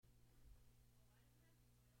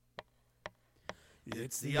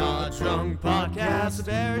It's the Odd Drunk Podcast, a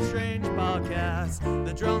very strange podcast,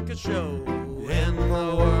 the drunkest show in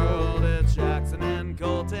the world. It's Jackson and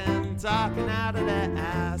Colton talking out of their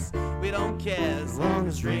ass. We don't care as long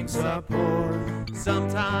as drinks are poured.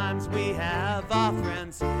 Sometimes we have our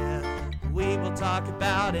friends here. We will talk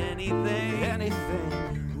about anything.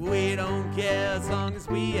 We don't care as long as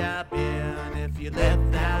we have beer. And if you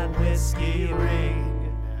let that whiskey ring.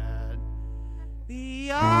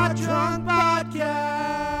 The Odd Drunk Podcast.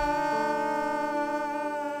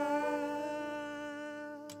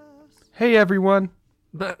 Hey everyone.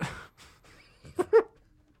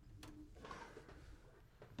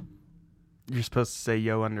 You're supposed to say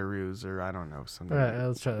yo underoos or I don't know something. All right,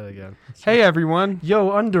 let's try that again. Hey everyone. Yo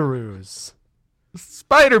underoos.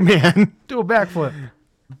 Spider-Man. Do a backflip.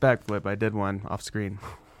 Backflip. I did one off screen.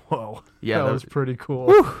 Whoa. Yeah, that was pretty cool.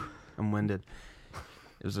 Whew, I'm winded.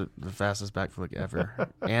 It was the fastest backflip ever,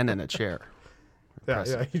 and in a chair. Yeah.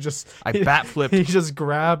 Impressive. I bat-flipped. He just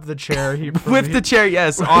grabbed the chair. With the chair,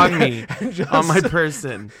 yes, on me, on my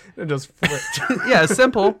person. And just flipped. Yeah,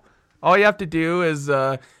 simple. All you have to do is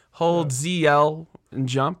hold ZL and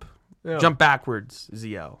jump. Yeah. Jump backwards,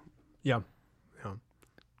 ZL. Yeah.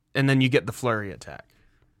 And then you get the flurry attack.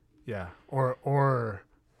 Yeah. Or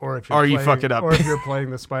if You fuck it up. Or if you're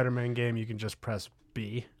playing the Spider-Man game, you can just press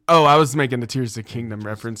B. Oh, I was making the Tears of the Kingdom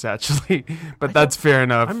reference, actually. But that's fair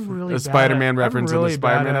enough. I'm really a bad Spider-Man at- reference I'm really in the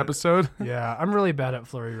Spider-Man bad at- episode. Yeah, I'm really bad at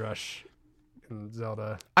Flurry Rush in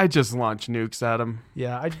Zelda. I just launch nukes at him.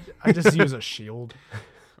 Yeah, I just use a shield.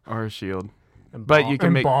 Or a shield. And But you can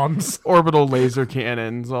and make bombs. orbital laser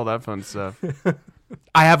cannons, all that fun stuff.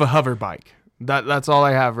 I have a hover bike. That's all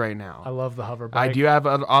I have right now. I love the hover I bike. do have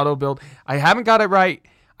an auto build. I haven't got it right.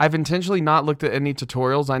 I've intentionally not looked at any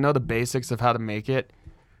tutorials. I know the basics of how to make it.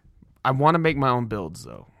 I want to make my own builds,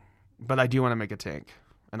 though. But I do want to make a tank.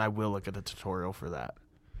 And I will look at a tutorial for that.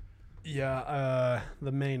 Yeah,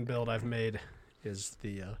 the main build I've made is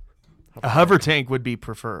the A hover tank would be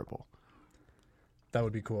preferable. That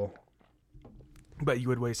would be cool. But you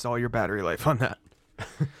would waste all your battery life on that.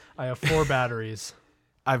 I have 4 batteries.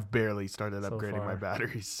 I've barely started So upgrading my far.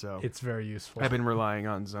 batteries, so It's very useful. I've been relying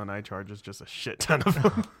on Zonai charges, just a shit ton of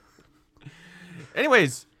them.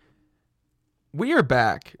 Anyways, we are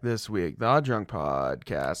back this week, the Odd Drunk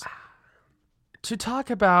Podcast, to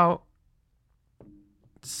talk about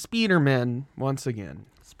Spider-Man once again.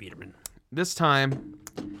 Spider-Man. This time,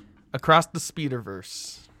 across the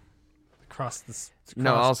Spider-Verse.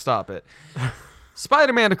 No, I'll stop it.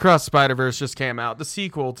 Spider-Man Across Spider-Verse just came out, the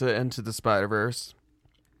sequel to Into the Spider-Verse.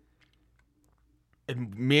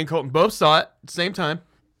 And me and Colton both saw it at the same time.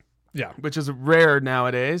 Yeah, Which is rare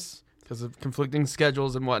nowadays because of conflicting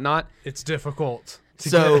schedules and whatnot. it's difficult.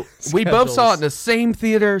 So we both saw it in the same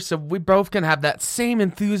theater, so we both can have that same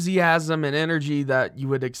enthusiasm and energy that you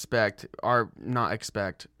would expect, or not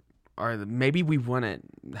expect, or maybe we wouldn't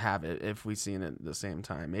have it if we seen it at the same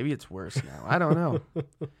time. Maybe it's worse now. I don't know.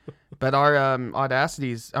 But our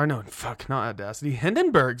Audacities, or no, fuck, not Audacity.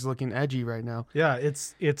 Hindenburg's looking edgy right now. Yeah,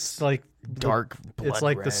 it's like Dark blood It's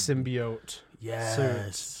like red. the symbiote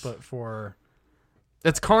Yes. suit, but for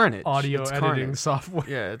It's Carnage. audio It's editing Carnage. software.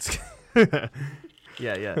 Yeah, it's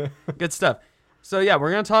yeah. Good stuff. So yeah,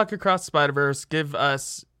 we're gonna talk across Spider-Verse. Give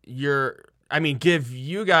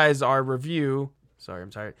you guys our review. Sorry,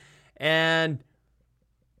 I'm tired. And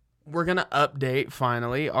we're gonna update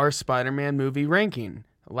finally our Spider-Man movie ranking.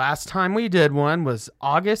 Last time we did one was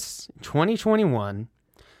August 2021,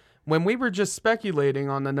 when we were just speculating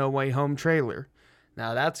on the No Way Home trailer.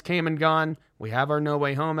 Now that's came and gone. We have our No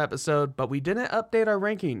Way Home episode, but we didn't update our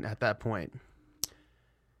ranking at that point.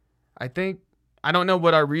 I don't know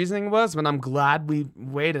what our reasoning was, but I'm glad we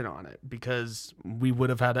waited on it because we would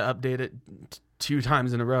have had to update it 2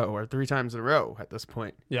 times in a row or 3 times in a row at this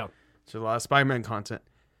point. Yeah. So a lot of Spider-Man content.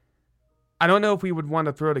 I don't know if we would want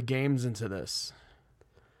to throw the games into this,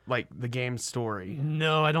 like the game story.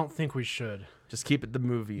 No, I don't think we should. Just keep it the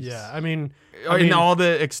movies. Yeah, I mean, and all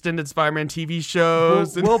the extended Spider-Man TV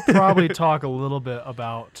shows. we'll probably talk a little bit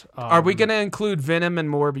about. Are we going to include Venom and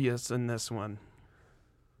Morbius in this one?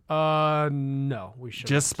 No, we should.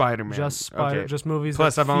 Just Spider-Man. Okay. Just movies.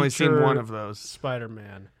 Plus, that I've only seen feature one of those.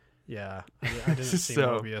 Spider-Man. Yeah, I didn't see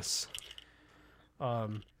So- Morbius.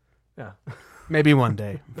 Yeah. Maybe one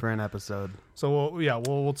day for an episode. So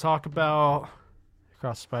we'll talk about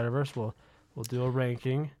Across the Spider-Verse. We'll do a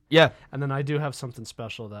ranking. Yeah. And then I do have something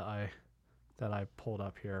special that I pulled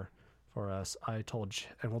up here for us. And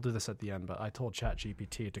we'll do this at the end, but I told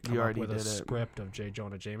ChatGPT to come up with a script of J.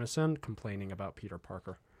 Jonah Jameson complaining about Peter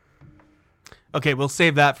Parker. Okay, we'll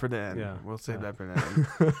save that for the end. Yeah. We'll save that for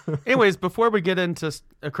the end. Anyways, before we get into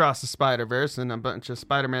Across the Spider-Verse and a bunch of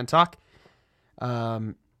Spider-Man talk,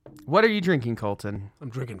 what are you drinking, Colton? I'm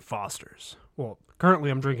drinking Foster's. Well, currently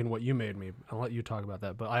I'm drinking what you made me. I'll let you talk about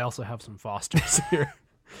that, but I also have some Foster's here.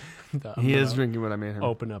 He is drinking what I made him.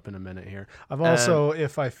 Open up in a minute here. I've also,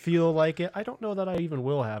 if I feel like it, I don't know that I even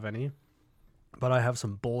will have any, but I have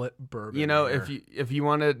some Bullet bourbon. You know, here. if we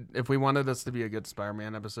wanted this to be a good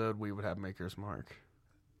Spider-Man episode, we would have Maker's Mark.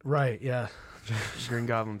 Right, yeah. Green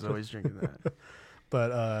Goblin's always drinking that.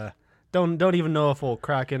 But don't even know if we'll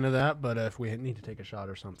crack into that, but if we need to take a shot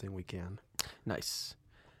or something, we can. Nice.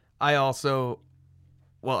 I also,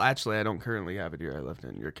 well, actually, I don't currently have it here. I left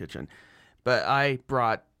it in your kitchen. But I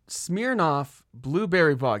brought Smirnoff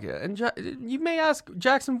blueberry vodka. And you may ask,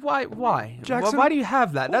 Jackson, why? Jackson, why do you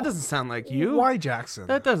have that? That doesn't sound like you. Why, Jackson?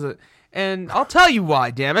 That doesn't. And I'll tell you why,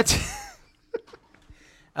 damn it.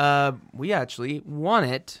 We actually won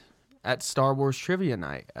it at Star Wars Trivia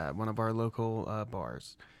Night at one of our local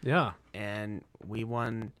bars. Yeah. And we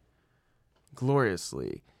won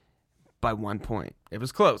gloriously by 1 point. It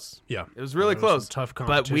was close. Yeah. It was really close. Tough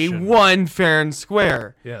but we competition. won fair and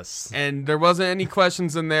square. Yes. And there wasn't any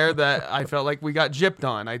questions in there that I felt like we got gypped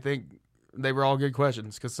on. I think they were all good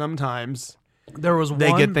questions because sometimes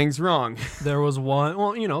they get things wrong. There was one.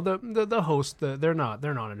 Well, you know, the host, they're not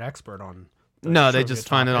an expert on. No, they just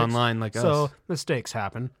find it online like us. So mistakes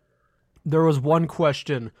happen. There was one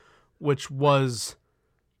question which was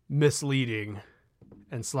misleading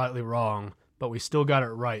and slightly wrong, but we still got it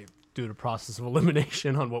right due to process of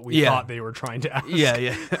elimination on what we thought they were trying to ask.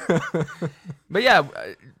 Yeah. But yeah,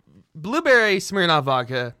 blueberry Smirnoff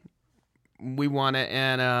vodka, we won it,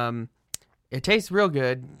 and it tastes real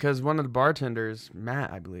good because one of the bartenders,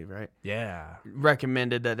 Matt, I believe, right? Yeah.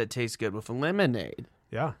 Recommended that it tastes good with a lemonade.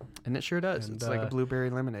 Yeah. And it sure does. And, it's like a blueberry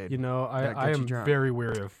lemonade. You know, I am drunk. very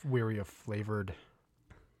weary of flavored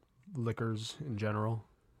liquors in general,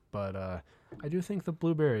 but I do think the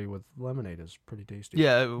blueberry with lemonade is pretty tasty.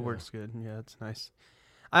 Yeah, it works good. Yeah, it's nice.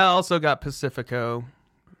 I also got Pacifico,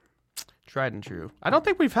 tried and true. I don't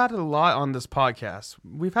think we've had it a lot on this podcast.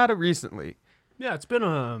 We've had it recently. Yeah, it's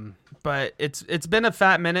been but it's been a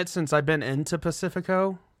fat minute since I've been into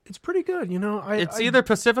Pacifico. It's pretty good, you know. It's either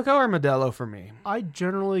Pacifico or Modelo for me. I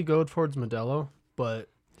generally go towards Modelo, but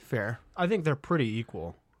Fair. I think they're pretty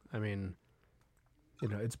equal. I mean, you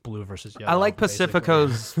know, it's blue versus yellow. I like basically.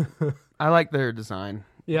 Pacifico's. I like their design.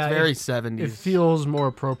 Yeah, it's very 70s. It feels more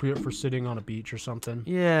appropriate for sitting on a beach or something.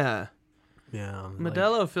 Yeah. Yeah.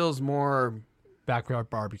 Modelo feels more backyard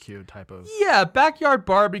barbecue type of. Yeah, backyard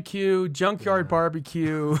barbecue, junkyard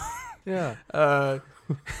barbecue. Yeah.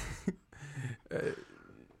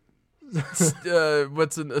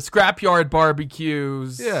 What's a scrapyard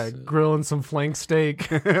barbecues? Yeah, grilling some flank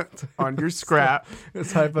steak on your scrap,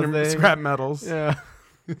 type of thing. Scrap metals. Yeah.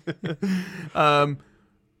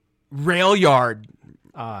 Rail yard.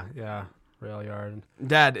 Yeah, rail yard.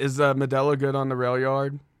 Dad, is Modelo good on the rail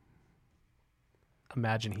yard?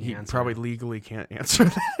 Imagine He answered. probably legally can't answer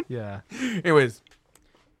that. Yeah. Anyways,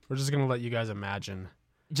 We're just gonna let you guys imagine.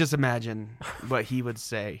 just imagine what he would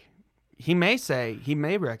say. He may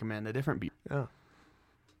recommend a different beer. Yeah.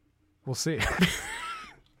 We'll see.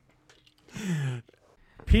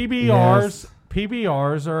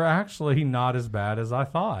 PBRs are actually not as bad as I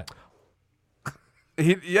thought.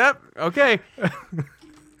 Yep. Okay.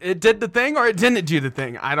 It did the thing or it didn't do the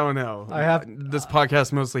thing. I don't know. This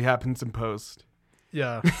podcast mostly happens in post.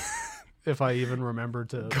 Yeah. If I even remember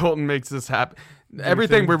to. Colton makes this happen.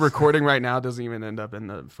 Everything we're recording right now doesn't even end up in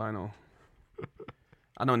the final.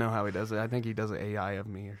 I don't know how he does it. I think he does an AI of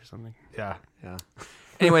me or something. Yeah.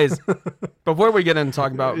 Anyways, before we get into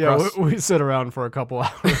talking about we sit around for a couple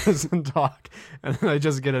hours and talk, and then I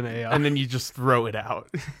just get an AI. and then you just throw it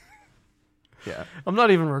out. Yeah. I'm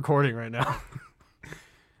not even recording right now.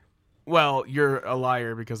 Well, you're a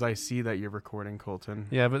liar because I see that you're recording, Colton.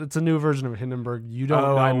 Yeah, but it's a new version of Hindenburg. You don't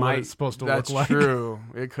know what it's supposed to look like. That's true.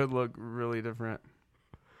 It could look really different.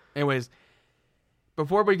 Anyways,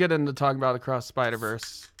 before we get into talking about Across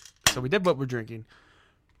Spider-Verse, so we did what we're drinking.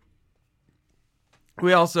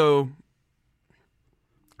 We also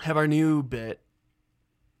have our new bit.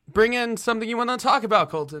 Bring in something you want to talk about,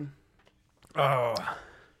 Colton. Oh.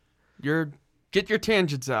 Get your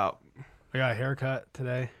tangents out. I got a haircut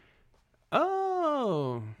today.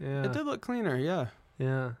 Oh. Yeah. It did look cleaner, yeah.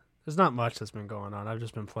 Yeah. There's not much that's been going on. I've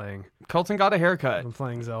just been playing. Colton got a haircut. I've been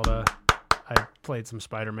playing Zelda. I played some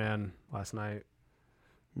Spider-Man last night.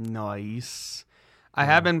 Nice. I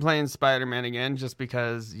have been playing Spider-Man again just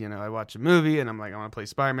because, I watch a movie and I'm like, I want to play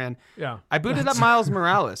Spider-Man. Yeah. I booted up Miles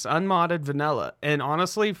Morales, unmodded vanilla. And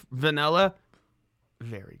honestly, vanilla,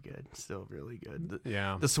 very good. Still really good.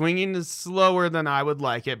 Yeah. The swinging is slower than I would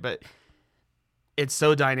like it, but it's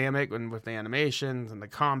so dynamic and with the animations and the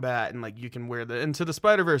combat, and like you can wear the Into the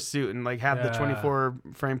Spider-Verse suit and like have the 24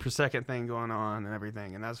 frame per second thing going on and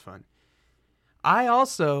everything, and that's fun. I've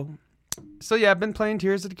been playing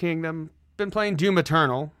Tears of the Kingdom, been playing Doom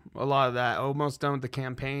Eternal, a lot of that, almost done with the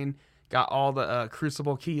campaign, got all the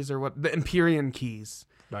Crucible keys, or the Empyrean keys.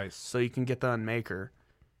 Nice. So you can get the Unmaker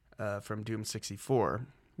from Doom 64.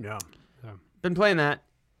 Yeah. Been playing that.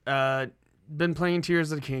 Been playing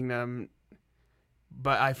Tears of the Kingdom.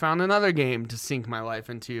 But I found another game to sink my life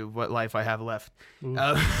into, what life I have left.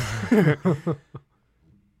 I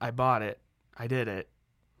bought it. I did it.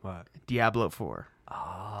 What? Diablo 4.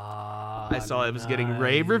 I saw it was getting nice.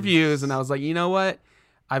 rave reviews, and I was like, you know what?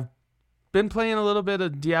 I've been playing a little bit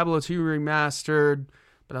of Diablo 2 Remastered,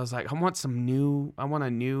 but I was like, I want a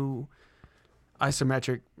new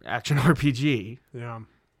isometric action RPG. Yeah.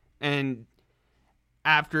 And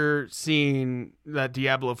after seeing that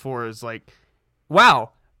Diablo 4 is like,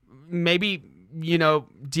 wow, maybe,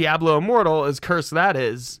 Diablo Immortal, as cursed that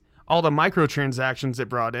is, all the microtransactions it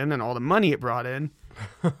brought in and all the money it brought in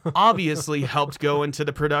obviously helped go into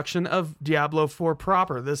the production of Diablo 4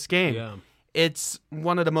 proper, this game. Yeah. It's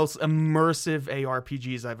one of the most immersive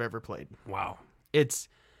ARPGs I've ever played. Wow.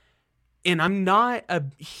 And I'm not a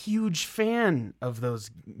huge fan of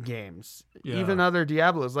those games. Yeah. Even other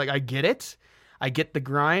Diablos. Like, I get it. I get the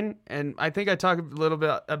grind. And I think I talked a little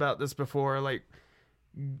bit about this before, like,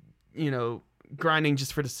 grinding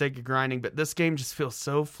just for the sake of grinding. But this game just feels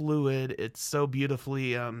so fluid. It's so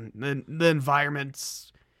beautifully, the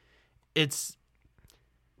environments, it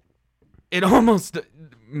almost,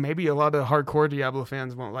 maybe a lot of hardcore Diablo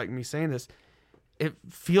fans won't like me saying this, it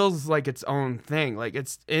feels like its own thing. Like,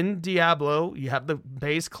 it's in Diablo, you have the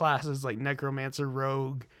base classes like Necromancer,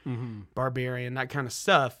 Rogue, Barbarian, that kind of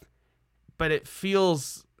stuff. But it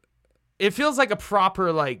feels like a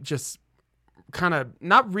proper, like, just kind of,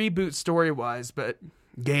 not reboot story-wise, but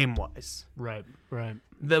game-wise. Right.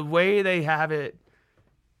 The way they have it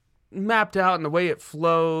mapped out and the way it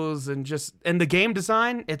flows and the game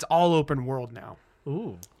design, it's all open world now.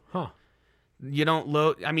 Ooh. Huh. You don't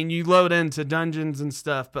you load into dungeons and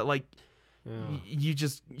stuff, but like you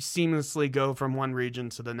just seamlessly go from one region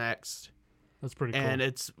to the next. That's pretty cool. And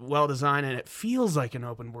it's well designed, and it feels like an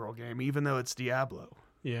open world game, even though it's Diablo.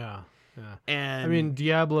 Yeah. And I mean,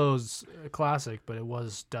 Diablo's a classic, but it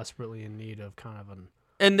was desperately in need of kind of an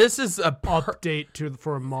and this is a update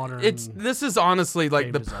for a modern. This is honestly like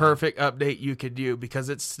game the design. perfect update you could do, because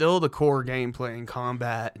it's still the core gameplay and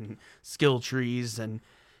combat and skill trees, and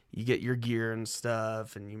you get your gear and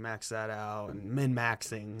stuff, and you max that out, and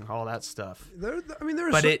min-maxing, all that stuff. There's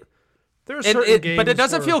But certain games but it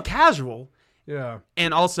doesn't where- feel casual. Yeah.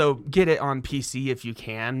 And also, get it on PC if you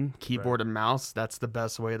can. Keyboard and mouse. That's the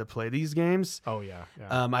best way to play these games. Oh yeah.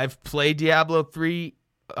 I've played Diablo 3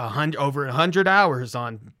 over 100 hours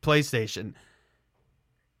on PlayStation.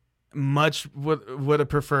 Much would have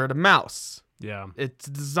preferred a mouse. Yeah. It's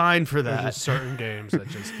designed for There's that. just certain games that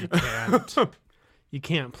just you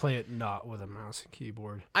can't play it not with a mouse and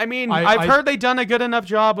keyboard. I mean, I've heard they've done a good enough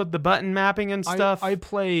job with the button mapping and stuff. I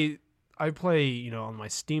play on my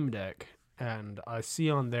Steam Deck, and I see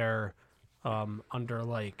on there under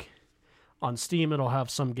like on Steam it'll have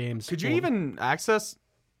some games. Could you even access?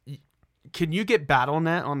 Can you get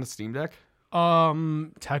BattleNet on the Steam Deck?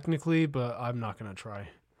 Technically, but I'm not gonna try.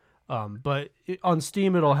 But on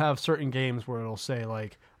Steam it'll have certain games where it'll say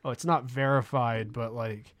like, oh, it's not verified, but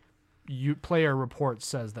like player report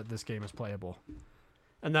says that this game is playable,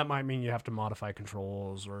 and that might mean you have to modify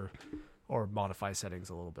controls or modify settings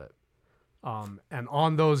a little bit. And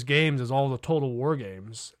on those games is all the Total War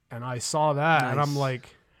games, and I saw that, and I'm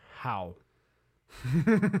like, how?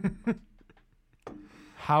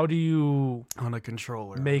 How do you On a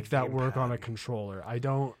controller. make that work on a controller? I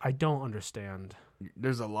don't understand.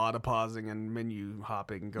 There's a lot of pausing and menu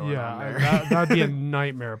hopping going on there. That'd be a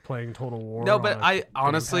nightmare playing Total War. No, but I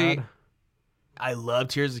honestly, gamepad. I love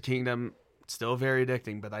Tears of the Kingdom. Still very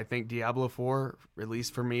addicting, but I think Diablo 4, at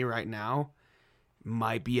least for me right now,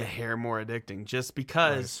 might be a hair more addicting, just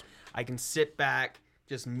because I can sit back,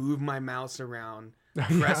 just move my mouse around,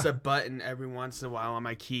 press a button every once in a while on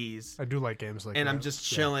my keys. I do like games like and that. I'm just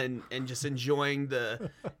chilling and just enjoying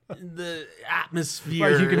the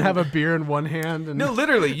atmosphere. Like you can have a beer in one hand. And No,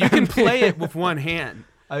 literally, you can play it with one hand.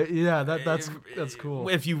 That's cool.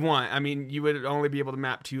 If you want. I mean, you would only be able to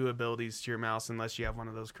map 2 abilities to your mouse unless you have one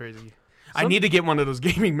of those crazy. I need to get one of those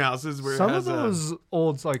gaming mouses where Some it has of those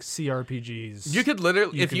old like CRPGs. you could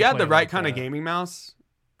literally, if can you had play the right like kind of that. gaming mouse,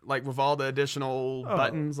 like with all the additional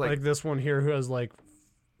buttons, like this one here who has like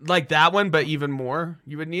like that one, but even more.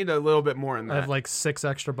 You would need a little bit more in that. I have like 6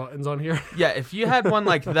 extra buttons on here. Yeah, if you had one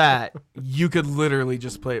like that, you could literally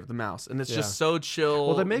just play it with the mouse, and it's just so chill.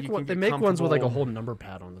 Well, they make ones with like a comfortable. whole number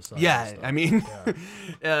pad on the side. Yeah, and stuff. I mean,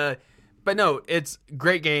 but no, it's a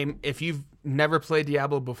great game. If you've never played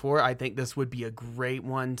Diablo before, I think this would be a great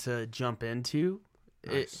one to jump into.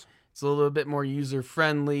 Nice. It's a little bit more user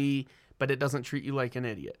friendly, but it doesn't treat you like an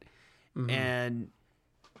idiot, and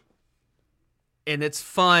it's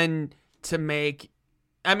fun to make.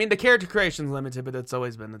 I mean, the character creation's limited, but it's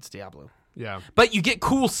always been. It's Diablo. Yeah. But you get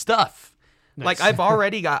cool stuff. Nice. Like, I've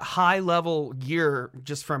already got high-level gear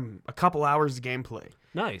just from a couple hours of gameplay.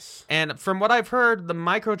 Nice. And from what I've heard, the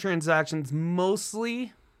microtransactions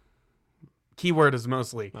mostly, keyword is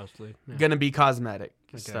mostly, Yeah. going to be cosmetic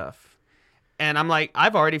stuff. And I'm like,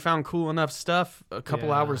 I've already found cool enough stuff a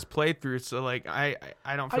couple hours playthrough, so like I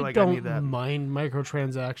don't feel like I need that. I don't mind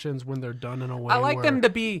microtransactions when they're done in a way I like them to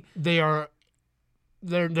be they're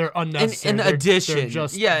unnecessary. in addition. They're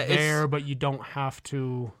just yeah, there, but you don't have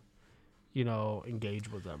to,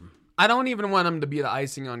 engage with them. I don't even want them to be the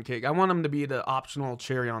icing on cake. I want them to be the optional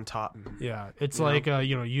cherry on top. Yeah, it's like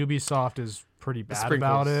Ubisoft is pretty bad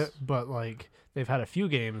about it, but like they've had a few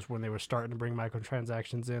games when they were starting to bring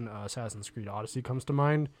microtransactions in. Assassin's Creed Odyssey comes to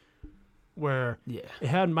mind, where it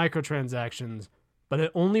had microtransactions, but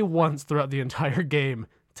it only once throughout the entire game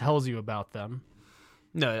tells you about them.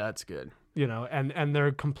 No, that's good. And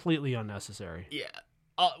they're completely unnecessary. Yeah.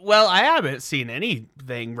 Well, I haven't seen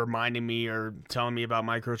anything reminding me or telling me about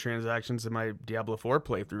microtransactions in my Diablo 4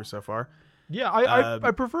 playthrough so far. Yeah,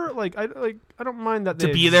 I prefer I don't mind that To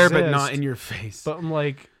they be there, but exist, not in your face. But I'm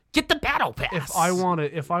like, get the battle pass. if I want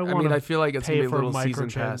I feel like it's gonna be a little season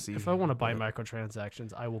passy. If I want to buy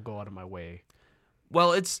microtransactions, I will go out of my way.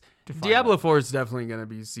 Well, Diablo that. 4 is definitely gonna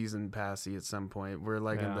be season passy at some point. We're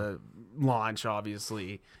like in the launch,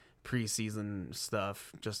 obviously, preseason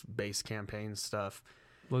stuff, just base campaign stuff.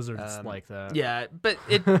 Blizzard's like that. Yeah, but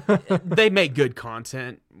they make good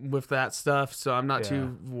content with that stuff, so I'm not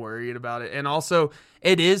too worried about it. And also,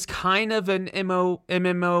 it is kind of an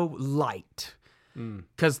MMO light,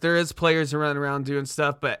 because there is players running around doing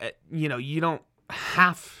stuff, but you don't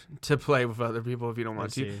have to play with other people if you don't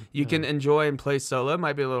want to. You can enjoy and play solo. It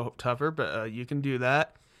might be a little tougher, but you can do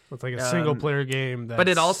that. It's like a single player game. But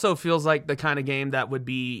it also feels like the kind of game that would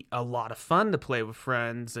be a lot of fun to play with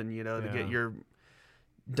friends and to get your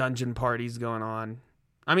dungeon parties going on.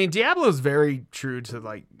 I mean, Diablo is very true to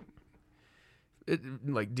like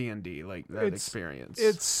D&D, like that experience.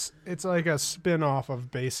 It's like a spin-off of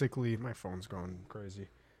basically. My phone's going crazy.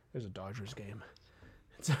 There's a Dodgers game.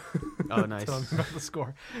 Oh, nice. Tell me about the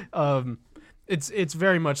score. It's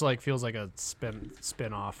very much like feels like a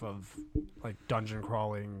spin-off of like dungeon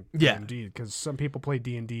crawling D&D, because some people play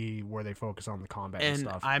D&D where they focus on the combat and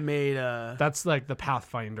stuff. I made that's like the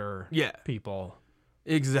Pathfinder people.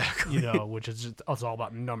 Exactly. Which is it's all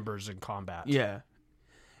about numbers and combat. Yeah.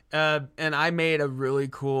 And I made a really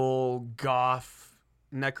cool goth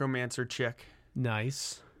necromancer chick.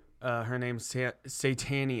 Nice. Her name's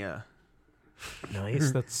Satania.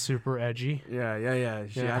 Nice. That's super edgy.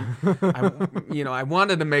 Yeah. I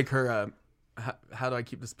wanted to make her how do I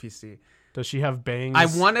keep this PC? Does she have bangs? I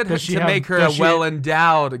wanted to make her a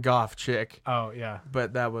well-endowed goth chick. Oh, yeah.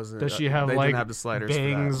 But that wasn't... Does she have, they like, didn't have the sliders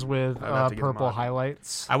bangs with purple mod.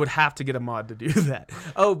 highlights? I would have to get a mod to do that.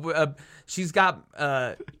 Oh, she's got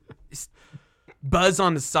buzz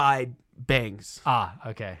on the side bangs. Ah,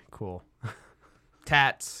 okay, cool.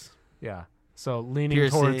 Tats. Yeah. So leaning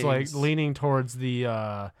piercings. towards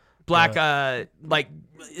the... Black, like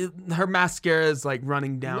her mascara is like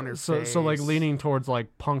running down her face. So like leaning towards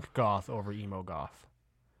like punk goth over emo goth.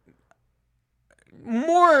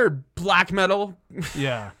 More black metal.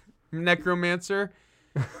 Yeah. Necromancer,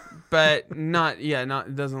 but not.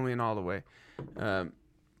 It doesn't lean all the way. And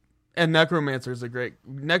Necromancer is a great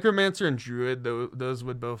Necromancer and Druid. Those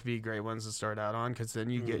would both be great ones to start out on, because then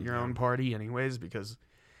you get your own party anyways, because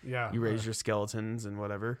you raise your skeletons and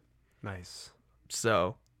whatever. Nice.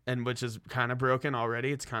 So. And which is kind of broken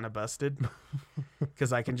already. It's kind of busted,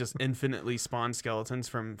 because I can just infinitely spawn skeletons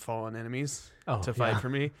from fallen enemies to fight for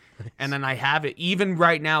me. Nice. And then I have it even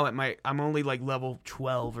right now I'm only like level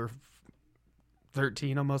 12 or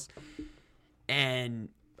 13 almost. And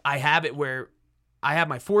I have it where I have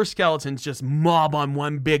my 4 skeletons just mob on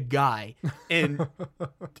one big guy. And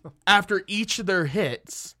after each of their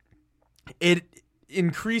hits, it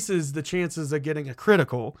increases the chances of getting a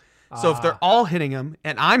critical. So if they're all hitting him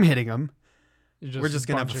and I'm hitting him, we're just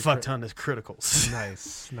going to have a fuck ton of criticals.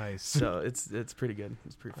 Nice. So it's pretty good.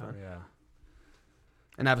 It's pretty fun. Yeah.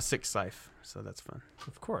 And I have a 6 scythe, so that's fun.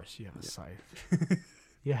 Of course you have a scythe.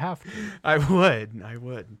 You have to. I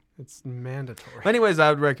would. It's mandatory. Anyways, I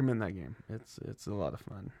would recommend that game. It's a lot of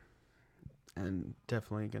fun, and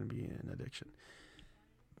definitely going to be an addiction.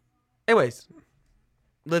 Anyways,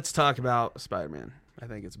 let's talk about Spider-Man. I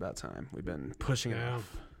think it's about time. We've been pushing it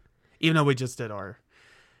off, even though we just did our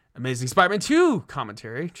Amazing Spider-Man 2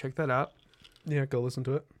 commentary. Check that out. Yeah, go listen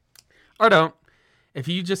to it. Or don't. If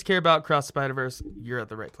you just care about Across the Spider-Verse, you're at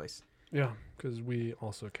the right place. Yeah, because we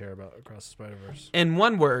also care about Across the Spider-Verse. In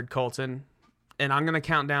one word, Colton, and I'm going to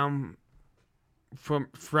count down from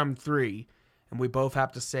 3, and we both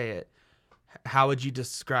have to say it. How would you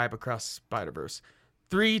describe Across the Spider-Verse?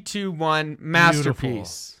 3, 2, 1,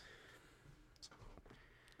 masterpiece.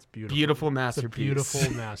 It's beautiful. Beautiful masterpiece. It's a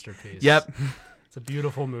beautiful masterpiece. Yep. It's a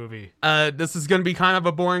beautiful movie. This is going to be kind of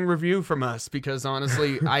a boring review from us because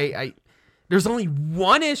honestly, I there's only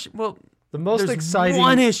one issue. Well, The most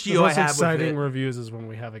exciting reviews is when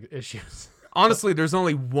we have issues. Honestly, there's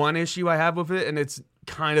only one issue I have with it, and it's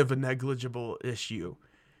kind of a negligible issue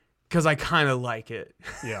because I kind of like it.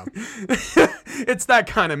 Yeah. It's that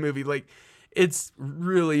kind of movie. Like, it's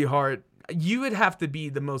really hard. You would have to be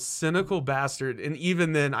the most cynical bastard, and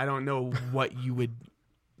even then, I don't know what you would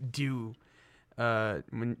do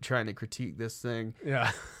when trying to critique this thing.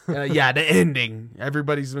 Yeah. Yeah, the ending.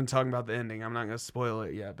 Everybody's been talking about the ending. I'm not going to spoil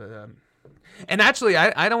it yet, but and actually,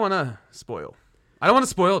 I don't want to spoil. I don't want to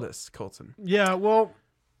spoil this, Colton. Yeah, well,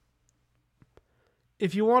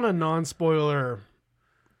 if you want a non-spoiler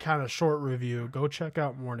kind of short review, go check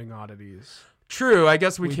out Morning Oddities. True, I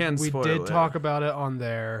guess we can spoil it. We did talk about it on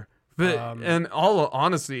there. But in all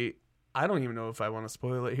honesty, I don't even know if I want to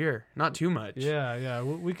spoil it here. Not too much. Yeah,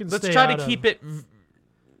 we can. Let's try to keep it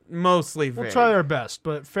mostly vague. We'll try our best,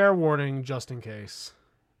 but fair warning, just in case.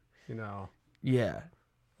 You know. Yeah.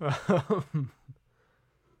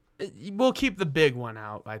 We'll keep the big one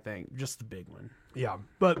out, I think. Just the big one. Yeah.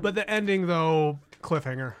 But the ending, though,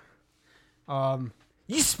 cliffhanger.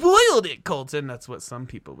 You spoiled it, Colton. That's what some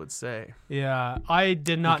people would say. Yeah. I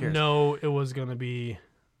did not know it was going to be...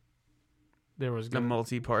 There was a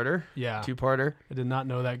multi-parter? Yeah. 2-parter? I did not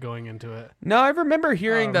know that going into it. No, I remember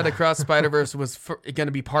hearing that Across Spider-Verse was going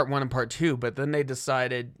to be part 1 and part 2, but then they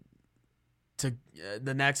decided to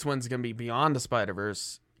the next one's going to be Beyond the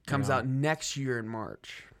Spider-Verse. Comes out next year in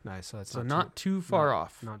March. Nice. So not too far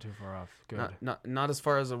off. Not too far off. Good. Not as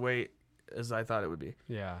far as away as I thought it would be.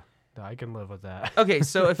 Yeah. No, I can live with that. Okay,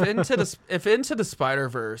 so if Into the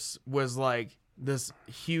Spider-Verse was like this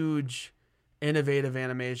huge innovative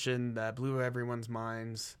animation that blew everyone's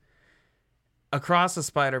minds, Across the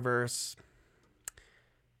Spider-Verse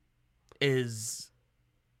is...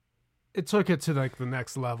 It took it to like the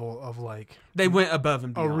next level of like... They went above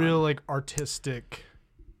and beyond. A real like artistic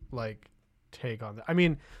like take on that. I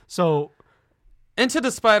mean, so... Into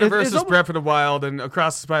the Spider-Verse is Breath of the Wild, and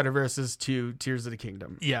Across the Spider-Verse is Tears of the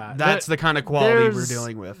Kingdom. Yeah. That's the kind of quality we're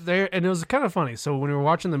dealing with. And it was kind of funny. So when we were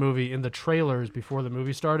watching the movie, in the trailers before the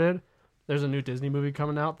movie started, there's a new Disney movie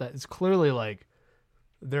coming out that is clearly like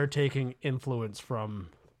they're taking influence from...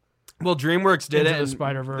 Well, DreamWorks did it, the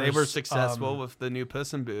Spider-Verse. They were successful with the new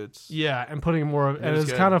Puss in Boots. Yeah, and putting more of... And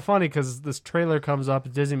it's kind of funny because this trailer comes up, a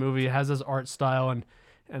Disney movie, it has this art style, and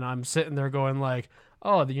I'm sitting there going like...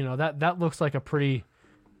 Oh, you know, that looks like a pretty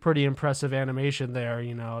impressive animation there.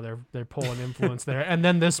 You know, they're pulling influence there. And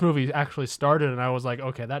then this movie actually started, and I was like,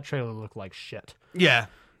 okay, that trailer looked like shit. Yeah.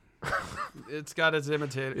 It's got its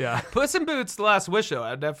imitator. Yeah. Puss in Boots: The Last Wish, though,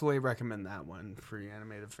 I definitely recommend that one for you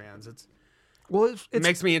animated fans. It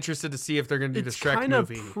makes me interested to see if they're going to do the Shrek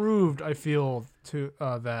movie. It's kind of proved, I feel, to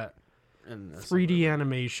that 3D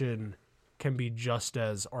animation can be just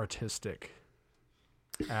as artistic.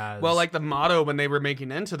 Well, like the motto when they were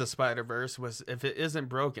making Into the Spider-Verse was, if it isn't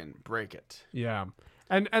broken, break it. Yeah.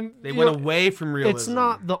 And they went away from realism. It's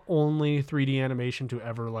not the only 3D animation to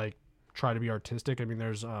ever like try to be artistic. I mean,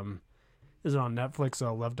 there's is it on Netflix,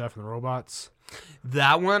 Love, Death and Robots?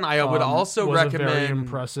 That one I would also recommend. A very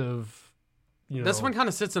impressive. This one kind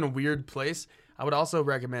of sits in a weird place. I would also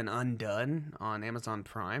recommend Undone on Amazon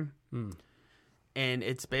Prime. And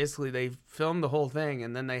it's basically they filmed the whole thing,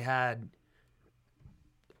 and then they had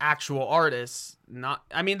actual artists,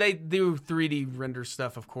 they do 3D render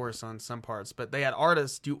stuff, of course, on some parts, but they had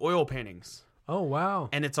artists do oil paintings. Oh, wow.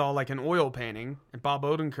 And it's all like an oil painting, and Bob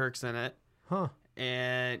Odenkirk's in it. Huh.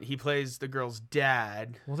 And he plays the girl's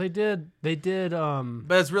dad. Well, they did but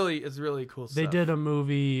it's really cool stuff. They did a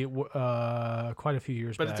movie quite a few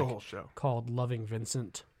years back. But it's a whole show. Called Loving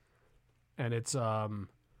Vincent. And it's a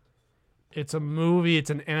movie, it's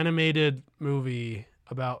an animated movie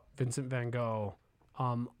about Vincent van Gogh.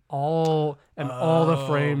 all the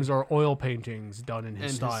frames are oil paintings done in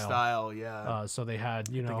his In style. his style, yeah. So they had,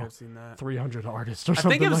 I think I've seen that. 300 artists or I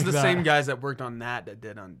something think it was like the that. same guys that worked on that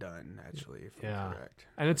did Undone, actually, if I'm correct.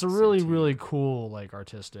 And it's a really, really cool, like,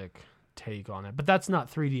 artistic take on it. But that's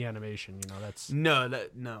not 3D animation, that's... No.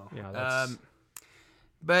 Yeah, that's...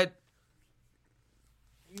 But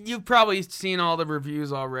you've probably seen all the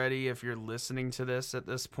reviews already if you're listening to this at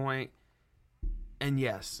this point. And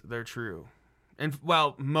yes, they're true. And,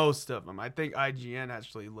 well, most of them. I think IGN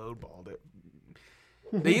actually lowballed it.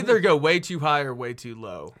 They either go way too high or way too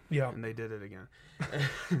low. Yeah. And they did it again.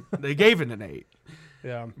 They gave it an 8.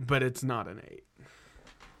 Yeah. But it's not an 8.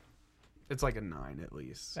 It's like a 9 at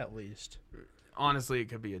least. At least. Honestly, it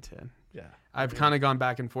could be a 10. Yeah. I've kind of gone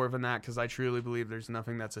back and forth on that because I truly believe there's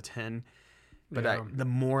nothing that's a 10. But the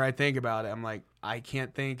more I think about it, I'm like, I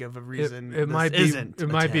can't think of a reason it might be. isn't It a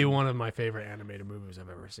might 10. be one of my favorite animated movies I've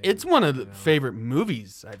ever seen. It's one of the favorite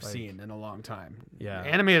movies I've seen in a long time. Yeah.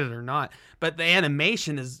 Animated or not. But the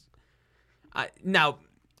animation is... now,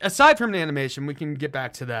 aside from the animation, we can get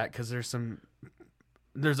back to that because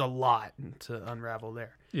there's a lot to unravel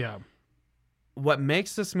there. Yeah. What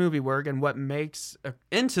makes this movie work and what makes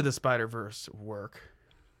Into the Spider-Verse work...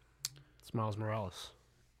 It's Miles Morales.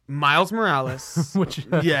 Miles Morales. Which,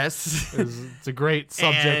 yes. It's a great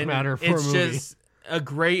subject And matter for a movie. It's just a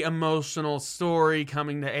great emotional story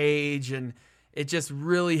coming to age, and it just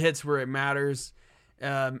really hits where it matters.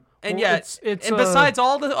 And it's besides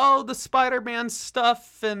all the Spider-Man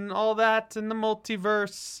stuff and all that and the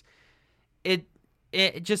multiverse, it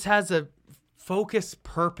just has a focused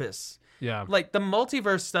purpose. Yeah. Like the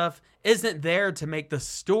multiverse stuff isn't there to make the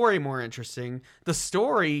story more interesting. The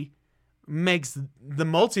story makes the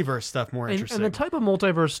multiverse stuff more interesting. And the type of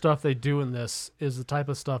multiverse stuff they do in this is the type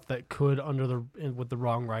of stuff that could, with the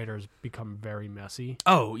wrong writers, become very messy.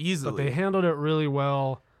 Oh, easily. But they handled it really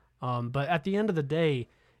well. But at the end of the day,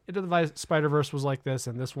 Into the Spider-Verse was like this,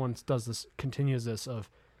 and this one continues this of,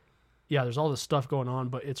 there's all this stuff going on,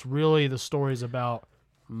 but it's really the stories about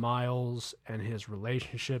Miles and his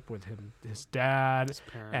relationship with his dad,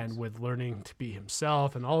 and with learning to be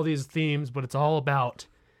himself, and all these themes, but it's all about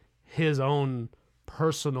his own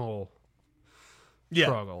personal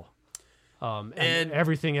struggle. And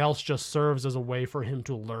everything else just serves as a way for him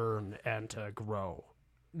to learn and to grow.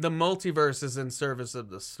 The multiverse is in service of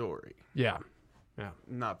the story. Yeah.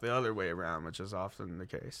 Not the other way around, which is often the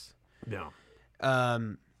case. Yeah.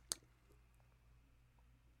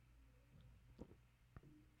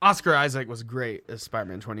 Oscar Isaac was great as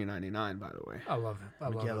Spider-Man 2099, by the way. I love it. I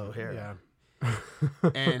love yellow hair. Yeah.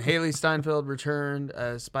 And Haley Steinfeld returned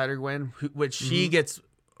as Spider-Gwen, which she gets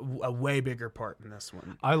a way bigger part in this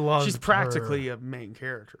one. I love. She's practically a main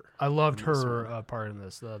character. I loved her part in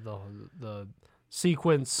this. The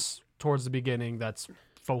sequence towards the beginning that's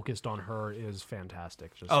focused on her is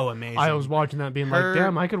fantastic. Just, amazing! I was watching that, being like,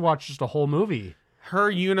 "Damn, I could watch just a whole movie." Her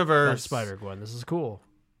universe, Spider-Gwen. This is cool.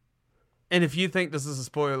 And if you think this is a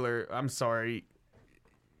spoiler, I'm sorry.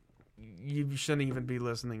 You shouldn't even be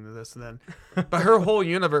listening to this then. But her whole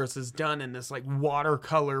universe is done in this like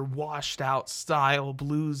watercolor, washed out style,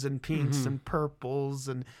 blues and pinks and purples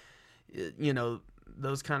and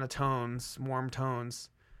those kind of tones, warm tones.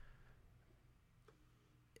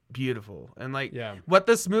 Beautiful. And what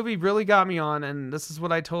this movie really got me on, and this is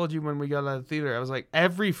what I told you when we got out of the theater, I was like,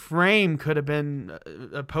 every frame could have been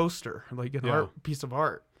a poster, like an art piece of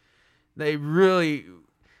art.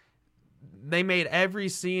 They made every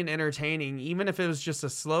scene entertaining, even if it was just a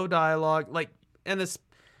slow dialogue.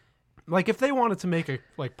 If they wanted to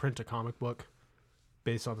print a comic book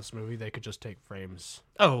based on this movie, they could just take frames.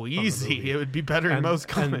 Oh, easy! It would be better than most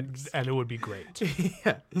comics, and it would be great.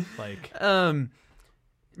 Yeah,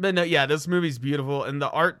 But no, this movie's beautiful, and the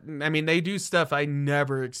art. I mean, they do stuff I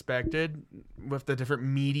never expected with the different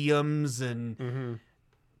mediums and.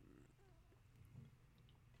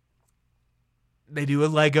 They do a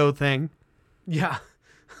Lego thing. Yeah.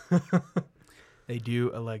 They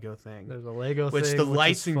do a Lego thing. There's a Lego thing. Which the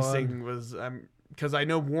licensing was... Because I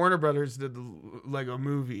know Warner Brothers did the Lego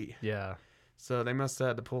movie. Yeah. So they must have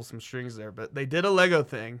had to pull some strings there. But they did a Lego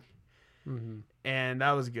thing. And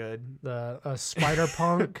that was good. The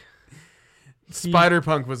Spider-Punk.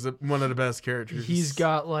 Spider-Punk was one of the best characters. He's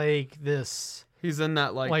got this... He's in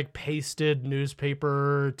that pasted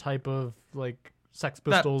newspaper type of Sex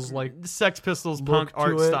Pistols, Sex Pistols punk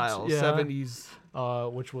art style, 70s.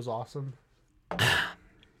 Which was awesome.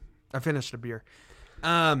 I finished a beer.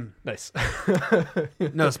 Nice.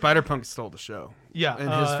 No, Spider-Punk stole the show. Yeah.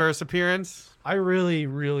 In his first appearance. I really,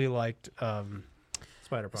 really liked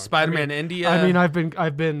Spider-Punk. Spider-Man India. I mean,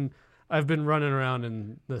 I've been I've been running around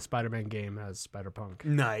in the Spider-Man game as Spider-Punk.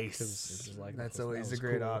 Nice. It's just like, That's that always was a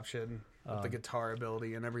great cool. option with the guitar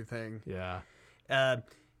ability and everything. Yeah.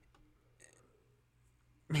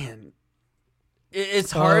 Man,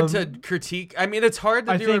 it's hard to critique. I mean, it's hard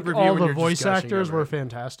to I do a think review all when the you're voice just gushing actors over were it.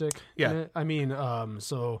 fantastic. Yeah. in it. I mean,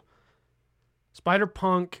 so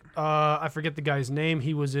Spider-Punk, I forget the guy's name.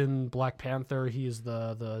 He was in Black Panther. He is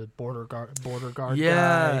the border guard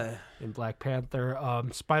guy in Black Panther.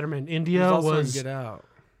 Spider-Man India He's also was in Get Out.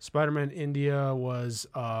 Spider-Man India was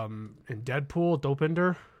in Deadpool,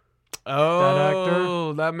 Dopinder.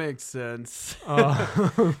 Oh, that makes sense.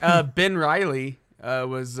 Ben Reilly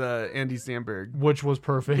was Andy Samberg. Which was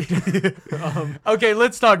perfect. Okay,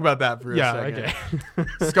 let's talk about that for a yeah, second. okay.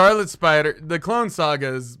 Scarlet Spider, the Clone Saga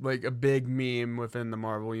is like a big meme within the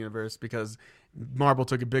Marvel universe because Marvel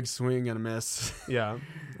took a big swing and a miss. Yeah.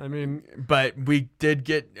 I mean, But we did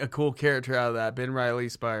get a cool character out of that. Ben Reilly,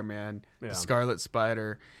 Spider-Man, Yeah. Scarlet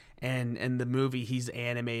Spider. And in the movie, he's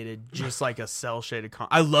animated just like a cel-shaded.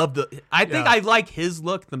 I love I think I like his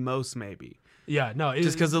look the most, maybe. yeah, no.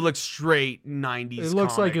 Just because it looks straight 90s. it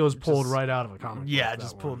looks like comic. it was pulled Just- right out of a comic book. Yeah, that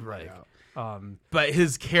just one. pulled right Like, out. But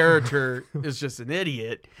his character is just an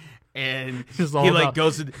idiot. And He's all he like about-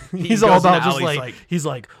 goes to, he He's goes all in the about just alley, he's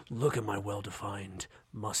like, look at my well-defined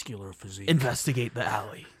muscular physique. investigate the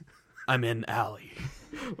alley. I'm in alley.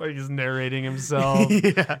 Like he's narrating himself.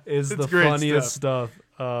 Yeah, Is it's the great funniest stuff.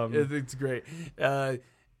 stuff. It's great.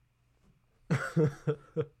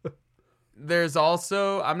 There's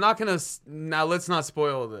also, I'm not gonna now. Let's not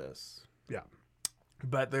spoil this. Yeah.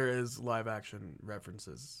 But there is live action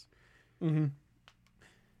references. Mm-hmm.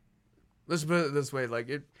 Let's put it this way: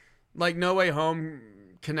 like No Way Home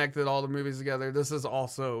connected all the movies together. This is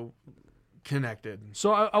also connected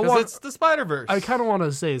So I because want. it's the Spider-Verse. I kind of want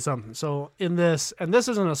to say something. So in this, and this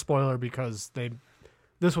isn't a spoiler because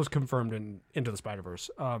this was confirmed in Into the Spider-Verse.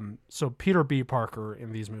 So Peter B. Parker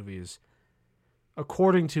in these movies,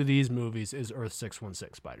 according to these movies, is Earth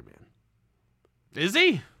 616 Spider-Man. Is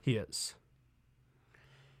he? He is.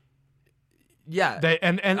 Yeah. They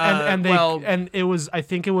and it was, I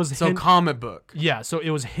think it was So comic book. yeah. So it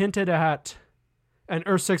was hinted at, and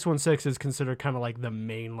Earth 616 is considered kind of like the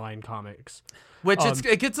mainline comics. Which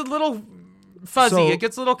it gets a little fuzzy. so- It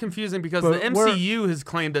gets a little confusing because but the MCU has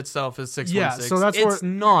claimed itself as 616. Yeah, so that's it's where-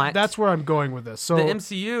 not. That's where I'm going with this. So the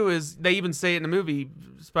MCU is. They even say it in the movie.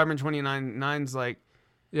 Spider-Man 2099's like,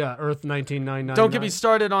 yeah, Earth 1999. don't get me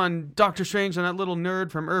started on Doctor Strange and that little nerd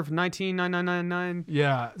from Earth 199999.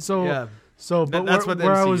 Yeah. So Yeah. So, but that's what the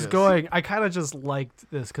where I MCU was is. going, I kind of just liked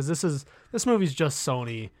this because this movie's just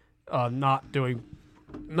Sony,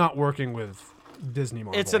 not working with Disney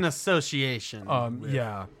Marvel. It's an association. with-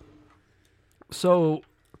 Yeah. So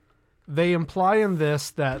they imply in this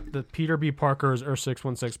that the Peter B. Parker is Earth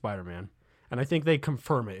 616 Spider-Man, and I think they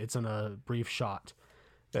confirm it. It's in a brief shot.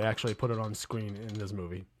 They actually put it on screen in this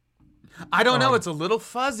movie. I don't know. It's a little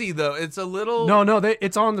fuzzy though. It's a little No,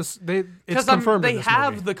 it's on this. It's because confirmed. they in this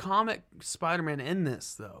have movie. the comic Spider-Man in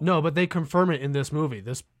this though. No, but they confirm it in this movie.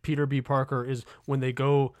 This Peter B. Parker is when they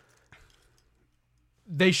go.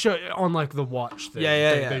 They show on like the watch thing.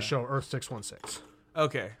 Yeah. They show Earth 616.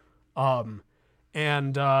 Okay.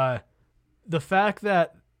 And the fact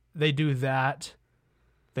that they do that,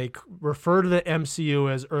 they refer to the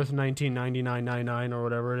MCU as Earth 1999 or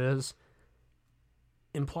whatever it is,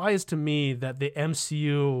 implies to me that the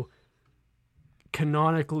MCU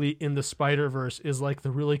canonically in the Spider-Verse is like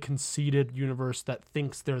the really conceited universe that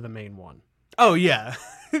thinks they're the main one. Oh yeah,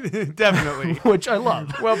 definitely. Which I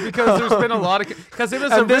love. Well, because there's been a lot of because it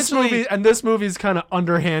was And originally this movie's kind of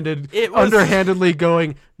underhandedly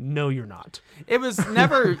going, no, you're not. it was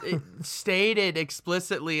never stated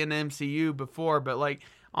explicitly in the MCU before, but like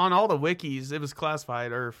on all the wikis, it was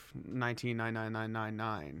classified Earth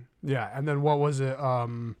 199999. Yeah, and then what was it?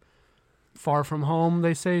 Far From Home,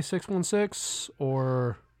 they say 616,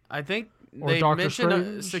 or I think Or they Doctor mentioned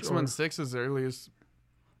Strange, 616 as early as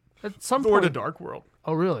at some Thor: point. The Dark World.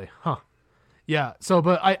 Oh, really? Huh. Yeah. So,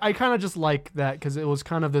 but I kind of just like that because it was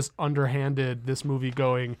kind of this underhanded, this movie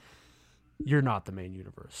going, you're not the main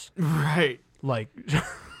universe. Right. Like,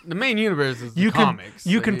 The main universe is the you comics.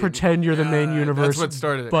 can Like, pretend you're the main universe. That's what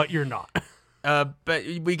started it. But you're not. But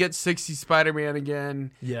we get 60 Spider-Man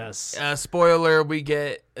again. Yes. Spoiler, we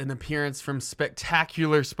get an appearance from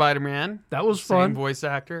Spectacular Spider-Man. That was Same fun. voice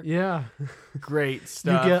actor. Yeah. Great You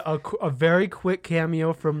stuff. get a very quick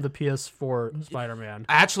cameo from the PS4 Spider-Man.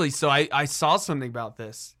 Actually, so I saw something about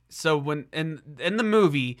this. So when in the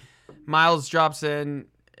movie, Miles drops in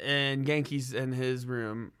and Genki's in his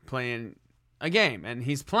room playing a game, and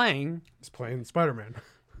he's playing, He's playing Spider-Man.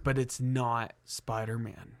 but it's not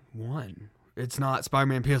Spider-Man. 1. It's not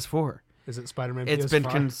Spider-Man PS4. Is it Spider-Man It's PS5? been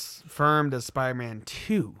confirmed as Spider-Man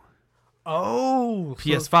 2 Oh,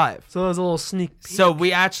 PS5. So there's a little sneak peek. So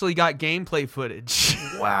we actually got gameplay footage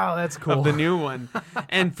Wow, that's cool. of the new one.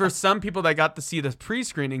 And for some people that got to see the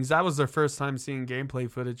pre-screenings, that was their first time seeing gameplay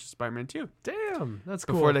footage of Spider-Man 2. Damn, that's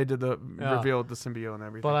cool. Before they did the reveal of the symbiote and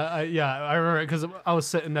everything. But I remember because I was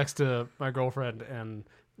sitting next to my girlfriend, and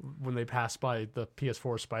when they passed by the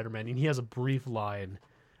PS4 Spider-Man, and he has a brief line.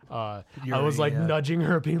 I was like nudging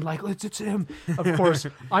her, being like, it's him. Of course,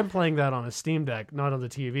 I'm playing that on a Steam Deck, not on the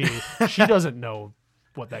TV. She doesn't know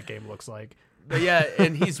what that game looks like. But yeah,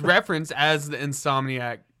 and he's referenced as the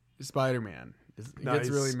Insomniac Spider-Man. It gets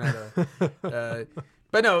really meta.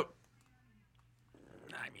 But no,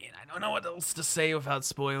 I mean, I don't know what else to say without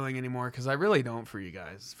spoiling anymore, because I really don't for you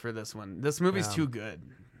guys for this one. This movie's too good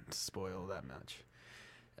to spoil that much.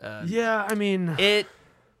 Yeah, I mean... It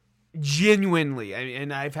genuinely,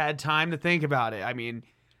 and I've had time to think about it, I mean,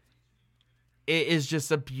 it is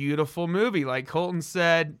just a beautiful movie. Like Colton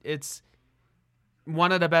said, it's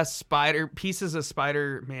one of the best pieces of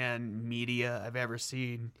Spider-Man media I've ever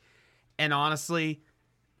seen. And honestly,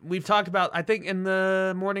 we've talked about, I think in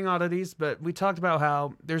the Morning Oddities, but we talked about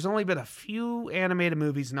how there's only been a few animated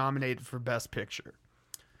movies nominated for Best Picture.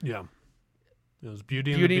 Yeah. It was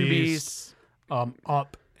Beauty and the Beast,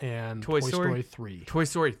 Up, and Toy Story 3. Toy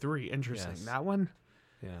Story 3, interesting. Yes. That one?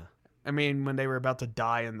 Yeah. I mean, when they were about to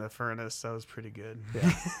die in the furnace, that was pretty good.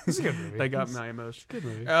 Yeah. It's a good movie. They got my emotion. Good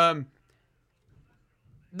movie.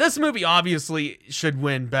 This movie obviously should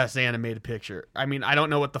win Best Animated Picture. I mean, I don't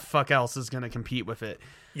know what the fuck else is going to compete with it.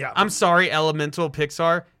 Yeah. I'm sorry, Elemental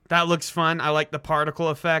Pixar. That looks fun. I like the particle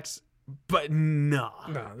effects, but no.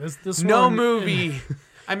 No, this No one, movie.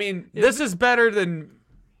 I mean, this is better than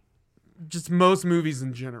just most movies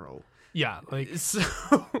in general. Yeah, like So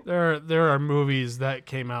there are movies that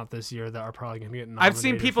came out this year that are probably going to get nominated. I've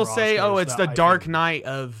seen people for say, Oscars "Oh, it's the that I Dark think- Knight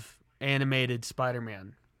of animated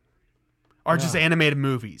Spider-Man," or just animated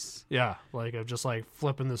movies. Yeah, like of just like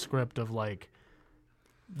flipping the script of like,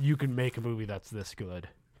 you can make a movie that's this good.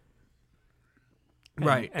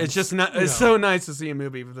 Right. and It's just not. It's so nice to see a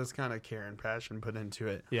movie with this kind of care and passion put into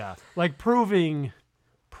it. Yeah, like proving.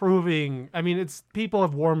 I mean, it's people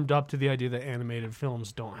have warmed up to the idea that animated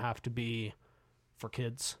films don't have to be for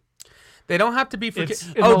kids. They don't have to be for It's-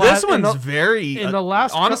 kids. in Oh, the this la- in one's the- very. In the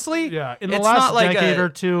last, honestly, in the it's last not like decade or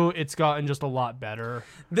two, it's gotten just a lot better.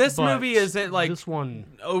 This But movie isn't like this one.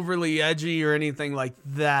 overly edgy or anything like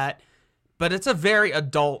that, but it's a very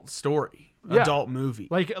adult story, Yeah. adult movie.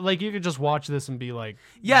 Like you could just watch this and be like,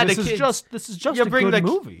 Yeah, this the is kids- just You'll a bring good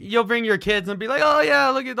movie. You'll bring your kids and be like, "Oh yeah,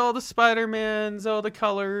 look at all the Spider-Mans, all the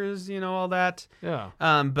colors, all that." Yeah,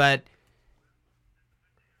 But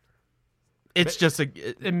it's just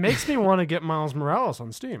it makes me want to get Miles Morales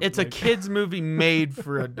on Steam. it's a kids movie made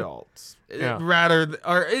for adults, Yeah.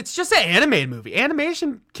 or it's just an animated movie.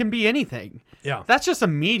 Animation can be anything. yeah, That's just a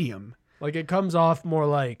medium. like it comes off more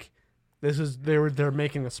like they're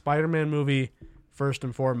making a Spider-Man movie first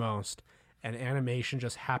and foremost, and animation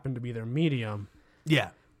just happened to be their medium, Yeah.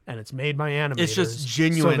 and it's made by animators. It's just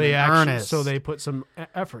genuine so they and earnest. So they put some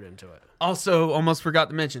effort into it. Also, almost forgot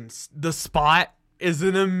to mention, the Spot is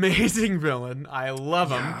an amazing villain. I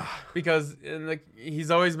love him because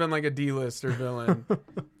he's always been like a D-lister villain,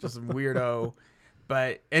 just a weirdo.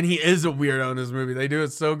 And he is a weirdo in this movie. They do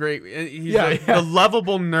it so great. He's the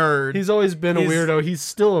lovable nerd. He's always been a weirdo. He's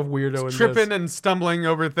still a weirdo in tripping this. and stumbling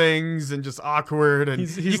over things and just awkward. And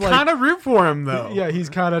He's you like- kind of root for him though. Yeah, he's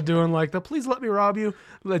kind of doing like the "please let me rob you"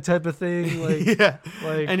 that type of thing. Like, yeah.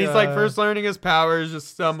 like, And he's like first learning his powers, just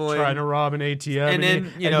stumbling. trying to rob an ATM, And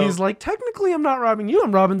then, and he's like, "Technically, I'm not robbing you.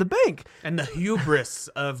 I'm robbing the bank." And the hubris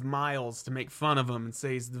of Miles to make fun of him and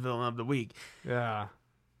say he's the villain of the week. Yeah,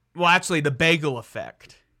 Well, actually, the bagel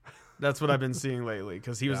effect. That's what I've been seeing lately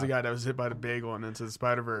because he was the guy that was hit by the bagel and into the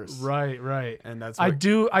Spider-Verse. right. And that's I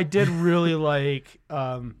did really like.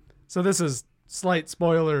 So this is slight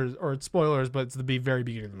spoilers, but it's the very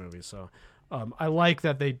beginning of the movie. So I like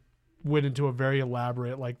that they went into a very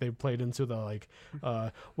elaborate, like they played into the like,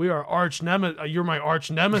 we are you're my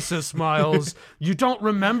arch nemesis, Miles. You don't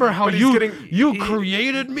remember how you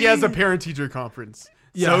created me. He has a parent-teacher conference.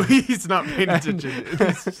 So he's not paying attention.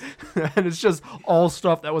 And it's just all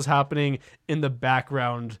stuff that was happening in the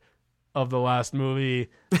background of the last movie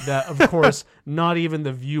that, of course, not even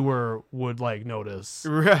the viewer would like notice.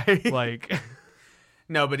 Right. Like,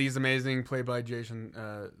 no, but he's amazing, played by Jason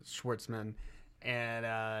Schwartzman.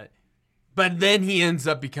 And But then he ends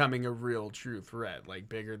up becoming a real true threat, like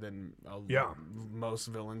bigger than most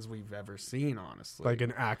villains we've ever seen, honestly. Like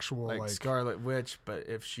an actual like Scarlet Witch, but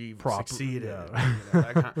if she succeeded,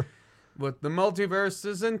 with the multiverse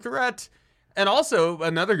is in threat. And also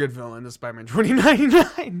another good villain is Spider-Man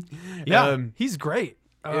 2099. Yeah, he's great.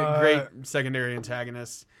 Great secondary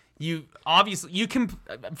antagonist. You can,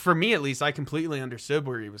 for me at least, I completely understood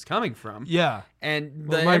where he was coming from. Yeah, and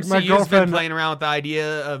the MCU's been playing around with the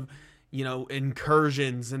idea of,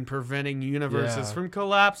 incursions and preventing universes from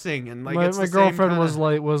collapsing, and like my girlfriend was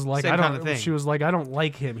like I don't. She was like, I don't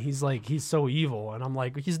like him. He's so evil, and I'm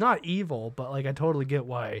like, he's not evil, but like I totally get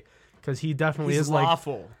why, because he definitely is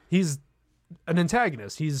lawful. Like he's an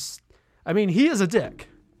antagonist. he is a dick.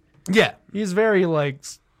 Yeah, he's very like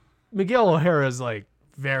Miguel O'Hara is like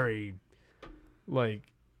very like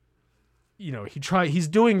he's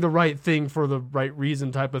doing the right thing for the right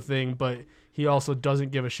reason type of thing, but he also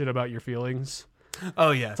doesn't give a shit about your feelings.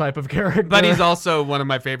 Oh yeah, type of character. But he's also one of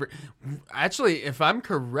my favorite. Actually, if I'm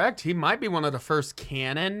correct, he might be one of the first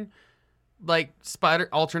canon like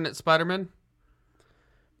alternate Spider-Man.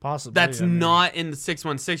 Possibly. That's not in the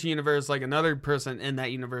 616 universe, like another person in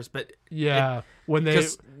that universe. But when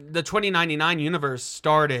the 2099 universe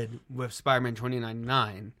started with Spider-Man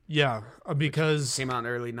 2099. Yeah, because came out in the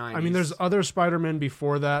early 90s. I mean, there's other Spider-Man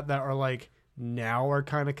before that are like now are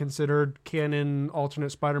kind of considered canon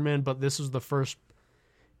alternate Spider-Man, but this is the first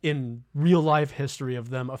in real life history of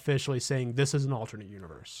them officially saying this is an alternate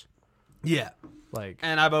universe. Yeah,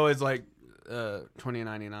 and I've always liked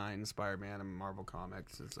 2099 Spider-Man in Marvel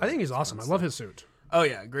Comics. I think he's awesome. I love his suit. Oh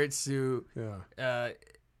yeah, great suit. Yeah.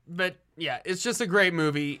 But yeah, it's just a great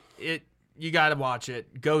movie. You got to watch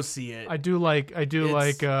it. Go see it. I do like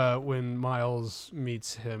when Miles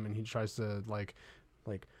meets him and he tries to like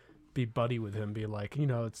be buddy with him, be like,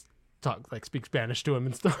 speak Spanish to him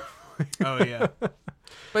and stuff. Oh yeah.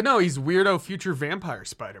 But no, he's weirdo future vampire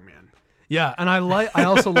Spider-Man. Yeah, and I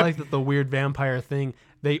also like that the weird vampire thing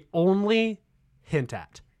they only hint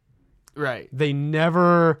at. Right. They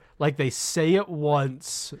never they say it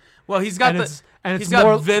once. Well, he's got he's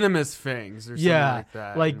got venomous fangs or something like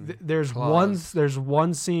that. There's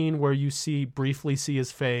one scene where you briefly see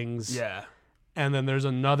his fangs. Yeah. And then there's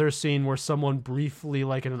another scene where someone briefly,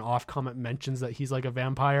 like in an off comment, mentions that he's like a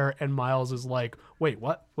vampire, and Miles is like, "Wait,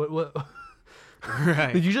 what? What?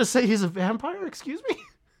 Right? Did you just say he's a vampire? Excuse me."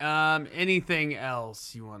 Anything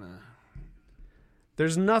else you wanna?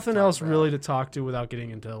 There's nothing else really to talk to without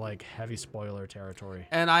getting into like heavy spoiler territory.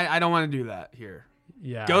 And I don't want to do that here.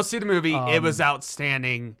 Yeah. Go see the movie. It was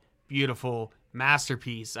outstanding, beautiful.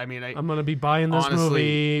 Masterpiece. I mean, I'm gonna be buying this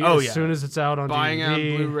movie as soon as it's out on buying DVD.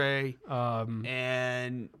 It on Blu-ray,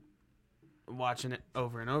 and watching it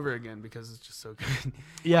over and over again because it's just so good.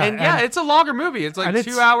 Yeah, and it's a longer movie. It's like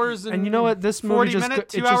 2 hours and you know what? This movie 40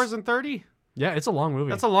 minutes, 2 hours and 30. Yeah, it's a long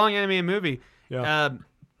movie. That's a long animated movie. Yeah,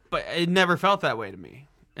 but it never felt that way to me.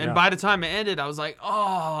 And by the time it ended, I was like,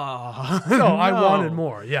 oh. No, I wanted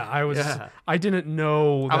more. Yeah, I was. Yeah. I didn't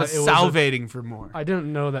know. I was salivating for more. I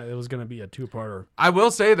didn't know that it was going to be a two-parter. I will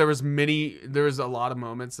say there was a lot of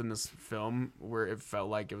moments in this film where it felt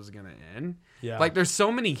like it was going to end. Yeah. Like there's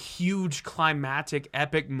so many huge climactic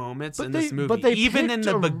epic moments in this movie, even in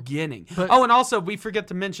the beginning. And also we forget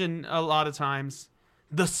to mention a lot of times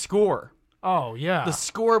the score. Oh yeah. The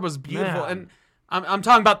score was beautiful. Man. And I'm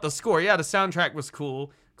talking about the score. Yeah, the soundtrack was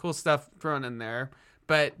cool. Cool stuff thrown in there,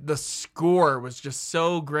 but the score was just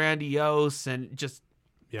so grandiose and just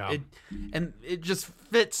it just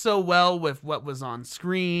fits so well with what was on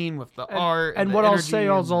screen, with the art and what I'll say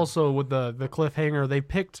is also with the cliffhanger they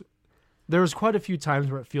picked. There was quite a few times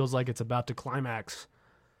where it feels like it's about to climax,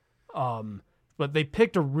 but they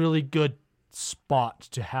picked a really good spot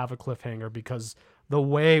to have a cliffhanger because the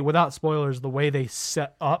way, without spoilers, the way they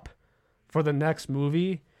set up for the next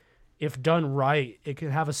movie. If done right, it could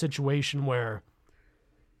have a situation where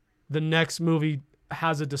the next movie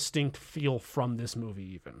has a distinct feel from this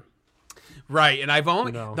movie even. Right, and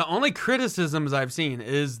the only criticisms I've seen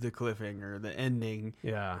is the cliffhanger, the ending.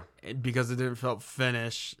 Yeah. Because it didn't feel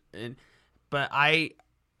finished. But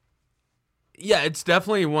it's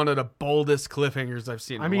definitely one of the boldest cliffhangers I've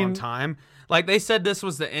seen in a long time. Like they said this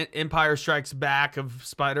was the Empire Strikes Back of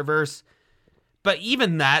Spider-Verse, but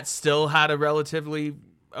even that still had a relatively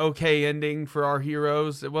okay ending for our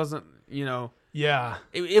heroes. It wasn't, yeah.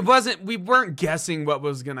 It wasn't. We weren't guessing what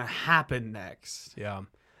was gonna happen next. Yeah.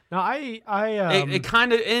 Now it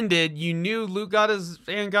kind of ended. You knew Luke got his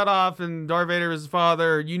hand cut off, and Darth Vader was his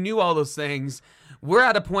father. You knew all those things. We're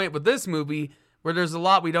at a point with this movie where there's a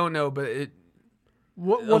lot we don't know, but a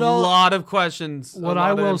lot of questions. What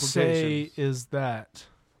I will say is that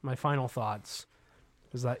my final thoughts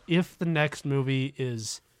is that if the next movie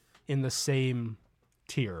is in the same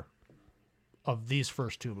tier of these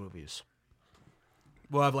first two movies,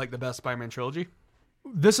 We'll have like the best Spider-Man trilogy.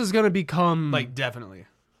 this is going to become Like definitely.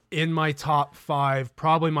 in my top 5,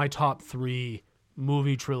 probably my top 3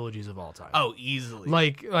 movie trilogies of all time. Oh, easily.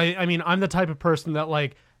 Like, I mean, I'm the type of person that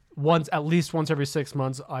like at least once every 6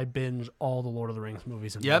 months, I binge all the Lord of the Rings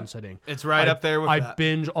movies in one sitting. It's right up there with I that.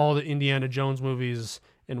 binge all the Indiana Jones movies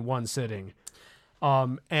in one sitting.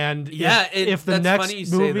 And Yeah, if the that's funny you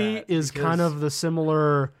next say movie that, is kind because- of the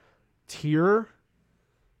similar tier,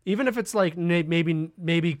 even if it's like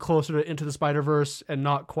maybe closer to Into the Spider-Verse and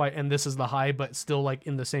not quite, and this is the high, but still like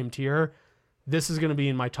in the same tier, this is going to be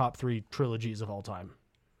in my top 3 trilogies of all time.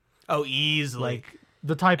 Oh, easily. Like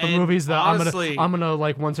the type of And movies that honestly- I'm gonna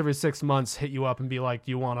like once every 6 months hit you up and be like,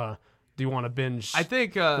 do you wanna binge? I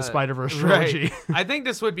think the Spider-Verse trilogy. Right. I think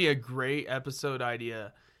this would be a great episode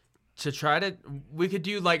idea to try to. We could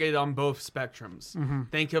do like it on both spectrums. Mm-hmm.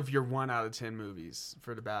 Think of your 1 out of 10 movies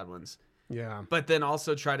for the bad ones, Yeah. but then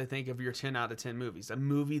also try to think of your 10 out of 10 movies. A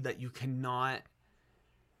movie that you cannot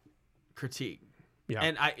critique. Yeah.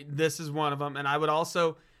 And this is one of them. And I would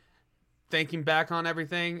also, thinking back on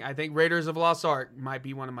everything, I think Raiders of the Lost Ark might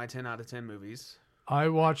be one of my 10 out of 10 movies. I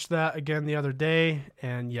watched that again the other day,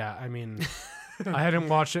 and yeah, I mean, I hadn't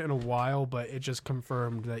watched it in a while, but it just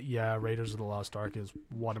confirmed that yeah, Raiders of the Lost Ark is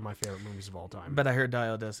one of my favorite movies of all time. But I heard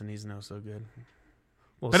Dial Destiny's no so good.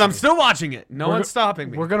 We'll But I'm see. still watching it. No We're one's go-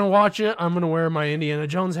 stopping me. We're gonna watch it. I'm gonna wear my Indiana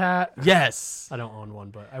Jones hat. Yes. I don't own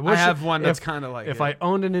one, but I I wish have one that's if- kind of like If it. I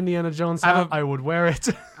owned an Indiana Jones I have hat, a- I would wear it.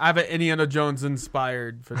 I have an Indiana Jones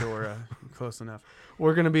inspired fedora. Close enough.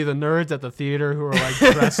 We're gonna be the nerds at the theater who are like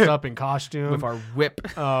dressed up in costume With our whip.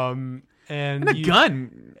 and And a you-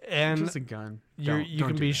 gun. and Just a gun. you Don't can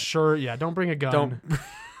do be that. sure. Yeah, don't bring a gun. Don't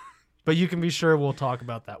But you can be sure we'll talk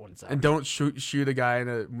about that one second. and don't shoot a guy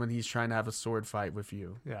when he's trying to have a sword fight with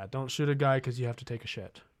you. Yeah, don't shoot a guy because you have to take a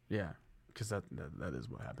shit. Yeah, because that is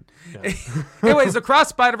what happened. Yeah. Anyways, Across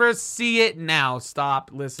Spider-Verse, see it now. Stop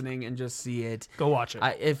listening and just see it. Go watch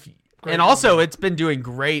it. And also it's been doing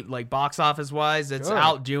great, like box office wise. It's Good.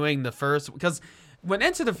 outdoing the first, because when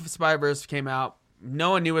Into the Spider-Verse came out, no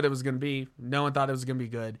one knew what it was going to be. No one thought it was going to be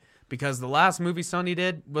good, because the last movie Sony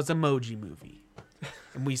did was Emoji Movie.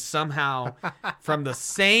 And we somehow, from the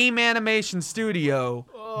same animation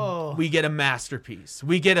studio, we get a masterpiece.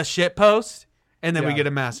 We get a shit post, and then we Yeah. get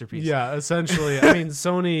a masterpiece. Yeah, essentially. I mean,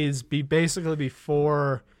 Sony's basically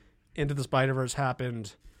before Into the Spider-Verse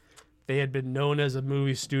happened, they had been known as a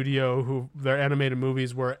movie studio who their animated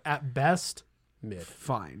movies were at best mid.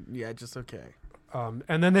 Fine. Yeah, just okay.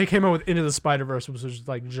 And then they came out with Into the Spider-Verse, which was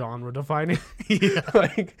like genre defining.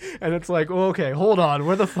 And it's like, well, okay, hold on,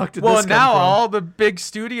 where the fuck did Well, this come now from? all the big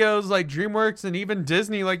studios like DreamWorks and even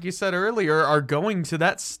Disney, like you said earlier, are going to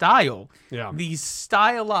that style. Yeah. These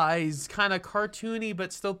stylized, kind of cartoony,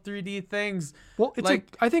 but still 3D things. Well, it's like,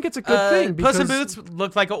 I think it's a good thing because Puss in Boots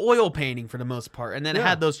looked like an oil painting for the most part, and then it Yeah.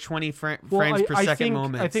 had those 20 frames Well, per second think,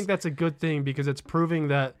 moments. I think that's a good thing because it's proving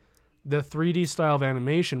that the 3D style of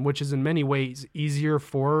animation, which is in many ways easier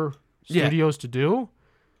for Yeah. studios to do,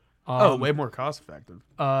 way more cost effective.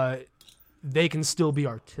 they can still be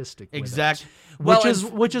artistic. With Exactly. it, Well,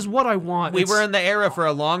 which is what I want. we It's- were in the era for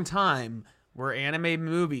a long time where animated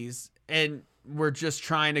movies and we're just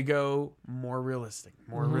trying to go more realistic.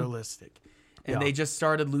 And Yeah. they just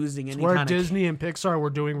started losing any where kind Disney and Pixar were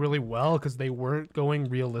doing really well because they weren't going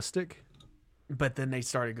realistic. but then they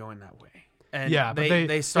started going that way. And Yeah, but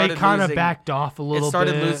they started kind of losing- backed off a little It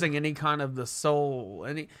started bit. losing any kind of the soul.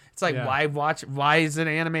 It's like, Yeah. why is it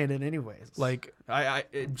animated anyways? Like,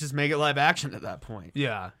 just make it live action at that point.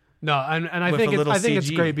 yeah, no, and I With think a little I think it's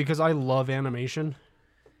CG. great because I love animation.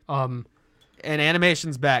 And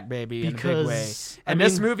animation's back, baby, in a big way. Because, And I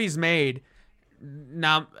this mean- movie's made.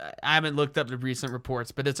 Now, I haven't looked up the recent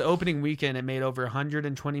reports, but its opening weekend, it made over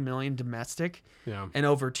 120 million domestic Yeah, and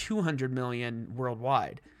over 200 million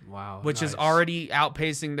worldwide, wow, which is nice. already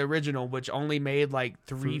outpacing the original, which only made like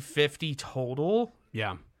 350 total.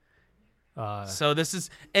 Yeah. So this is,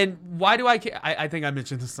 and why do I think I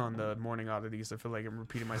mentioned this on the Morning Oddities. I feel like I'm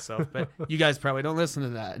repeating myself, but you guys probably don't listen to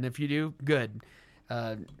that. And if you do, good.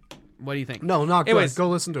 What do you think? No, not Anyways. good. Go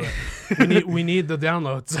listen to it. we need the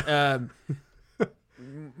downloads.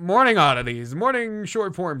 Morning Oddities, morning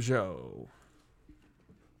short form show.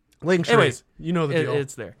 Link tree. Anyways, you know the deal.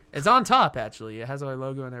 It's there. It's on top, actually. It has our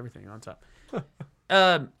logo and everything on top.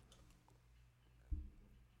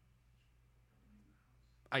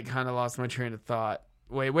 I kind of lost my train of thought.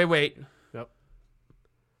 Wait. Yep.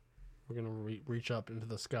 We're gonna reach up into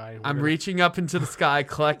the sky. I'm reaching up into the sky,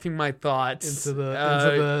 collecting my thoughts into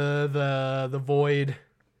the void.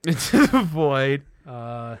 Into the void.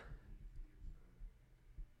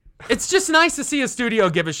 It's just nice to see a studio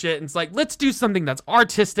give a shit. And it's like, let's do something that's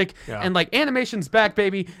artistic and like animation's back,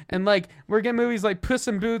 baby. And like we're getting movies like Puss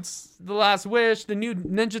in Boots: The Last Wish. The new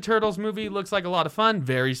Ninja Turtles movie looks like a lot of fun.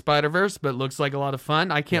 Very Spider-Verse, but looks like a lot of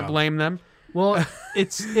fun. I can't blame them. Well,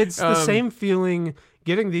 it's the same feeling.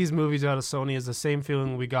 Getting these movies out of Sony is the same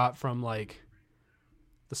feeling we got from like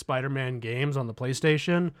the Spider-Man games on the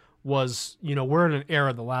PlayStation. Was, you know, we're in an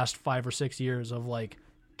era the last 5 or 6 years of like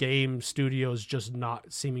game studios just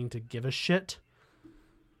not seeming to give a shit.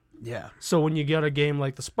 Yeah. So when you get a game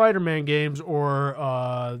like the Spider-Man games or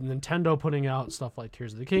Nintendo putting out stuff like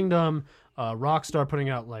Tears of the Kingdom, Rockstar putting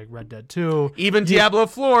out like Red Dead 2, even Diablo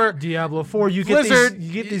 4, you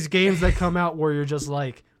Blizzard, get these games that come out where you're just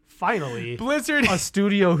like, finally, Blizzard, a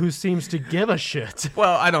studio who seems to give a shit.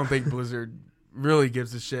 Well, I don't think Blizzard really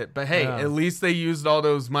gives a shit, but hey, at least they used all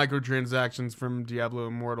those microtransactions from Diablo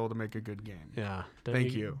Immortal to make a good game. Yeah.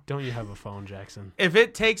 Thank you. Don't you have a phone, Jackson? If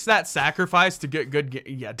it takes that sacrifice to get good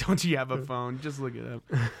don't you have a phone? Just look it up.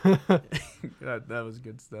 that was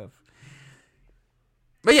good stuff.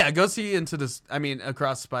 But yeah, go see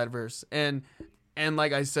Across Spider-Verse. And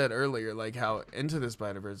like I said earlier, like how Into the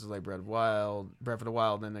Spider-Verse is like Breath of the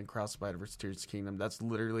Wild, and then Across Spider-Verse, Tears of the Kingdom. That's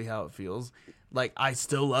literally how it feels. Like, I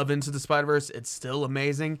still love Into the Spider-Verse. It's still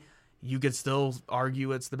amazing. You could still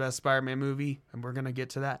argue it's the best Spider-Man movie, and we're going to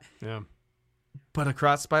get to that. Yeah. But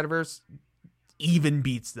Across Spider-Verse even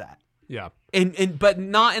beats that. Yeah. But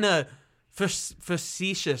not in a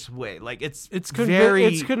facetious way. Like, it's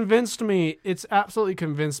convinced me. It's absolutely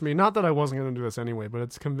convinced me. Not that I wasn't going to do this anyway, but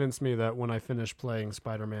it's convinced me that when I finish playing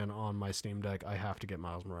Spider-Man on my Steam Deck, I have to get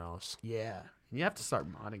Miles Morales. Yeah. You have to start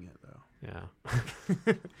modding it, though.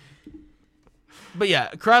 Yeah. But yeah,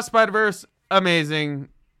 Across Spider-Verse, amazing.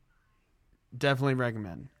 Definitely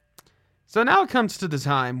recommend. So now it comes to the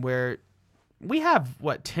time where we have,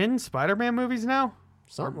 10 Spider-Man movies now?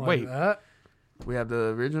 Something like that. We have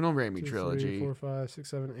the original Raimi 2, trilogy. 3, 4, 5, 6,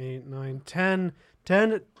 7, 8, 9,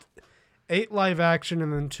 10. 8 live action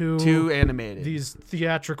and then 2 animated. These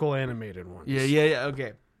theatrical animated ones. Yeah.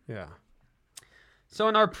 Okay. Yeah. So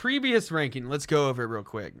in our previous ranking, let's go over it real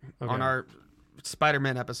quick. Okay. On our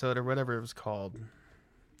Spider-Man episode or whatever it was called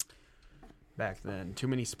back then. Too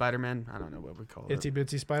many Spider-Men? I don't know what we call it. Itsy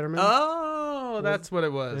Bitsy Spider-Man? Oh, that's what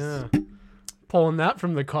it was. Yeah. Pulling that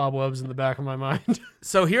from the cobwebs in the back of my mind.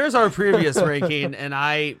 So here's our previous ranking, and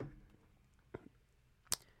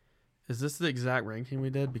is this the exact ranking we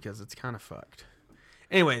did? Because it's kind of fucked.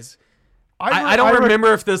 Anyways, I don't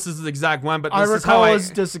remember if this is the exact one, but this is how I was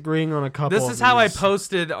disagreeing on a couple. This is how I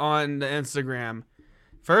posted on the Instagram.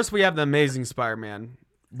 First, we have the Amazing Spider-Man.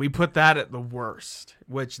 We put that at the worst,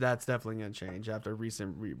 which that's definitely going to change after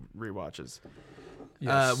recent rewatches.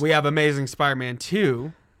 Yes. We have Amazing Spider-Man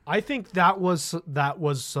 2. I think that was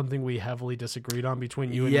something we heavily disagreed on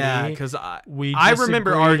between you and me. Yeah, because I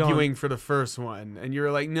remember arguing for the first one, and you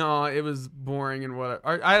were like, no, it was boring and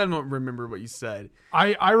whatever. I don't remember what you said.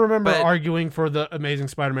 I remember arguing for the Amazing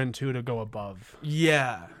Spider-Man 2 to go above.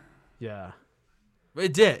 Yeah. Yeah.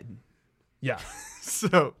 It did. Yeah.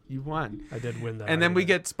 So you won. I did win that. And then we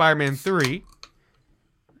get Spider-Man 3,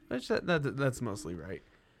 which that's mostly right.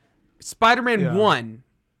 Spider-Man 1.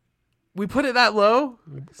 We put it that low?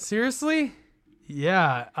 Seriously?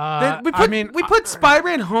 Yeah. We put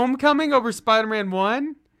Spider-Man Homecoming over Spider-Man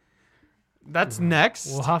 1. That's next.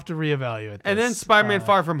 We'll have to reevaluate this. And then Spider-Man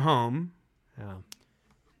Far From Home. Yeah.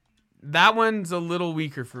 That one's a little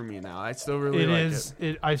weaker for me now. I still really like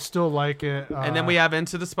it. I still like it. And then we have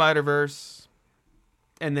Into the Spider-Verse.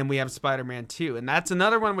 And then we have Spider-Man 2. And that's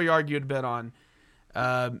another one we argued a bit on.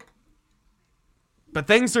 But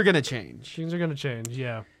things are going to change. Things are going to change,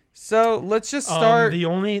 yeah. So let's just start. The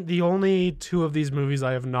only 2 of these movies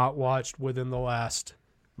I have not watched within the last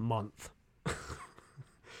month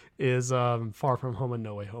is Far From Home and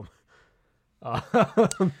No Way Home.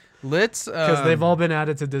 Let's because they've all been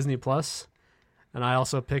added to Disney Plus, and I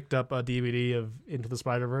also picked up a DVD of Into the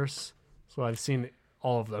Spider-Verse, so I've seen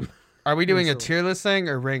all of them. Are we doing a tier list thing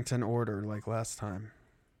or ranked in order like last time?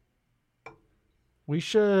 We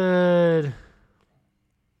should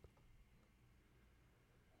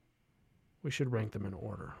rank them in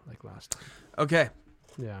order like last time. Okay.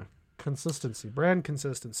 Yeah. Consistency. Brand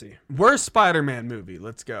consistency. Worst Spider-Man movie.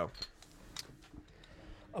 Let's go.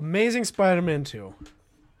 Amazing Spider-Man 2.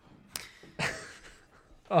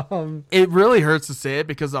 It really hurts to say it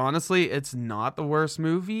because honestly, it's not the worst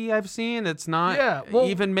movie I've seen. It's not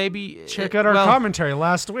even maybe... Check out our commentary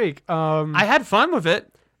last week. I had fun with it.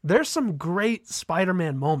 There's some great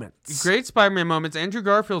Spider-Man moments. Great Spider-Man moments. Andrew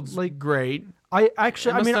Garfield's great. I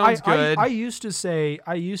actually, Emma Stone's good. I used to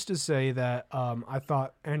say that I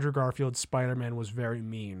thought Andrew Garfield's Spider-Man was very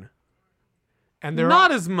mean, and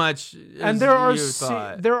Not as much. As there are you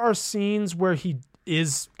thought. there are scenes where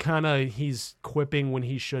he's quipping when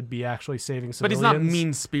he should be actually saving civilians. But he's not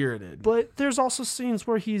mean-spirited. But there's also scenes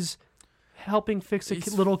where he's helping fix a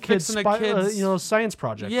He's little kid's fixing a kid's- science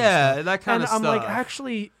project. Yeah, that kind and of stuff. I'm like,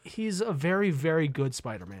 actually, he's a very, very good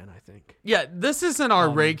Spider-Man, I think. Yeah, this isn't our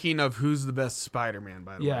ranking of who's the best Spider-Man,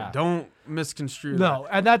 by the way. Don't misconstrue that. No,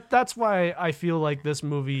 and that's why I feel like this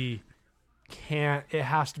movie it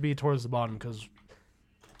has to be towards the bottom, because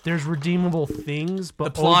there's redeemable things,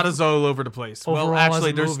 but the plot is all over the place. Well, overall as actually,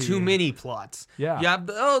 a there's movie- too many plots. Yeah. You have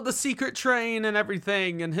the secret train and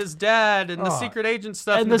everything, and his dad, and the secret agent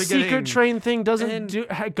stuff in and the the beginning. secret train thing doesn't And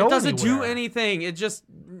go it doesn't do anywhere. anything. It just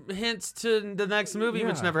hints to the next movie,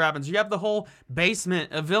 which Yeah. never happens. You have the whole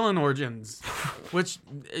basement of villain origins, which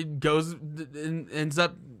it ends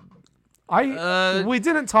up We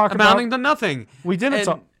didn't talk amounting about to nothing. we didn't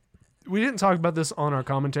And- we didn't talk about this on our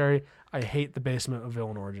commentary. I hate the basement of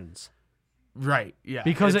villain origins. Right, yeah.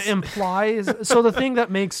 Because it implies so the thing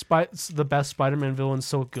that makes the best Spider-Man villains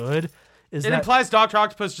so good is it that implies Dr.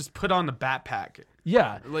 Octopus just put on the bat pack.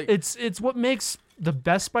 yeah, like- it's what makes the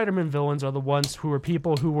best Spider-Man villains are the ones who are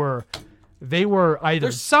people who were either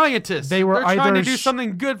They're scientists. They were They're trying either to do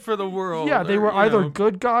something good for the world. yeah, they or, were you either know.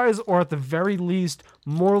 good guys or at the very least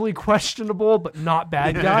morally questionable but not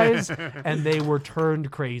bad guys, and they were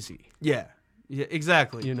turned crazy. Yeah,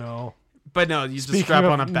 exactly. You know, But no, you just speaking strap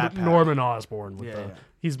of on a backpack. Norman Osborn with Yeah.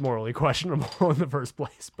 he's morally questionable in the first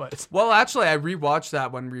place, but Well, actually, I rewatched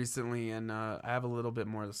that one recently, and I have a little bit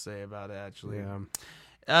more to say about it. Actually, yeah.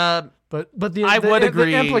 But I would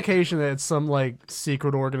agree. The implication that it's some like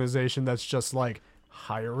secret organization that's just like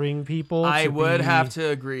hiring people. I to would be- have to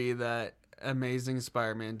agree that Amazing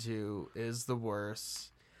Spider-Man 2 is the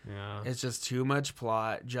worst. Yeah. It's just too much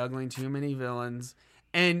plot, juggling too many villains.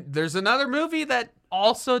 And there's another movie that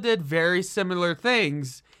also did very similar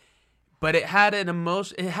things, but it had it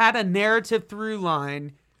had a narrative through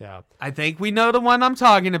line. Yeah. I think we know the one I'm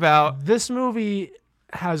talking about. This movie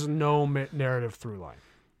has no narrative through line.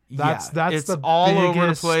 That's it's the all over the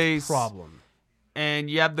biggest place. problem. And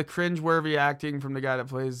you have the cringeworthy acting from the guy that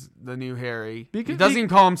plays the new Harry. Because- he doesn't even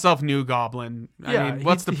call himself New Goblin. I mean,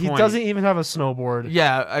 what's the point? He doesn't even have a snowboard.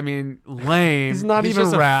 Yeah, I mean, lame. He's not even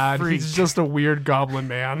just a rad. freak, He's just a weird goblin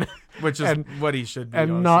man. which is what he should be.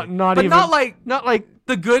 And honestly. not but even not like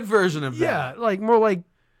the good version of yeah, that. like more like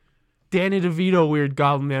Danny DeVito weird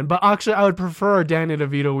goblin man. But actually, I would prefer Danny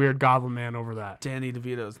DeVito weird goblin man over that. Danny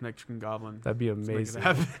DeVito's Mexican Goblin. That'd be amazing.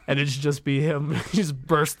 happen. And it'd just be him. He just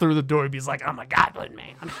burst through the door. He'd be like, "I'm a goblin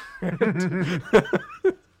man."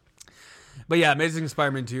 But yeah, Amazing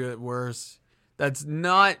Spider-Man 2 at worst. That's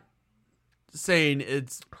not saying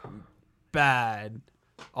it's bad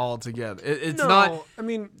altogether. It's not. I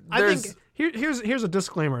mean, I there's- think here's a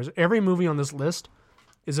disclaimer: every movie on this list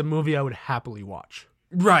is a movie I would happily watch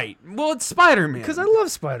Right. Well, it's Spider-Man. because I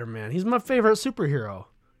love Spider-Man. He's my favorite superhero.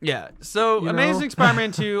 Yeah. So You Amazing know?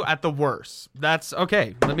 Spider-Man 2 at the worst. That's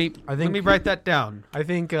okay. Let me write that down. I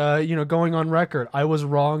think going on record, I was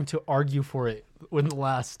wrong to argue for it in the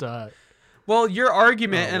last. Well, your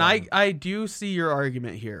argument, and I do see your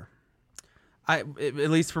argument here. At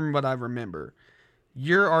least from what I remember,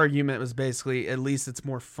 your argument was basically at least it's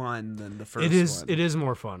more fun than the first one. It is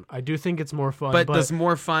more fun. I do think it's more fun. But does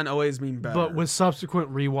more fun always mean better? But with subsequent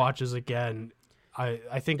rewatches again,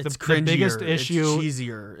 I think it's the biggest cringier, issue. it's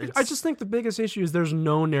cheesier. I just think the biggest issue is there's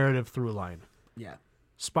no narrative through line. yeah.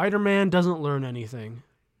 Spider-Man doesn't learn anything.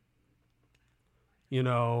 You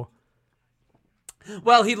know,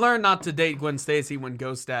 Well, he learned not to date Gwen Stacy when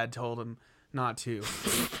Ghost Dad told him not to.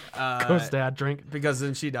 Ghost Dad drink. Because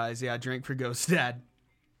then she dies. Yeah, drink for Ghost Dad.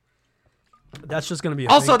 That's just gonna be a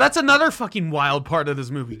Also, thing. that's another fucking wild part of this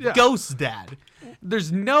movie. Yeah. Ghost Dad.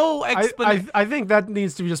 There's no explanation. I think that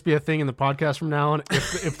needs to just be a thing in the podcast from now on.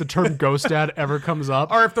 If the term Ghost Dad ever comes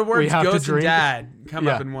up, Or if the we words have to Ghost and drink. Dad come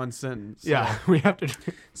up Yeah. in one sentence. Yeah, we have to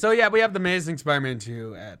drink. So yeah, we have the Amazing Spider-Man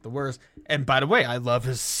 2 at the worst. And by the way, I love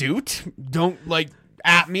his suit. Don't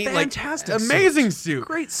at me Fantastic like amazing suit.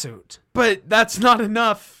 Great suit. But that's not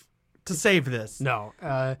enough to save this. No,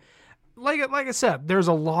 like I said, there's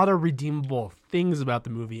a lot of redeemable things about the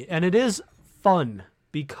movie, and it is fun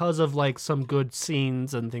because of some good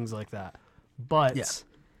scenes and things like that. But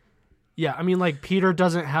yeah, I mean, Peter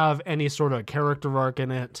doesn't have any sort of character arc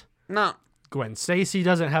in it. No. Gwen Stacy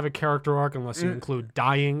doesn't have a character arc unless you include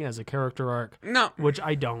dying as a character arc. No. Which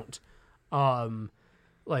I don't.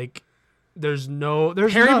 There's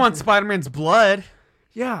Harry nothing. wants Spider-Man's blood.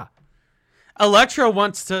 Yeah. Electro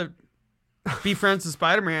wants to be friends with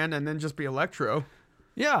Spider-Man and then just be Electro.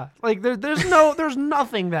 Yeah. Like there's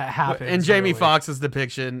nothing that happens. And Jamie really. Foxx's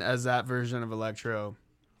depiction as that version of Electro,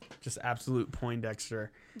 just absolute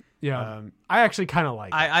Poindexter. Yeah. I actually kind of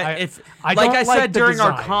like it. I like don't I like said the during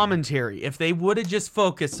our design. commentary, if they would have just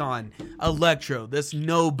focused on Electro, this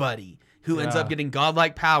nobody who ends Yeah. up getting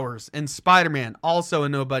godlike powers, and Spider-Man, also a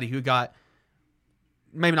nobody who got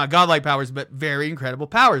maybe not godlike powers, but very incredible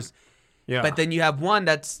powers. Yeah. But then you have one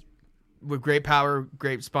that's with great power,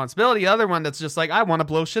 great responsibility. The other one that's just like, I want to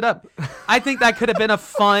blow shit up. I think that could have been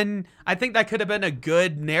a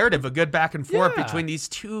good narrative, a good back and forth Yeah. between these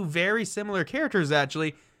two very similar characters,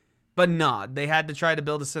 actually. But nah, they had to try to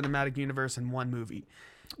build a cinematic universe in one movie.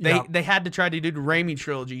 They had to try to do the Raimi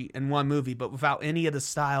trilogy in one movie, but without any of the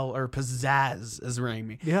style or pizzazz as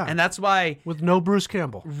Raimi. Yeah. And that's why with no Bruce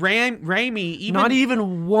Campbell. Raimi, even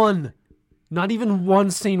Not even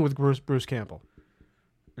one scene with Bruce Campbell.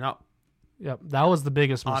 no, Yep, that was the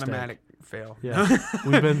biggest mistake. automatic fail. Yeah,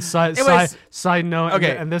 we've been side note,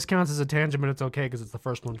 Okay. and this counts as a tangent, but it's okay because it's the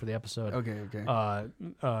first one for the episode. Okay.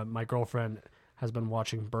 My girlfriend has been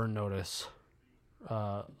watching Burn Notice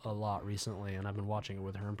a lot recently, and I've been watching it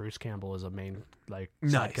with her. And Bruce Campbell is a main side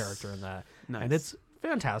Nice. character in that, Nice. and it's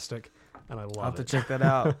fantastic, and I I'll love have to it. check that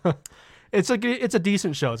out. It's a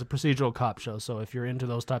decent show. It's a procedural cop show. So if you're into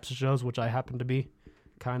those types of shows, which I happen to be,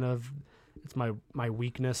 kind of, it's my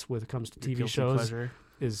weakness when it comes to TV Guilty shows. pleasure.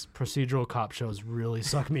 Is procedural cop shows really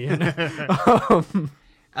suck me in.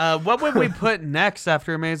 What would we put next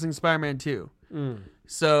after Amazing Spider-Man 2?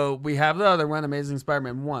 So we have the other one, Amazing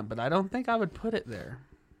Spider-Man 1, but I don't think I would put it there.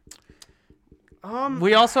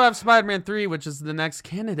 We also have Spider-Man 3, which is the next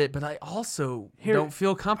candidate, but I also don't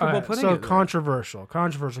feel comfortable putting it there. Controversial,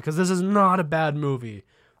 because this is not a bad movie.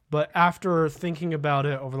 But after thinking about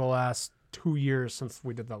it over the last 2 years since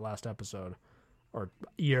we did that last episode, or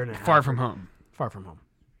year and a half. Far From Home.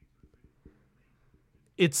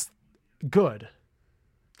 It's good.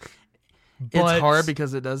 It's But hard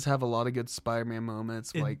because it does have a lot of good Spider-Man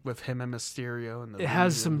moments, like with him and Mysterio. And it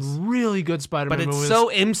has visions. some really good Spider-Man But it's movies. so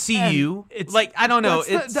MCU. And it's like, I don't know.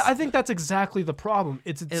 I think that's exactly the problem.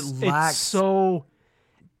 It lacks so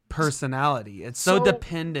personality. It's so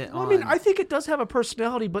dependent on. I mean, I think it does have a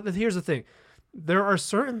personality, but here's the thing: there are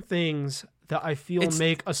certain things that I feel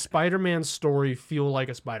make a Spider-Man story feel like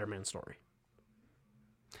a Spider-Man story.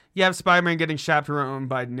 You have Spider-Man getting chaperoned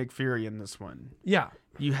by Nick Fury in this one. Yeah,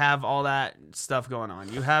 You have all that stuff going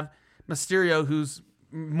on. You have Mysterio, who's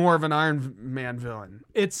more of an Iron Man villain.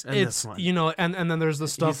 it's this one. and then there's the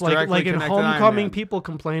stuff He's like directly in connected to Iron Homecoming, Man. people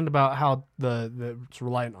complained about how it's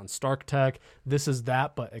reliant on Stark tech. This is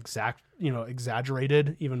that, but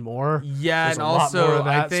exaggerated even more. Yeah, There's and a lot also more of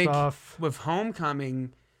I that think stuff. with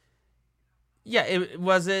Homecoming, yeah, it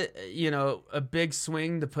was a big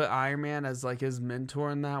swing to put Iron Man as like his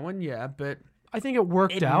mentor in that one. Yeah, but I think it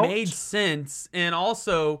worked it out. made sense, and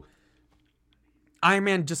also Iron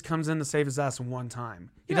Man just comes in to save his ass one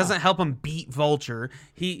time. He doesn't help him beat Vulture.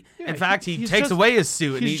 In fact, he he's takes just- away his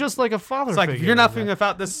suit. And He's just like a father. it's like, if figure you're in nothing that.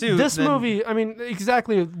 without this suit. This then- movie, I mean,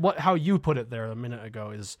 exactly how you put it there a minute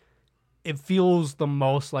ago is, it feels the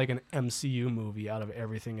most like an MCU movie out of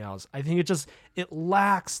everything else. I think it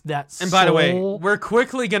lacks that. And by the way, soul. we're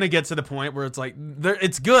quickly gonna get to the point where it's like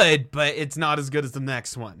it's good, but it's not as good as the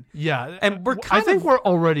next one. Yeah, and we're I kind think of- we're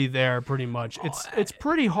already there pretty much. It's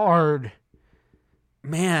pretty hard.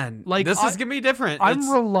 Man, Like, this is gonna be different. I'm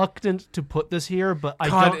It's- reluctant to put this here, but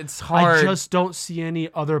it's hard. I just don't see any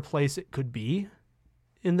other place it could be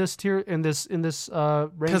in this tier in this because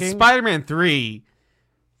ranking. Spider-Man 3,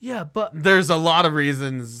 Yeah, but there's a lot of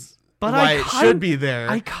reasons But why I it kind- should be there.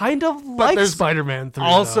 I kind of like there's Spider-Man 3.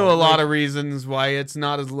 also though. a lot Like, of reasons why it's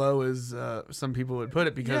not as low as some people would put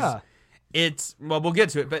it, because we'll get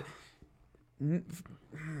to it, but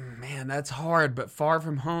man, that's hard. But Far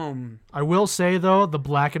From Home, I will say though, the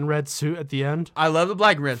black and red suit at the end. I love the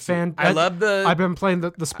black and red suit. I love the I've been playing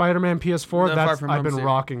the Spider-Man PS4. the Far That's From I've Home been suit.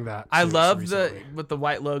 rocking that. I suit love recently. with the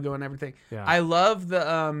white logo and everything. Yeah. I love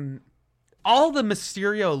the all the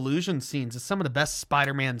Mysterio illusion scenes is some of the best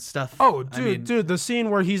Spider-Man stuff. Oh, I mean, dude, the scene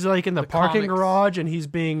where he's like in the parking comics. garage and he's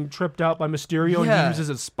being tripped out by Mysterio and Yeah. he uses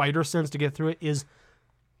his spider sense to get through it is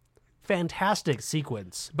fantastic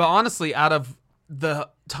sequence. But honestly, out of the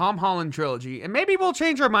Tom Holland trilogy, and maybe we'll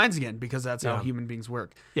change our minds again because that's how Yeah. human beings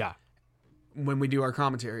work Yeah, when we do our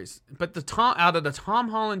commentaries. But out of the Tom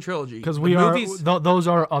Holland trilogy, because the we are movies, those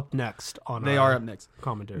are up next on. they our are up next.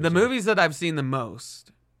 Commentaries. The movies that I've seen the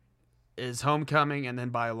most is Homecoming, and then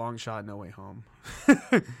by a long shot, No Way Home.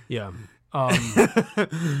 Yeah,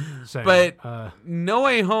 Same. But No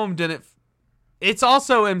Way Home didn't. It's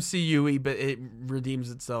also MCU-y, but it redeems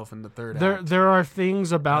itself in the third act. there are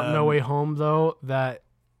things about No Way Home though that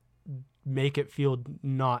make it feel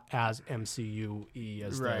not as MCU-y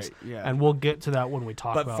as this. Yeah. And we'll get to that when we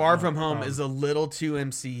talk about. But Far From Home is a little too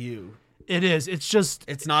MCU. It is. It's just.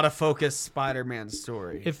 It's not a focused Spider-Man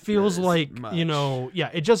story. It feels like much.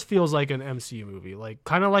 It just feels like an MCU movie, like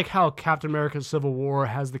kind of like how Captain America: Civil War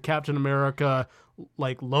has the Captain America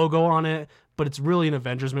like logo on it, but it's really an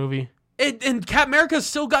Avengers movie. And Captain America's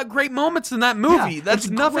still got great moments in that movie. Yeah, That's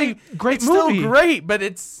it's nothing. great it's movie. Still great, but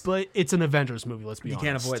it's an Avengers movie. Let's be honest. You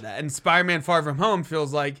can't avoid that. And Spider-Man: Far From Home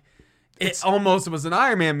feels like it almost was an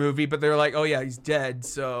Iron Man movie, but they're like, oh yeah, he's dead,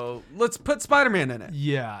 so let's put Spider-Man in it.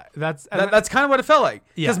 Yeah, that's kind of what it felt like.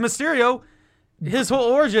 Yeah. Because Mysterio, his whole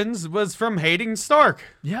origins was from hating Stark.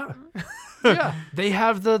 Yeah. Yeah, they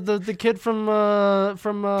have the kid from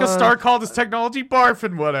Because Stark called his technology barf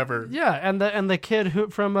and whatever. Yeah, and the kid who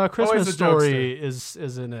from Christmas a Story is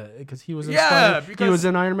in it because he was in he was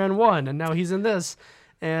in Iron Man 1 and now he's in this.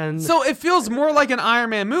 And so it feels more like an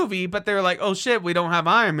Iron Man movie, but they're like, oh shit, we don't have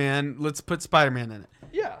Iron Man, let's put Spider-Man in it.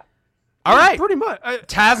 Yeah. All right. Pretty much.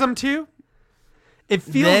 TASM 2? It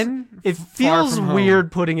feels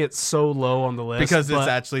weird putting it so low on the list because it's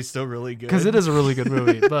actually still really good. Because it is a really good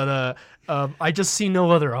movie, but I just see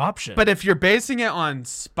no other option. But if you're basing it on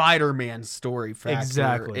Spider-Man story factor,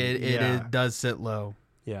 exactly, it does sit low.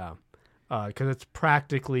 Yeah, because it's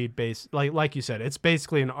practically based, like you said, it's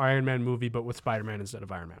basically an Iron Man movie, but with Spider-Man instead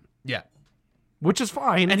of Iron Man. Yeah, which is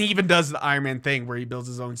fine. And he even does the Iron Man thing where he builds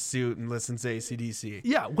his own suit and listens to AC/DC.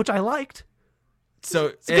 Yeah, which I liked.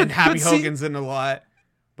 So and Happy Hogan's in a lot,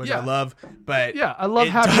 which I love. But yeah, I love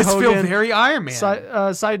Happy Hogan. It does Hogan. feel very Iron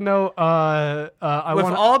Man. Side note, I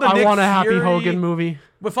want a Happy Fury, Hogan movie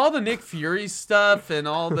with all the Nick Fury stuff and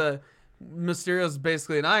all the Mysterio's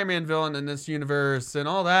basically an Iron Man villain in this universe and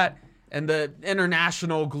all that, and the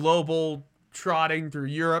international global trotting through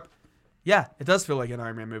Europe. Yeah, it does feel like an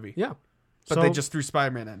Iron Man movie. Yeah, but they just threw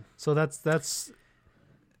Spider-Man in. So that's.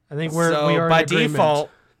 I think we are by in agreement.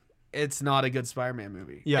 default. It's not a good Spider-Man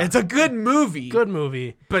movie. Yeah, it's a good movie. Good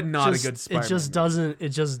movie, but not a good Spider-Man. It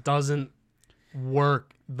just doesn't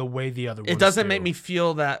work the way the other ones It doesn't do. make me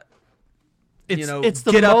feel that. It's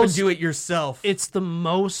get up and do it yourself. It's the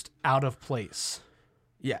most out of place.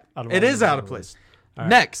 Yeah, it is out of place. Right.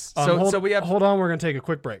 Next, so we have. Hold on, we're gonna take a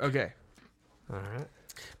quick break. Okay. All right.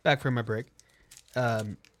 Back from my break.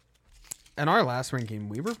 In our last ranking,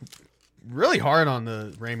 we were really hard on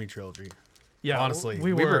the Raimi trilogy. Yeah, honestly,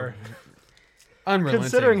 we were unrelenting.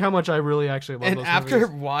 Considering how much I really actually love those after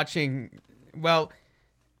movies. watching,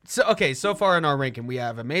 so far in our ranking, we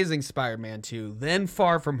have Amazing Spider-Man 2, then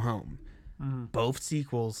Far From Home, both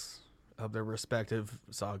sequels of their respective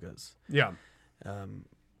sagas. Yeah,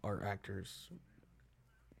 are actors,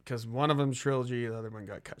 because one of them's trilogy, the other one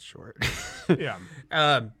got cut short. Yeah.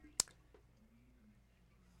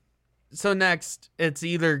 So next, it's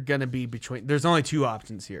either gonna be between. There's only two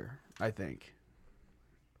options here. I think.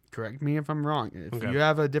 Correct me if I'm wrong. If you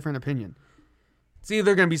have a different opinion. It's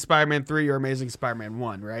either going to be Spider-Man 3 or Amazing Spider-Man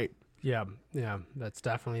 1, right? Yeah. That's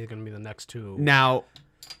definitely going to be the next two. Now,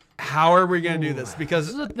 how are we going to do this? Because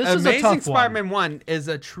this is a Amazing tough Spider-Man 1 is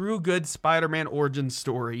a true good Spider-Man origin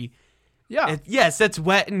story. Yeah. Yes, it's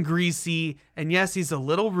wet and greasy, and yes, he's a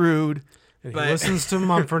little rude. And but he listens to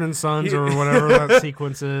Mumford & Sons or whatever that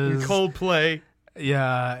sequence is. Coldplay.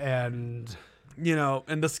 Yeah, and...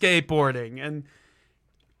 and the skateboarding and,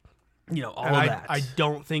 all of that. I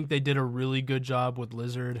don't think they did a really good job with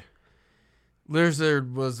Lizard.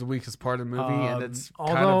 Lizard was the weakest part of the movie, and it's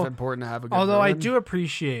kind of important to have a good Although I villain. do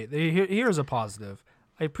appreciate... Here's a positive.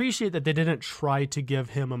 I appreciate that they didn't try to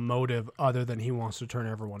give him a motive other than he wants to turn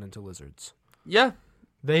everyone into lizards. Yeah.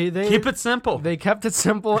 They keep it simple. They kept it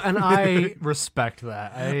simple, and I respect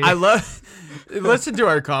that. I love... Listen to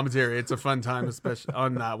our commentary. It's a fun time, especially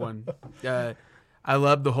on that one. I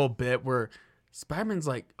love the whole bit where Spider-Man's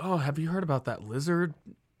like, oh, have you heard about that lizard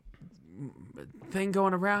thing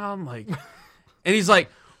going around? Like, and he's like,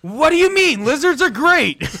 what do you mean? Lizards are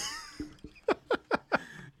great.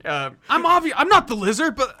 I'm not the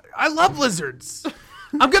lizard, but I love lizards.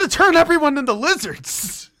 I'm going to turn everyone into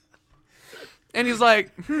lizards. And he's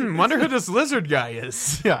like, wonder who this lizard guy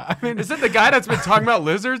is. Yeah, I mean, is it the guy that's been talking about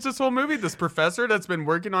lizards this whole movie? This professor that's been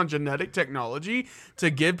working on genetic technology to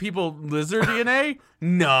give people lizard DNA?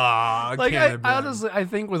 Nah, I honestly, I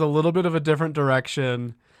think with a little bit of a different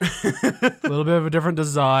direction, a little bit of a different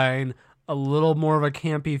design, a little more of a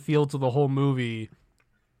campy feel to the whole movie,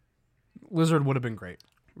 Lizard would have been great.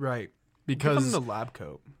 Right. Because the lab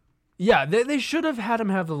coat. Yeah, they should have had him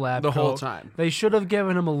have the lab The coat. whole time. They should have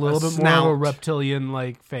given him a little bit more snout. of a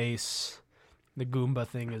reptilian-like face. The Goomba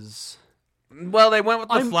thing is... Well, they went with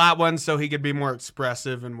the flat one so he could be more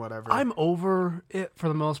expressive and whatever. I'm over it for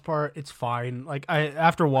the most part. It's fine. Like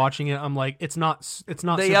after watching it, I'm like, it's not they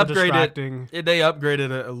super upgraded distracting. They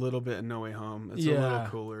upgraded it a little bit in No Way Home. It's a little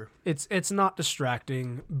cooler. It's not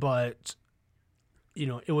distracting, but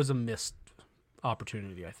it was a missed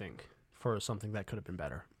opportunity, I think, for something that could have been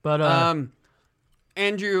better. But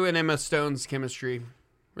Andrew and Emma Stone's chemistry,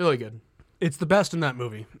 really good. it's the best in that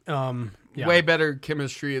movie. Way better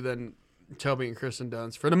chemistry than Toby and Kristen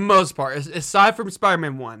Dunst for the most part. Aside from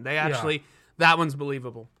Spider-Man 1, they actually that one's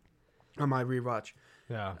believable on my rewatch.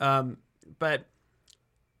 Yeah. But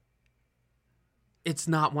it's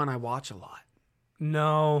not one I watch a lot.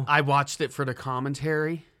 No. I watched it for the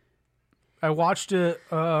commentary. I watched it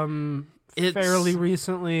fairly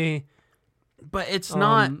recently. But it's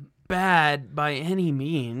not bad by any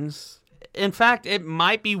means. In fact, it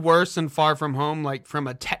might be worse than Far From Home, like from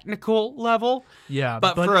a technical level. Yeah.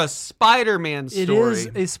 But for a Spider-Man story. It is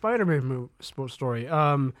a Spider-Man story.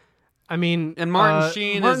 I mean, and Martin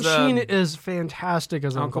Sheen is fantastic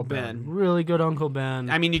as Uncle Ben. Really good Uncle Ben.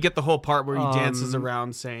 I mean, you get the whole part where he dances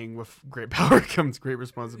around saying, "With great power comes great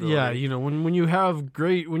responsibility." Yeah, when you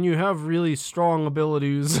have really strong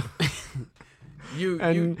abilities, you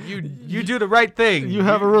do the right thing. You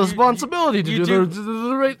have a responsibility to do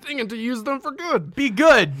the right thing and to use them for good. Be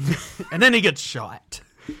good, and then he gets shot.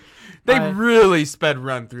 They really sped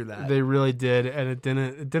run through that. They really did, and it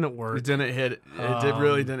didn't work. It didn't hit. It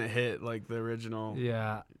really didn't hit like the original.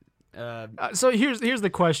 Yeah. So here's the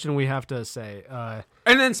question we have to say.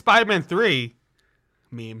 And then Spider-Man 3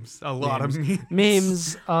 memes, a lot of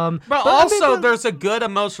memes. But also there's a good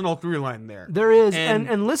emotional through line there. There is,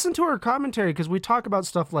 and listen to our commentary because we talk about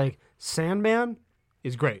stuff like Sandman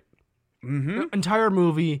is great. Mm-hmm. The entire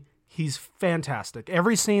movie, he's fantastic.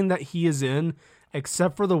 Every scene that he is in.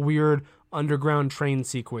 Except for the weird underground train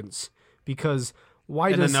sequence, because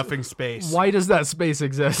why does nothing space? Why does that space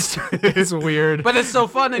exist? It's weird, but it's so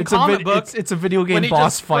fun in comic books. It's a video game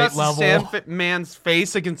boss fight level. Sandman's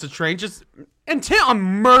face against a train, just intent on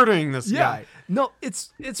murdering this guy. No,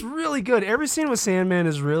 it's really good. Every scene with Sandman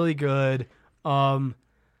is really good.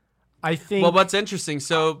 I think. Well, what's interesting?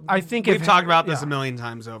 So I think we've talked about this a million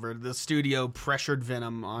times over. The studio pressured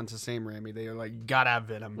Venom onto Sam Raimi. They were like, "Gotta have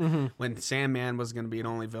Venom." When Sandman was going to be an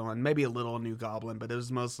only villain, maybe a little New Goblin, but it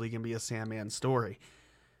was mostly going to be a Sandman story.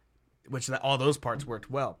 Which all those parts worked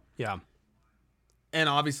well. Yeah. And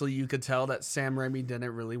obviously, you could tell that Sam Raimi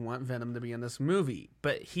didn't really want Venom to be in this movie,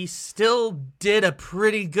 but he still did a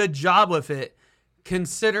pretty good job with it,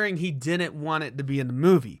 considering he didn't want it to be in the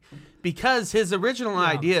movie. Because his original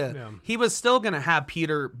idea, he was still going to have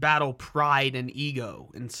Peter battle pride and ego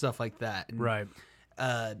and stuff like that. And, right.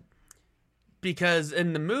 Because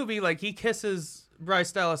in the movie, like, he kisses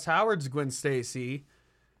Bryce Dallas Howard's Gwen Stacy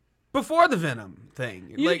before the Venom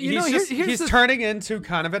thing. He's turning into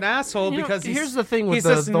kind of an asshole because here's the thing with he's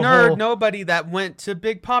this nerd nobody that went to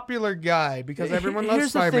big popular guy because everyone loves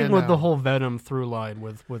Spider-Man. Here's the thing with the whole Venom through line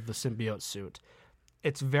with the symbiote suit.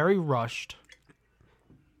 It's very rushed.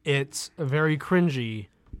 It's very cringy,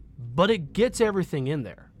 but it gets everything in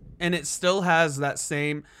there. And it still has that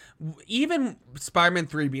same... Even Spider-Man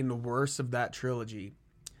 3 being the worst of that trilogy,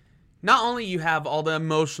 not only you have all the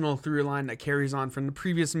emotional through line that carries on from the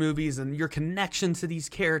previous movies and your connection to these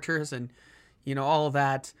characters and, all of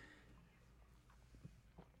that,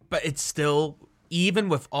 but it's still, even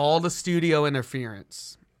with all the studio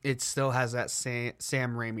interference... It still has that Sam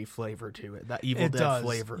Raimi flavor to it, that Evil Dead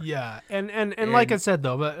flavor. Yeah, and like I said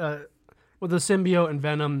though, but with the symbiote and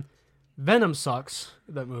Venom sucks.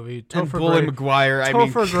 That movie. Bully Maguire. Bully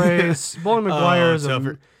Maguire is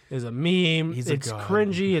a meme. It's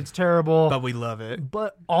cringy. It's terrible. But we love it.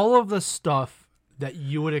 But all of the stuff that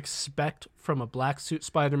you would expect from a black suit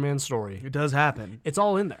Spider-Man story, it does happen. It's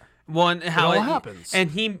all in there. It happens. And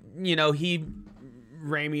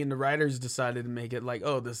Raimi and the writers decided to make it like,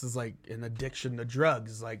 oh, this is like an addiction to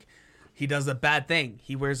drugs. Like, he does a bad thing.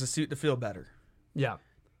 He wears a suit to feel better. Yeah.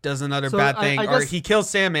 Does another bad thing. Or he kills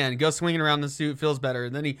Sandman, goes swinging around the suit, feels better.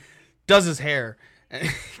 And then he does his hair.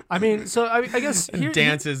 I mean, so I guess...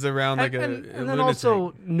 dances around like a And then lunatic.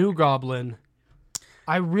 also, New Goblin...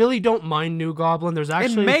 I really don't mind New Goblin. There's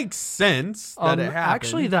actually... It makes sense that it happened.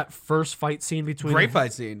 Actually, that first fight scene between... Great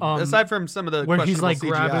fight scene. Aside from some of the where he's like CGI.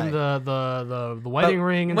 grabbing the wedding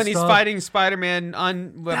ring and when stuff. When he's fighting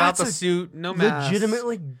Spider-Man without the suit, no mask.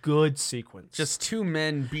 Legitimately good sequence. Just two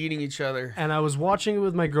men beating each other. And I was watching it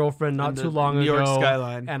with my girlfriend not too long ago. New York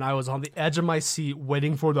skyline. And I was on the edge of my seat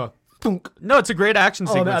waiting for the thunk. No, it's a great action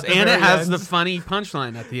Oh, sequence, at the and it very has end. the funny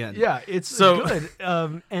punchline at the end. Yeah, it's So- good.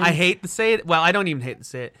 And I hate to say it. Well, I don't even hate to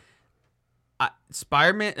say it.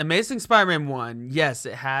 Spider-Man, Amazing Spider-Man 1, yes,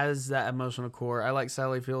 it has that emotional core. I like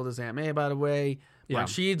Sally Field as Aunt May, by the way. Yeah,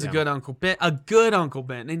 Rashid's yeah. a good Uncle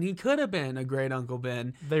Ben, and he could have been a great Uncle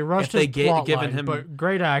Ben. They rushed if his they plot given line, him- but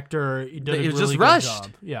great actor. He did a It was really just good rushed.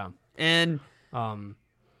 job. Yeah. And Um,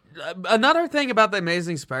 another thing about the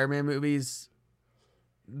Amazing Spider-Man movies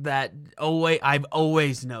that I've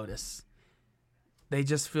always noticed, they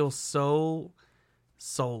just feel so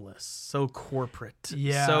soulless, so corporate.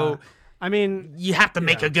 yeah. So I mean, you have to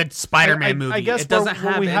make Yeah. a good Spider-Man movie. I guess it doesn't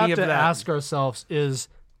what have we any have of to that. ask ourselves is,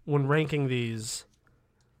 when ranking these,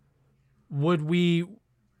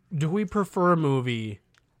 do we prefer a movie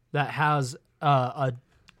that has a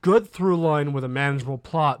good through line with a manageable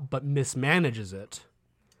plot but mismanages it,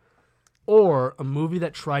 or a movie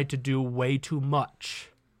that tried to do way too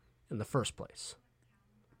much in the first place?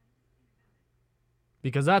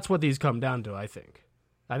 Because that's what these come down to, I think.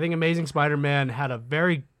 I think Amazing Spider-Man had a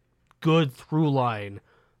very good through line,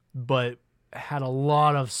 but had a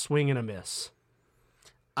lot of swing and a miss.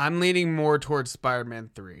 I'm leaning more towards Spider-Man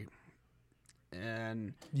 3.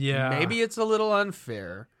 And Yeah. maybe it's a little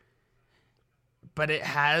unfair, but it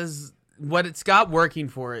has what it's got working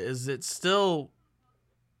for it is it's still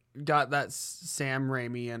got that Sam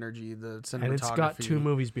Raimi energy, the cinematography. And it's got 2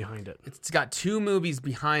 movies behind it. It's got 2 movies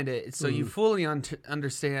behind it, so you fully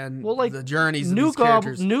understand Well, like, the journeys of New these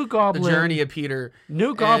characters. New Goblin. The journey of Peter.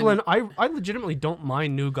 New Goblin, I legitimately don't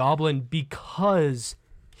mind New Goblin because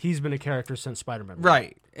he's been a character since Spider-Man.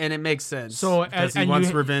 Right, and it makes sense. So because and he wants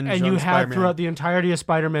you, revenge and on you have Spider-Man. throughout the entirety of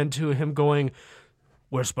Spider-Man 2 him going,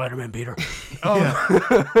 "Where's Spider-Man, Peter?" No,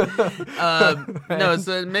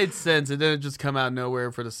 so it made sense. It didn't just come out of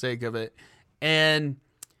nowhere for the sake of it. And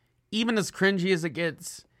even as cringy as it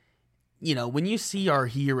gets, you know, when you see our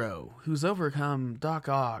hero who's overcome Doc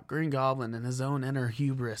Ock, Green Goblin, and his own inner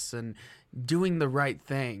hubris and doing the right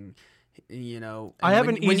thing, you know, I have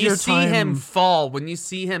when, an when you easier see him time- fall, when you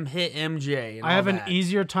see him hit MJ, and I have all an that,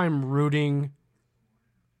 easier time rooting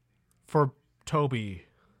for Toby.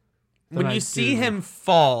 when than you I see do- him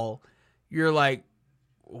fall, you're like,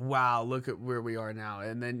 wow, look at where we are now.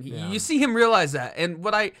 And then Yeah. you see him realize that. And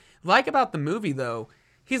what I like about the movie, though,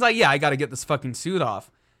 he's like, yeah, I got to get this fucking suit off.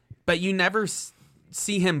 But you never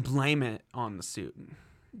see him blame it on the suit.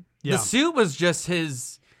 Yeah. The suit was just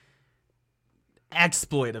his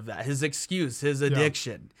exploit of that, his excuse, his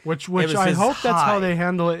addiction. Which was I his hope that's how high. they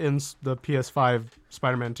handle it in the PS5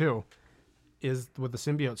 Spider-Man 2, is with the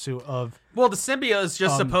symbiote suit of, Well, the symbiote is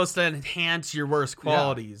just supposed to enhance your worst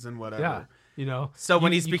qualities and whatever. yeah, you know. So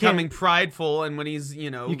when You- he's you becoming can't- prideful and when he's,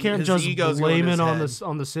 you know, you can't his just ego's blame going it to on his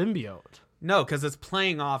head. the symbiote. No, because it's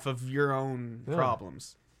playing off of your own Yeah.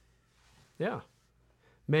 problems. Yeah.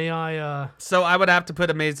 May I So I would have to put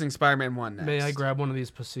Amazing Spider-Man 1 next. grab one of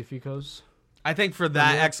these Pacificos? I think for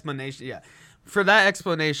that explanation, yeah. For that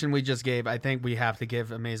explanation we just gave, I think we have to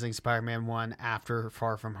give Amazing Spider-Man 1 after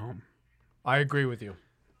Far From Home. I agree with you,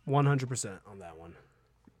 100% on that one.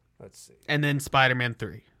 Let's see. And then Spider-Man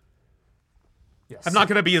 3. Yes. I'm not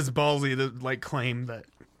going to be as ballsy to like claim that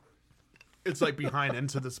it's like behind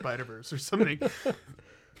Into the Spider-Verse or something.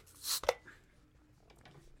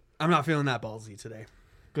 I'm not feeling that ballsy today.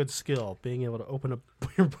 Good skill, being able to open a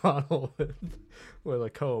beer bottle with a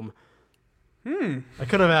comb. I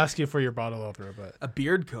could have asked you for your bottle opener, but A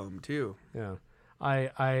beard comb, too. yeah.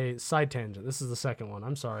 I side tangent. This is the second one.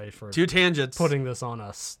 I'm sorry for 2 tangents. putting this on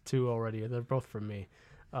us two already. They're both from me.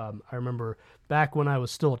 I remember back when I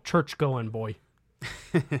was still a church going boy.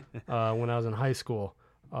 When I was in high school,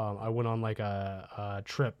 I went on like a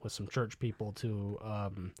trip with some church people to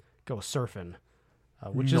go surfing,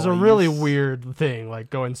 which is a really Nice. weird thing,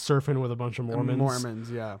 like going surfing with a bunch of Mormons.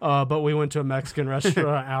 Mormons, yeah. But we went to a Mexican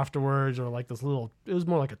restaurant afterwards, or like this little. It was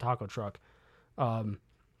more like a taco truck, and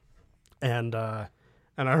I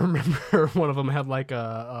remember one of them had like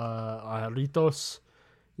a Aritos,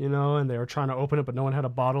 you know, and they were trying to open it, but no one had a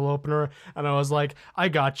bottle opener, and I was like, I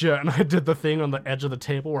got you, and I did the thing on the edge of the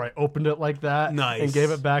table where I opened it like that, Nice. and gave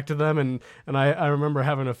it back to them, and I remember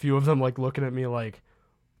having a few of them like looking at me like,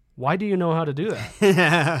 why do you know how to do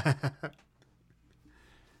that?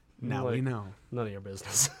 Now Like, we know. None of your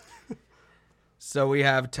business. So we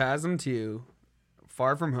have TASM 2,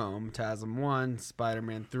 Far From Home, TASM 1,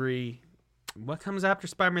 Spider-Man 3. What comes after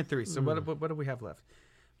Spider-Man 3? So what do we have left?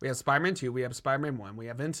 We have Spider-Man 2, we have Spider-Man 1, we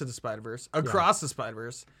have Into the Spider-Verse, Across the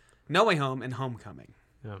Spider-Verse, No Way Home, and Homecoming.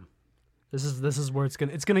 Yeah. This is where it's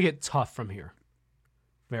gonna get tough from here.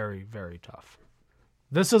 Very, very tough.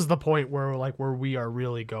 This is the point where we are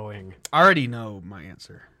really going. I already know my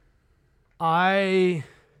answer. I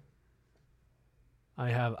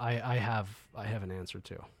have an answer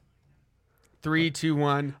too. 3, 2,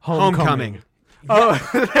 1. Homecoming.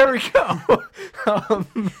 Oh, there we go.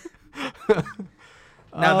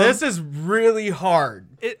 Now this is really hard.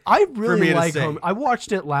 I me really to like say. Home. I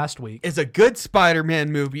watched it last week. It's a good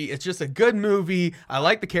Spider-Man movie. It's just a good movie. I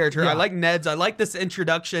like the character. Yeah. I like Ned's. I like this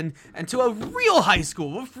introduction and to a real high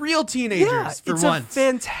school with real teenagers for it's once. a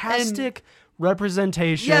fantastic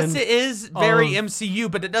representation. Yes, it is very of-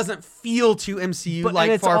 MCU, but it doesn't feel too MCU and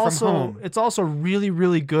like it's Far also, From Home. It's also really,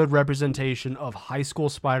 really good representation of high school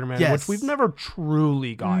Spider-Man, Yes. which we've never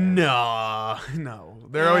truly gotten. No.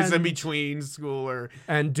 They're always in And- between school or...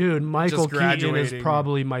 And dude, Michael Just Keaton is graduating.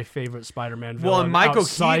 probably my favorite Spider-Man villain. Well, and Michael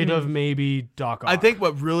outside Keaton- of maybe Doc Ock. I think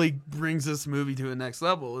what really brings this movie to the next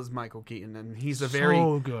level is Michael Keaton, and he's a very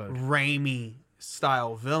So good. Raimi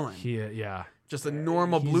style villain. yeah. Just a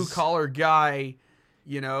normal blue collar guy,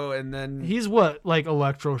 and then He's what like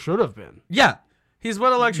Electro should have been. yeah, he's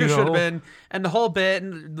what Electro You should have know? been, and the whole bit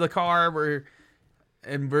in the car we're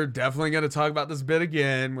definitely going to talk about this bit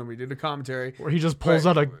again when we do the commentary. Where he just pulls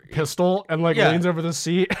out a pistol and like Yeah. leans over the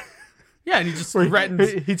seat. Yeah, and he just Where threatens.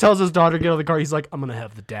 he tells his daughter to get out of the car. He's like, I'm going to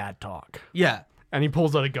have the dad talk. Yeah, And he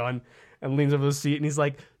pulls out a gun and leans over the seat and he's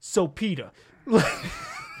like, so Peter.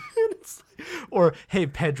 Or, hey,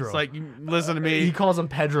 Pedro. it's like listen to me. He calls him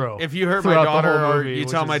Pedro. If you hurt my throughout the daughter whole or movie, you which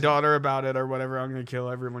tell my is- daughter about it or whatever, I'm going to kill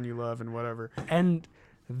everyone you love and whatever. And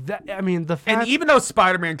that, I mean, the fact. And even though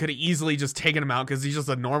Spider-Man could have easily just taken him out because he's just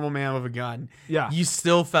a normal man with a gun, Yeah. you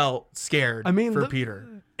still felt scared for Peter.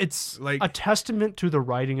 It's Like- a testament to the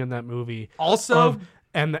writing in that movie. Also,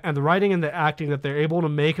 And the writing and the acting that they're able to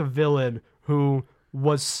make a villain who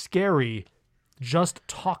was scary just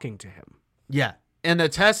talking to him. yeah. And a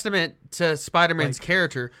testament to Spider-Man's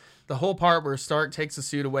character, the whole part where Stark takes the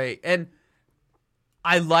suit away. And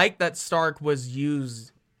I like that Stark was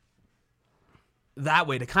used that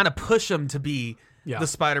way to kind of push him to be Yeah. the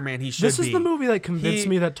Spider-Man he should This be. is the movie that convinced He-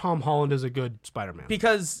 me that Tom Holland is a good Spider-Man.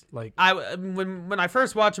 Because Like- when I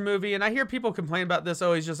first watch a movie and I hear people complain about this,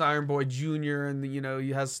 oh, he's just Iron Boy Jr. and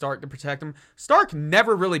he has Stark to protect him. Stark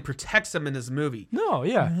never really protects him in this movie. No,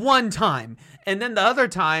 yeah. One time, and then the other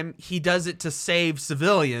time he does it to save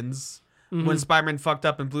civilians when Spider-Man fucked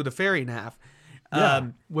up and blew the ferry in half. Yeah,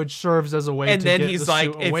 which serves as a way And to then get he's the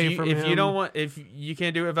like, suit away from him. if you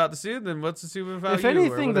can't do it without the suit, then what's the suit without If you? or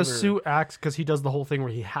anything, the whatever. suit acts, because he does the whole thing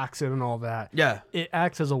where he hacks it and all that. Yeah. It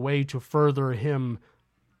acts as a way to further him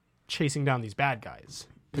chasing down these bad guys.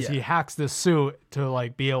 Because Yeah. he hacks this suit to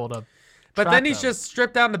like be able to. But track then he's them. just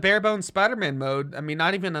stripped down to bare bones Spider-Man mode. I mean,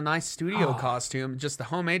 not even a nice studio costume, just the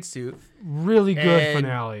homemade suit. really good and-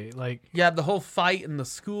 finale. Like, You have the whole fight in the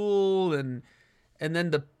school, and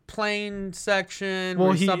then the plane section well,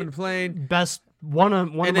 where he's he stopping the plane, best one of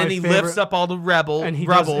and my then he favorite, lifts up all the rubble, and he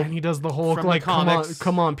does the whole from like, the come on, comics.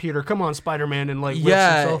 come on, Peter, come on, Spider-Man, and like lifts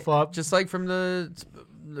yeah, himself up, just like from the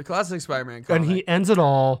classic Spider-Man comic. and he ends it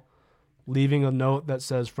all, leaving a note that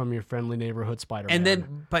says, "From your friendly neighborhood Spider-Man." And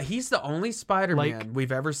then, but he's the only Spider-Man Like-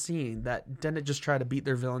 we've ever seen that didn't just try to beat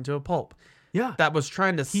their villain to a pulp. yeah, That was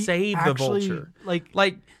trying to He save actually, the Vulture.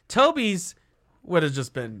 like Toby's would have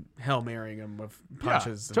just been Hail Marying him with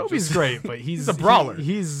punches. and Toby's just- great, but he's a brawler.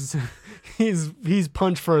 He's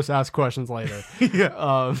punch first, ask questions later.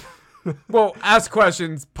 Yeah. Well, ask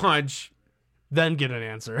questions, punch. Then get an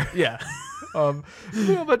answer. Yeah.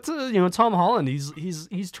 But Tom Holland,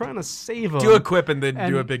 he's trying to save him. Do a quip and then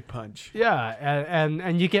And- do a big punch. Yeah,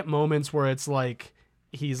 and you get moments where it's like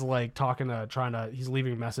he's like he's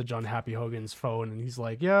leaving a message on Happy Hogan's phone, and he's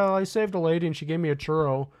like, "Yeah, I saved a lady and she gave me a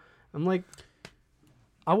churro." I'm like,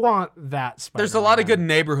 I want that Spider-Man. There's a lot of good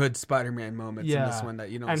neighborhood Spider-Man moments in this one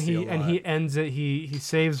that you don't and see a lot. he ends it. He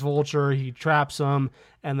saves Vulture. He traps him,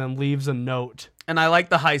 and then leaves a note. And I like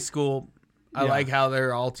the high school. I Yeah. like how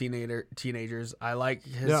they're all teenagers. I like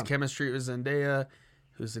his Yeah. chemistry with Zendaya,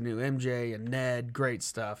 who's the new MJ, and Ned. Great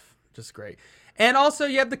stuff. Just great. And also,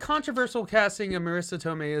 you have the controversial casting of Marissa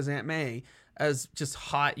Tomei as Aunt May as just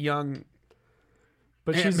hot, young...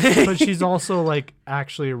 But Aunt she's May. but she's also like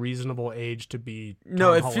actually a reasonable age to be. No,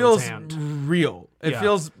 Tom it Holland's feels aunt. real. It Yeah.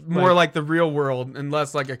 feels more Like- like the real world and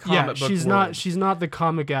less like a comic book she's world. she's not the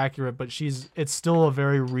comic accurate, but it's still a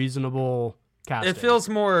very reasonable casting. It feels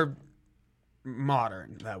more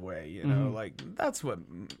modern that way, you know? Mm-hmm. Like, that's what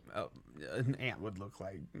an aunt would look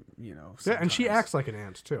like, you know? yeah, and she sometimes. acts like an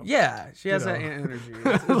aunt too. Yeah, she has know. that aunt energy.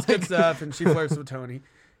 It's good stuff, and she flirts with Tony.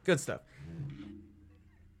 Good stuff.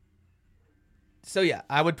 So yeah,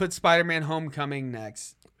 I would put Spider-Man: Homecoming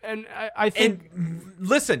next. And I think And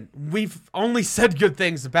listen, we've only said good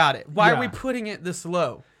things about it. Why are Yeah. we putting it this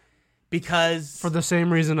low? because For the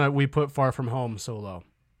same reason that we put Far From Home so low.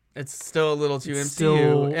 it's still a little too It's MCU,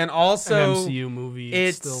 still and also an MCU movie.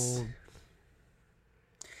 it's Still...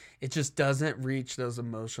 it just doesn't reach those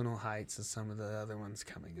emotional heights as some of the other ones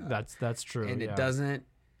coming up. That's true. And yeah. it doesn't.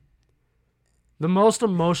 The most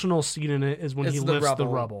emotional scene in it is when It's he the lifts the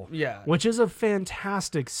rubble. rubble. Yeah. Which is a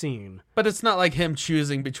fantastic scene. But it's not like him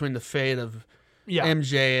choosing between the fate of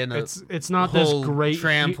MJ and it's not this whole great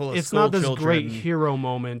tram full of it's not this schoolchildren. great hero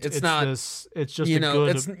moment. It's not- this it's just you a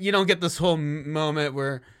know, good you don't get this whole moment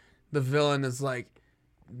where the villain is like,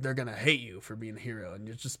 they're gonna hate you for being a hero, and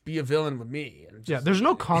you just be a villain with me. And just, there's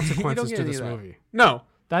no you consequences don't get to any this of that. movie. No,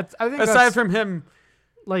 I think aside that's from him,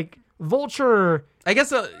 like Vulture. I guess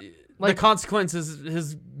the Like- consequences,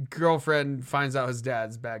 his girlfriend finds out his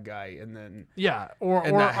dad's bad guy, and then Yeah, or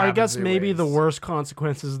And that I guess happens maybe the anyways. worst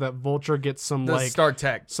consequence is that Vulture gets some the like Stark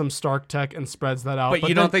Tech. some Stark tech and spreads that out. But you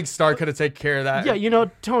then- don't think Stark could have taken care of that? Yeah,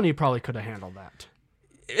 Tony probably could have handled that.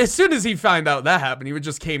 As soon as he found out that happened, he would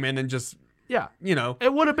just came in and just, Yeah. you know.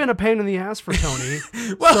 It would have been a pain in the ass for Tony.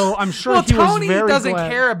 Well, so I'm sure well, he was Tony very doesn't glad.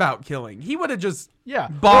 care about killing. He would have just Yeah,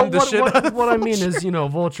 bombed the what, shit what, out of what I mean Vulture.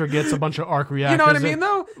 is, Vulture gets a bunch of arc reactors. You know what I and- mean,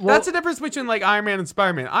 though? Well- That's the difference between like Iron Man and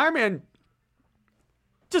Spider-Man. Iron Man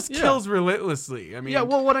just kills relentlessly. I mean, Yeah,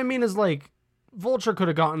 well, what I mean is like Vulture could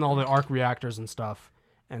have gotten all the arc reactors and stuff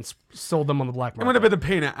and sold them on the black it market. would have been a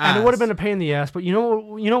pain in the ass. and it would have been a pain in the ass. But you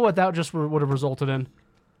know what that just would have resulted in?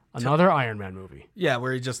 Another Iron Man movie. Yeah,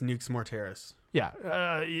 where he just nukes more terrorists. Yeah,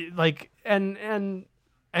 and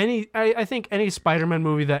I think any Spider-Man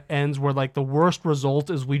movie that ends where like the worst result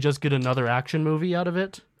is we just get another action movie out of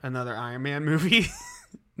it. Another Iron Man movie.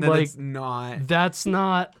 Then Like, it's not. That's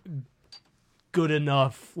not good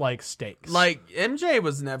enough like stakes. Like, MJ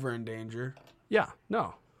was never in danger. Yeah,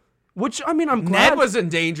 no. Which I mean, I'm glad. Ned was in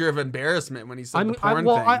danger of embarrassment when he said the porn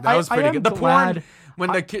well, thing. I- That was I pretty am good. The glad- porn,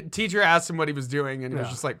 when the teacher asked him what he was doing, and he was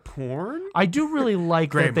Yeah. just like, porn? I do really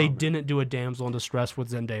like Great that they moment. didn't do a damsel in distress with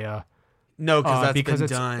Zendaya. No, that's because been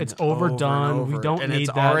it's- done. it's over and overdone. We over. don't and need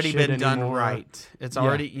it's that already shit been done anymore. right. It's Yeah.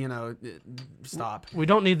 already, stop. We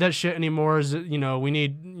don't need that shit anymore. We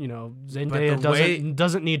need, Zendaya way-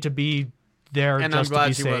 doesn't need to be there And I'm just to glad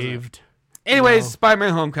be she wasn't. saved. Anyways, No.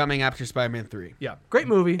 Spider-Man Homecoming after Spider-Man 3. Yeah, great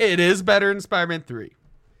movie. It is better than Spider-Man 3.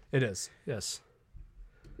 It is. Yes.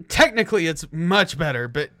 Technically, it's much better,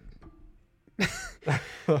 but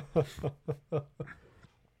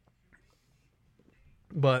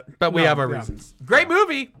But we no, have our yeah. reasons. Great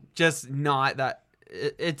movie, just not that.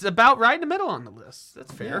 It's about right in the middle on the list.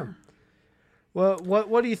 That's fair. Well,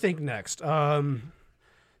 what do you think next?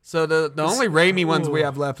 So the only Raimi ones we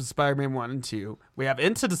have left is Spider-Man 1 and 2. We have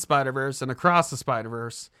Into the Spider-Verse and Across the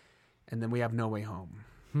Spider-Verse, and then we have No Way Home.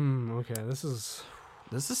 Okay, this is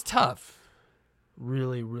This is tough.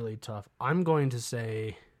 really, really tough. I'm going to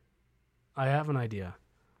say, I have an idea.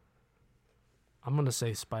 I'm going to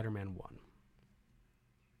say Spider-Man 1.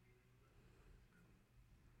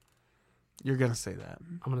 You're going to say that.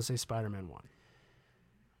 I'm going to say Spider-Man 1.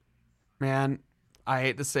 Man, I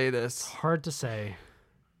hate to say this. Hard to say.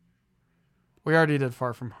 We already did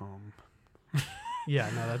Far From Home. Yeah,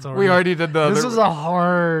 no, that's already. We already did the This other. is a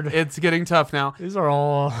hard. It's getting tough now. These are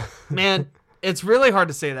all. Man, it's really hard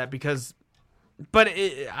to say that because, but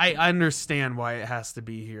I understand why it has to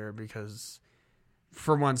be here because,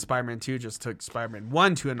 for one, Spider-Man 2 just took Spider-Man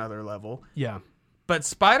 1 to another level. Yeah. But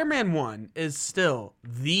Spider-Man 1 is still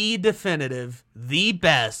the definitive, the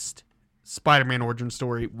best Spider-Man origin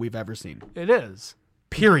story we've ever seen. It is.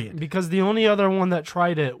 Period. Because the only other one that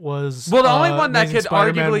tried it was Well, the only one that Amazing could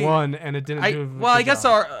Spider-Man arguably- 1, and it didn't do. I guess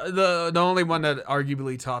the only one that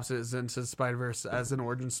arguably tops it is Into Spider-Verse as an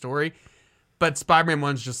origin story. But Spider-Man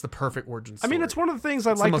 1's just the perfect origin I story. mean, it's one of the things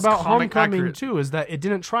I It's the liked most about comic Homecoming accurate. too, is that it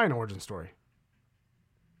didn't try an origin story.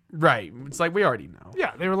 Right. It's like we already know.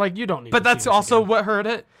 Yeah, they were like, you don't need. But to that's see this also again. what hurt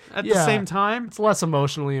it at the Yeah. same time. It's less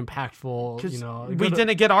emotionally impactful, 'Cause we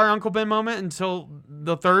didn't get our Uncle Ben moment until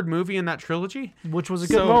the third movie in that trilogy. which was a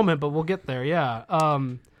good moment, but we'll get there. Yeah.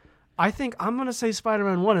 I think I'm gonna say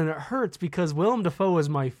Spider-Man 1, and it hurts because Willem Dafoe is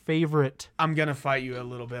my favorite. I'm going to fight you a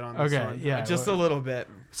little bit on this Okay, one. yeah, Just a little bit.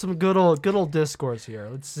 Some good old discourse here.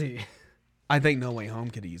 Let's see. I think No Way Home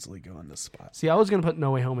could easily go in this spot. See, I was gonna put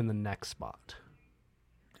No Way Home in the next spot.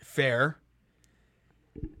 Fair.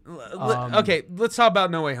 Okay, let's talk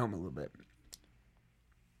about No Way Home a little bit.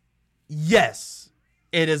 Yes,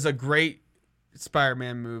 it is a great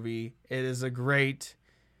Spider-Man movie. It is a great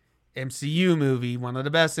MCU movie, one of the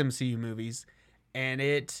best MCU movies, and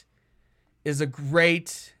it is a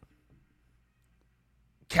great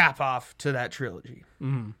cap off to that trilogy.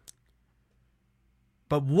 Mm.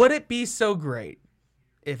 But would it be so great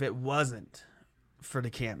if it wasn't for the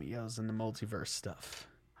cameos and the multiverse stuff.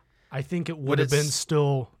 I think it would have been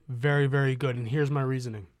still very, very good. And here's my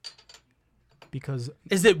reasoning. Because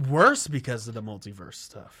is it worse because of the multiverse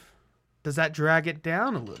stuff? Does that drag it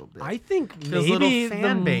down a little bit? I think Feels maybe a little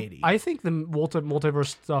fan-baity. I think the multiverse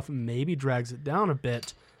stuff maybe drags it down a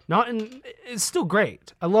bit. It's still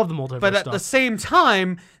great. I love the multiverse but at stuff. the same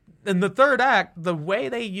time, in the third act, the way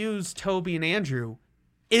they use Toby and Andrew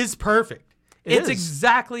is perfect. It's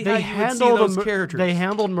exactly how you would see those characters. They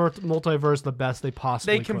handled multiverse the best they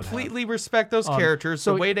possibly could. They completely respect those characters,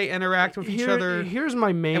 so the way they interact with each other. Here's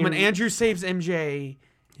my main... And when Andrew saves MJ...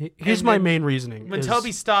 Here's my main reasoning. When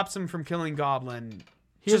Toby stops him from killing Goblin,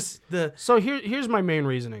 here's my main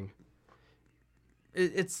reasoning.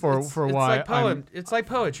 It's why it's like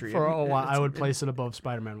poetry. For why I would place it above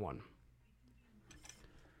Spider-Man 1.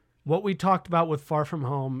 What we talked about with Far From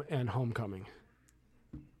Home and Homecoming.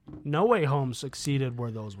 No Way Home succeeded where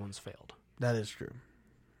those ones failed. That is true.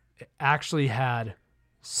 It actually had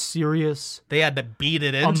serious... They had to beat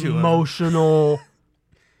it into emotional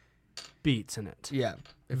beats in it. Yeah.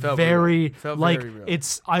 It felt very real. It felt very real.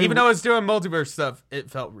 Even though it's doing multiverse stuff, it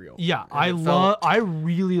felt real. Yeah, I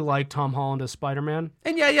really like Tom Holland as Spider-Man.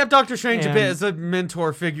 And yeah, you have Doctor Strange a bit as a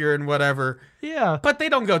mentor figure and whatever. Yeah, but they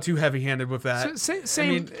don't go too heavy-handed with that.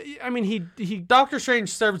 He Doctor Strange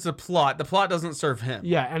serves the plot. The plot doesn't serve him.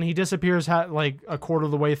 Yeah, and he disappears like a quarter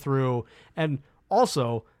of the way through. And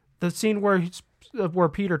also the scene where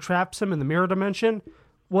Peter traps him in the mirror dimension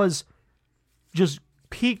was just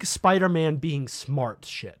peak Spider-Man being smart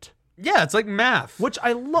shit. Yeah, it's like math, which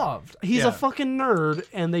I loved. He's a fucking nerd,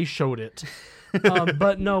 and they showed it.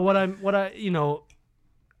 But no,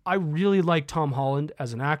 I really like Tom Holland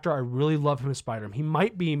as an actor. I really love him as Spider-Man. He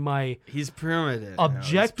might be he's primitive.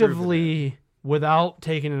 Objectively, without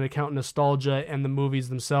taking into account nostalgia and the movies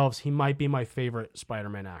themselves, he might be my favorite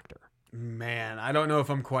Spider-Man actor. Man, I don't know if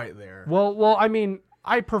I'm quite there. Well, I mean,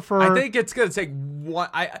 I prefer. I think it's gonna take one.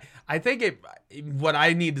 I think what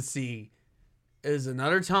I need to see is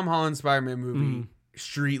another Tom Holland Spider-Man movie,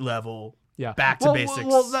 street level, back to basics.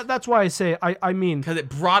 Well, that's why I say I mean, because it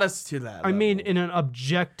brought us to that. I mean, in an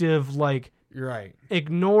objective, like, you're right,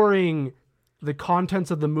 ignoring the contents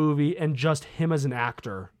of the movie and just him as an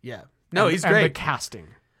actor. Yeah, no, he's and great. The casting.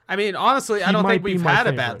 I mean, honestly, I don't think we've had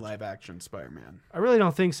a bad live action Spider-Man. I really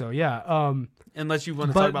don't think so. Yeah. Unless you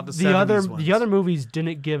want to talk about the 70s ones. The other movies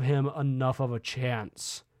didn't give him enough of a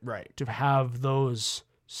chance, right, to have those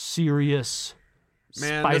serious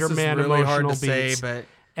Spider-Man this is really emotional hard to beats. say,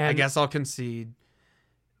 But I guess I'll concede.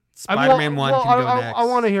 Spider-Man 1 can go next. I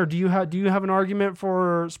want to hear. Do you have an argument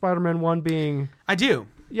for Spider-Man 1 being? I do.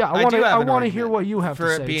 Yeah, I want to hear what you have to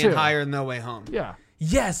say for it being too. higher than No Way Home. Yeah.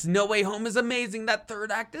 Yes, No Way Home is amazing. That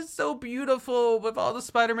third act is so beautiful with all the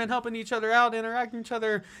Spider-Man helping each other out, interacting with each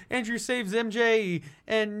other. Andrew saves MJ,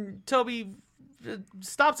 and Toby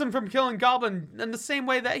stops him from killing Goblin in the same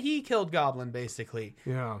way that he killed Goblin, basically.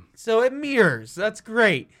 Yeah. So it mirrors. That's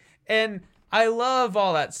great. And I love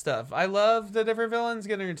all that stuff. I love the different villains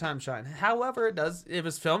getting their time shine. However, it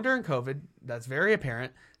was filmed during COVID. That's very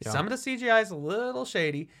apparent. Yeah. Some of the CGI is a little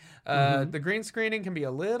shady. The green screening can be a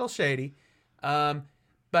little shady.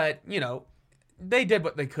 But, they did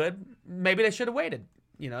what they could. Maybe they should have waited.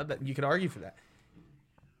 That you could argue for that.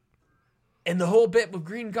 And the whole bit with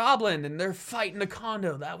Green Goblin and they're fighting the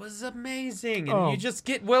condo, that was amazing. And you just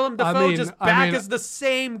get Willem Dafoe back as the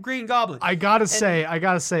same Green Goblin. I gotta say,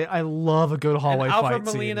 I love a good hallway fight Alfred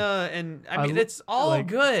Molina, scene. And it's all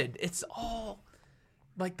good. It's all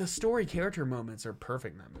like the story character moments are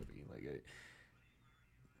perfect in that movie.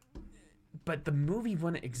 But the movie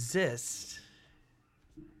wouldn't exist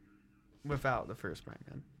without the first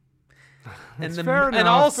Spider-Man.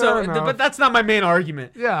 But that's not my main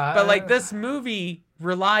argument. Yeah. But this movie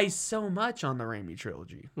relies so much on the Raimi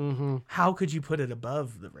trilogy. Mm-hmm. How could you put it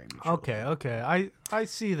above the Raimi trilogy? Okay. I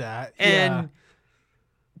see that.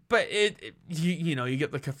 But you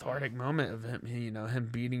get the cathartic moment of him, him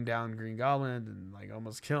beating down Green Goblin and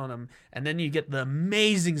almost killing him, and then you get the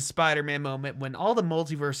amazing Spider-Man moment when all the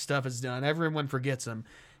multiverse stuff is done, everyone forgets him,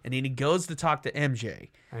 and then he goes to talk to MJ,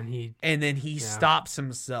 and then he stops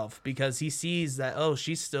himself because he sees that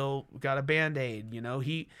she's still got a Band-Aid,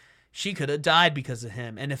 she could have died because of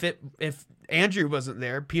him, and if Andrew wasn't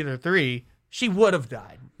there, Peter 3. She would have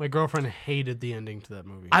died. My girlfriend hated the ending to that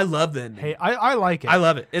movie. I love the ending. Hey, I like it. I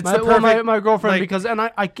love it. It's the perfect. My girlfriend, because, and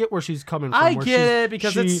I get where she's coming from. I get it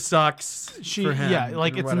because it sucks for him. Yeah,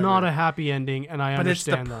 it's not a happy ending, and I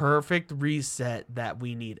understand that. But it's the perfect reset that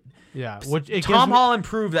we needed. Yeah. Tom Holland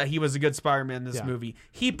proved that he was a good Spider-Man in this movie.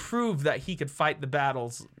 He proved that he could fight the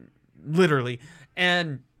battles, literally.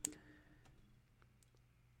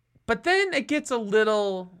 But But then it gets a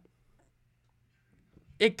little...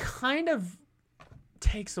 It kind of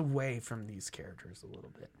takes away from these characters a little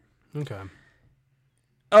bit. Okay.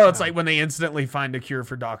 Oh, it's like when they instantly find a cure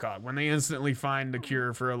for Doc Ock, when they instantly find a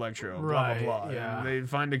cure for Electro, blah, blah, blah. Yeah. And they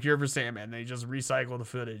find a cure for Sandman. They just recycle the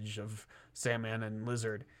footage of Sandman and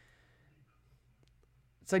Lizard.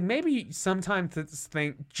 It's like maybe sometimes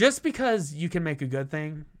think, just because you can make a good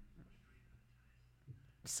thing,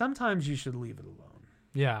 sometimes you should leave it alone.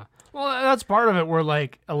 Yeah. Well, that's part of it where,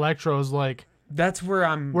 like, Electro's like... That's where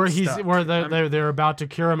I'm stuck. They're about to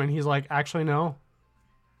cure him, and he's like, actually, no.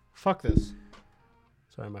 Fuck this.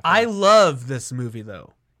 Sorry, my I phone. love this movie,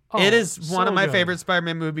 though. Oh, it is one of my good. favorite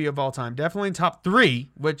Spider-Man movie of all time. Definitely top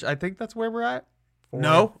 3, which I think that's where we're at.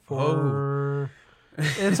 Four.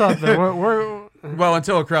 It's up there. We're Well,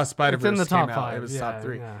 until Across Spider-Verse it's in the top came out, 5. it was Yeah, top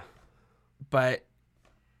 3. Yeah. But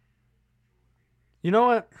You know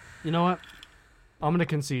what? I'm gonna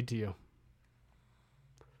concede to you.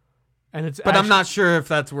 And I'm not sure if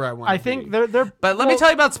that's where I want. I think they're. But let me tell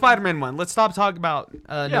you about Spider-Man 1. Let's stop talking about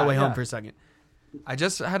No Way Home yeah. for a second. I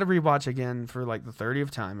just had to rewatch again for like the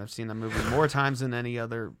 30th time. I've seen that movie more times than any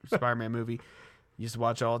other Spider-Man movie. Used to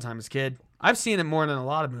watch it all the time as a kid. I've seen it more than a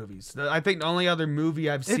lot of movies. I think the only other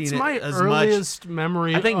movie I've seen It's it my as earliest much.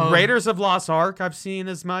 memory. I think of, Raiders of Lost Ark I've seen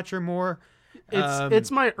as much or more.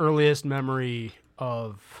 It's my earliest memory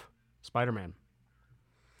of Spider-Man.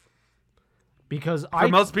 Because For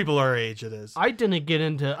most people our age, it is. I didn't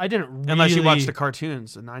really, Unless you watch the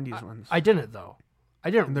cartoons, the 90s ones. I didn't though. I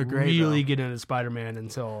didn't They're great, really though. get into Spider-Man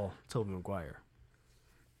until Tobey Maguire.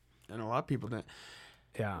 And a lot of people didn't.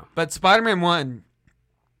 Yeah. But Spider-Man 1,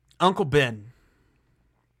 Uncle Ben,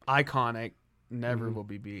 iconic, never will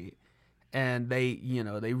be beat. And they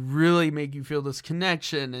really make you feel this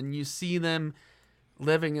connection, and you see them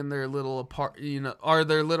living in their little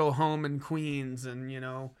their little home in Queens, and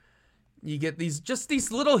you get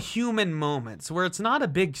these little human moments where it's not a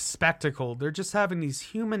big spectacle. They're just having these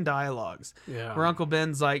human dialogues. Yeah. Where Uncle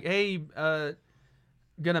Ben's like, "Hey,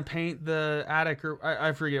 gonna paint the attic," or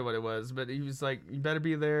I forget what it was, but he was like, "You better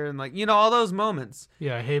be there," and like all those moments.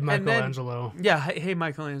 Yeah. Hey, Michelangelo. Yeah, hey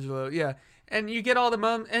Michelangelo. Yeah, and you get all the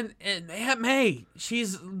moments, and Aunt May,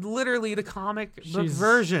 she's literally the comic book She's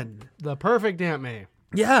version. The perfect Aunt May.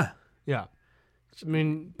 Yeah. Yeah. I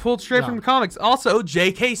mean, Pulled straight from the comics. Also,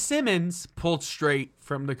 J.K. Simmons pulled straight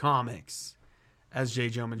from the comics as J.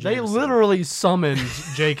 Jonah Jameson. they literally summoned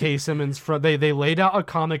J.K. Simmons from. They laid out a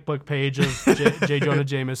comic book page of J. Jonah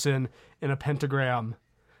Jameson in a pentagram,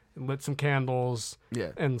 and lit some candles,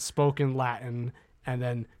 Yeah. and spoke in Latin, and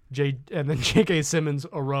then J.K. Simmons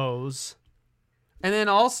arose. And then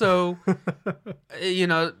also,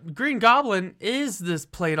 Green Goblin is this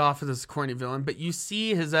played off of this corny villain, but you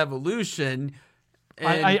see his evolution.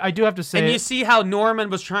 And, I do have to say, and you see how Norman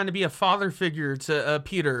was trying to be a father figure to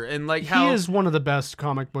Peter, and like how he is one of the best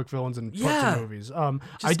comic book villains in books Yeah. and movies.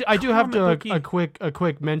 Just I do have comic to a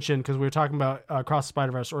quick mention, because we were talking about Across the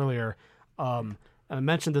Spider-Verse earlier. And I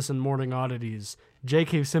mentioned this in Morning Oddities.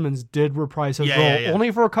 J.K. Simmons did reprise his role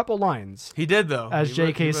only for a couple lines he did though as He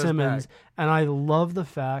J.K. was Simmons, back. and I love the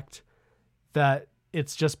fact that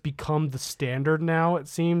it's just become the standard now. It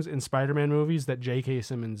seems in Spider-Man movies that J.K.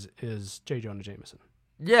 Simmons is J. Jonah Jameson.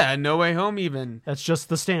 Yeah, No Way Home even. That's just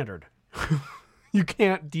the standard. You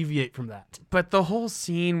can't deviate from that. But the whole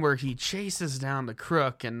scene where he chases down the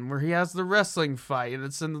crook and where he has the wrestling fight, and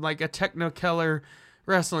it's in like a Technicolor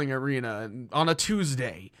wrestling arena on a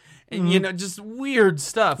Tuesday. And, just weird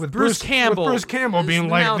stuff. With Bruce Campbell. With Bruce Campbell as being the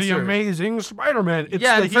like announcer. the amazing Spider-Man. It's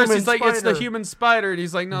Yeah, the at first human he's like, it's the spider. human spider. And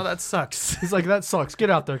he's like, no, that sucks. He's like, that sucks. Get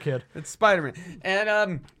out there, kid. It's Spider-Man.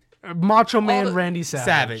 And Macho Man the- Randy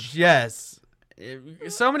Savage. Yes.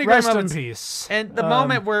 So many great Rest in moments. peace. And the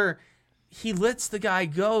moment where he lets the guy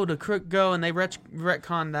go, the crook go, and they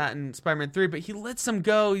retcon that in Spider-Man 3, but he lets him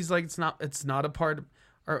go. He's like, it's not a part of,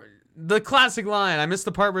 or the classic line. I missed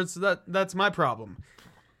the part where it's that's my problem.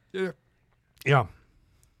 Yeah.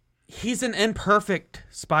 He's an imperfect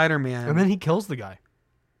Spider-Man. And then he kills the guy.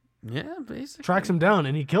 Yeah, basically. Tracks him down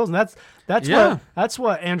and he kills him. Yeah. That's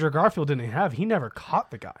what Andrew Garfield didn't have. He never caught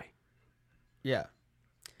the guy. Yeah.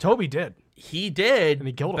 Toby did. He did, And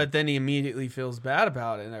he killed him. but then he immediately feels bad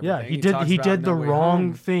about it and everything. Yeah, he talks did about the No Way wrong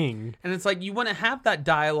Home. thing. And it's like you wouldn't have that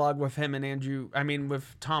dialogue with him and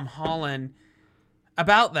with Tom Holland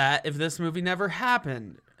about that if this movie never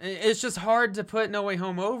happened. It's just hard to put No Way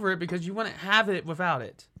Home over it because you wouldn't have it without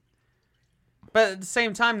it. But at the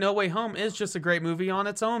same time, No Way Home is just a great movie on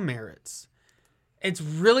its own merits. It's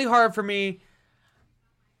really hard for me.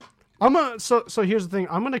 So here's the thing.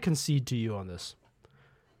 I'm gonna concede to you on this.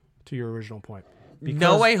 To your original point.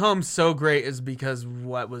 No Way Home's so great is because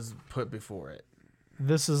what was put before it.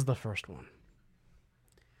 This is the first one.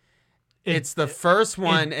 It's the first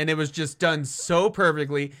one, and it was just done so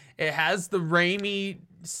perfectly. It has the Raimi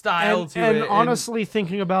style to it. And honestly,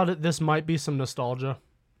 thinking about it, this might be some nostalgia.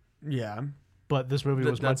 Yeah. But this movie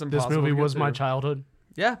was my my childhood.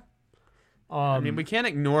 Yeah. I mean, we can't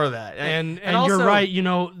ignore that. And also, you're right. You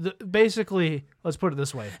know, basically, let's put it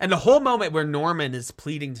this way. And the whole moment where Norman is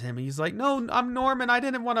pleading to him, he's like, "No, I'm Norman. I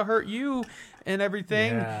didn't want to hurt you," and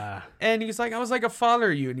everything. Yeah. And he's like, "I was like a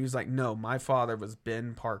father to you," and he was like, "No, my father was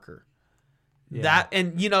Ben Parker." Yeah. That,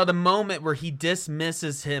 and you know, the moment where he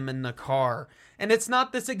dismisses him in the car, and it's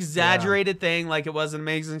not this exaggerated thing like it was in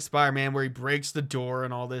Amazing Spider-Man where he breaks the door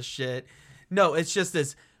and all this shit. No, it's just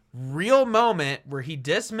this real moment where he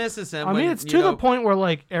dismisses him. I mean, it's to the point where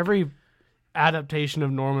like every adaptation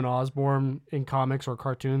of Norman Osborn in comics or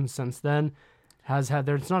cartoons since then has had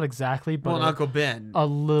there. It's not exactly, but Uncle Ben, a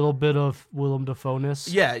little bit of Willem Dafoe-ness.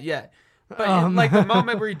 Yeah. But like the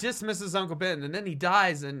moment where he dismisses Uncle Ben and then he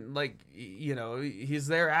dies, and like, you know, he's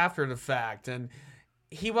there after the fact, and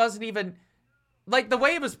he wasn't even like the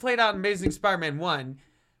way it was played out in Amazing Spider-Man 1.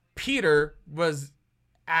 Peter was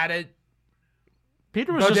at it.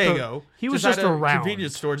 Peter was bodega, he was just around.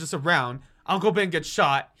 Convenience store, just around. Uncle Ben gets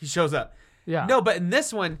shot. He shows up. Yeah. No, but in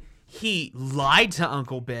this one, he lied to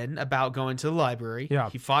Uncle Ben about going to the library. Yeah.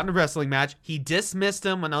 He fought in a wrestling match. He dismissed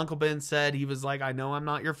him when Uncle Ben said, he was like, "I know I'm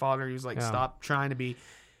not your father." He was like, "Stop trying to be."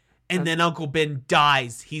 And then Uncle Ben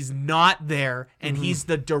dies. He's not there, and he's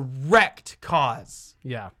the direct cause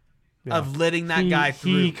of letting that guy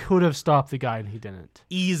through. He could have stopped the guy, and he didn't.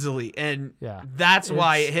 Easily. And that's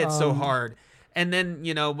why it hits so hard. And then,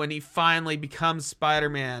 you know, when he finally becomes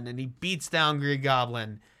Spider-Man and he beats down Green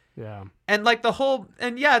Goblin. Yeah. And like the whole,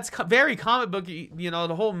 and it's very comic booky, you know,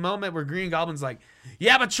 the whole moment where Green Goblin's like, "You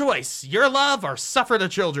have a choice, your love or suffer the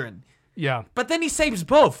children." Yeah. But then he saves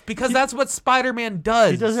both because that's what Spider-Man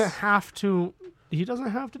does. He doesn't have to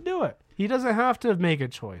do it. He doesn't have to make a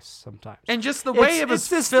choice sometimes. And just the way it was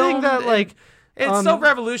this filmed, thing that like, it's so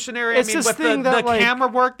revolutionary. It's I mean, this with thing the that, like, camera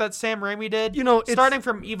work that Sam Raimi did, you know, starting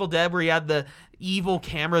from Evil Dead, where he had the evil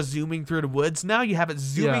camera zooming through the woods. Now you have it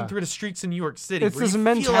zooming through the streets in New York City. It's where this you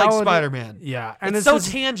mentality, feel like Spider-Man. Yeah, and it's so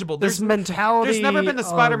tangible. This mentality. There's never been a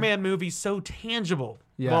Spider-Man movie so tangible.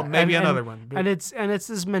 Yeah, well, maybe another one. But. And it's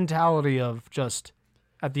this mentality of just,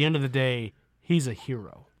 at the end of the day, he's a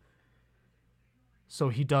hero. So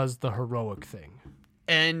he does the heroic thing.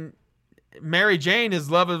 And Mary Jane, his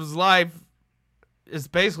love of his life, is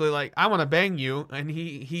basically like, "I want to bang you," and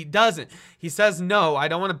he doesn't. He says, "No, I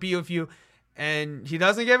don't want to be with you," and he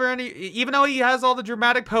doesn't give her any. Even though he has all the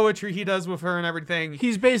dramatic poetry he does with her and everything,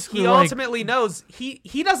 he's basically he ultimately knows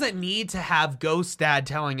he doesn't need to have Ghost Dad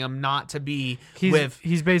telling him not to be with.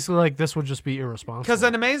 He's basically like, this would just be irresponsible. Because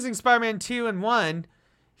in Amazing Spider-Man 2 and 1,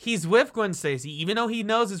 he's with Gwen Stacy, even though he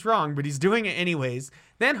knows it's wrong, but he's doing it anyways.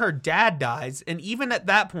 Then her dad dies, and even at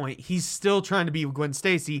that point, he's still trying to be with Gwen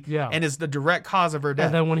Stacy, and is the direct cause of her death.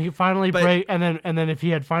 And then when he finally and then if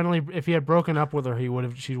he had broken up with her,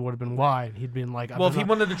 she would have been why, and he'd been like, well, if he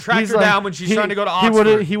wanted to track her down when she's trying to go to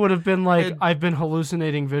Oxford, he would have been like, "I've been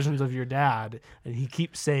hallucinating visions of your dad," and he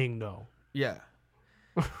keeps saying no. Yeah.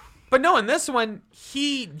 But no, in this one,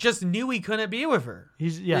 he just knew he couldn't be with her. He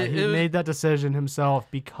made that decision himself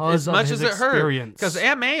because of his experience. Because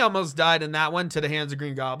Aunt May almost died in that one to the hands of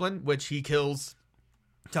Green Goblin, which he kills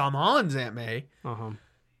Tom Holland's Aunt May.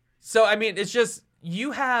 So, I mean, it's just,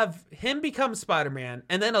 you have him become Spider-Man,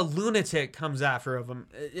 and then a lunatic comes after him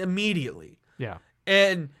immediately. Yeah.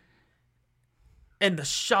 And the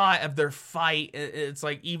shot of their fight, it's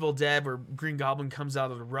like Evil Dead where Green Goblin comes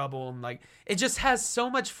out of the rubble, and like, it just has so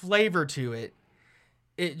much flavor to it.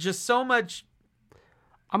 It just so much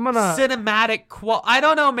cinematic I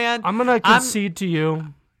don't know, man. I'm gonna concede to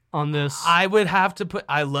you on this. I would have to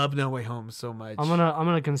I love No Way Home so much. I'm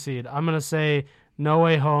gonna concede. I'm gonna say No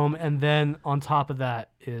Way Home, and then on top of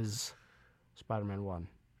that is Spider-Man 1.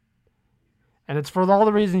 And it's for all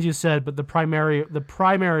the reasons you said, but the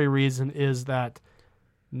primary reason is that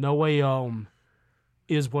No Way Home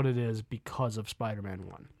is what it is because of Spider-Man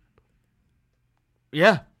 1.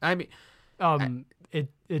 Yeah, I mean,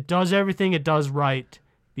 it does everything it does right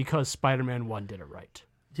because Spider-Man 1 did it right.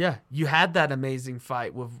 Yeah, you had that amazing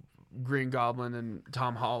fight with Green Goblin and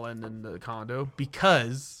Tom Holland in the condo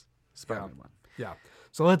because Spider-Man 1. Yeah.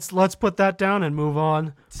 So let's put that down and move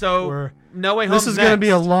on. So No Way Home. This is going to be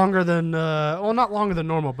a longer than not longer than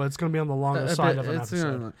normal, but it's going to be on the longer side of an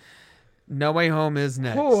episode. No Way Home is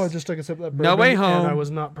next. Oh, I just took a sip of that bourbon. No Way Home. And I was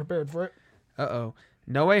not prepared for it.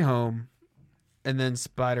 No Way Home, and then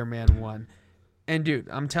Spider-Man 1. And dude,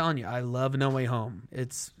 I'm telling you, I love No Way Home.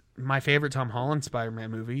 It's my favorite Tom Holland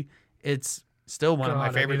Spider-Man movie. It's still one of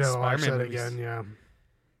my favorite Spider-Man movies. Again, yeah.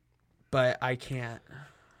 But I can't.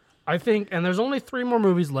 I think, and there's only 3 more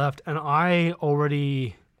movies left, and I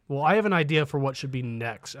have an idea for what should be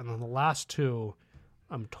next, and then the last 2,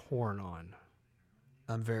 I'm torn on.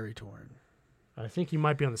 I'm very torn. I think you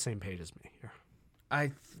might be on the same page as me here.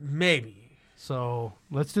 Maybe. So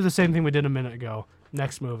let's do the same thing we did a minute ago.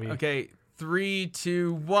 Next movie. Okay, 3,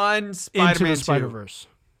 2, 1. Spider-Man Into the 2. Spider-Verse.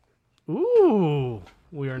 Ooh,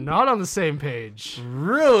 we are not on the same page.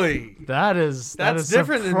 Really? That's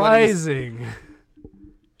different surprising.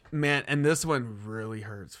 Man, and this one really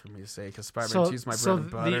hurts for me to say because Spider-Man 2 is my bread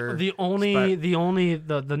and butter.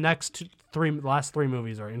 The next last 3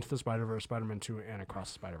 movies are Into the Spider-Verse, Spider-Man 2, and Across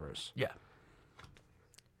the Spider-Verse. Yeah.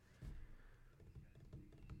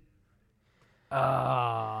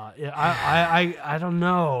 I don't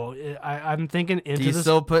know. I'm thinking Into. Do you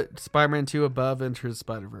still put Spider-Man 2 above Into the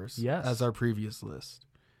Spider-Verse? Yes. As our previous list.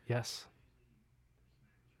 Yes.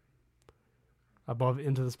 Above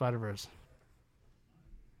Into the Spider-Verse.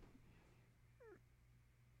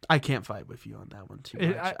 I can't fight with you on that one too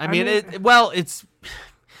much. It's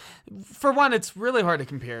for one, it's really hard to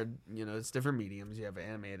compare. You know, it's different mediums. You have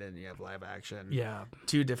animated and you have live action. Yeah,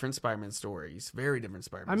 2 different Spider-Man stories, very different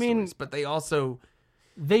Spider-Man stories. But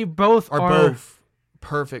they both are both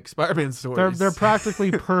perfect Spider-Man stories. They're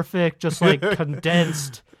practically perfect, just like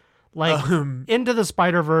condensed. Like Into the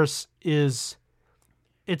Spider-Verse it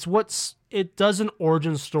does an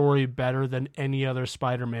origin story better than any other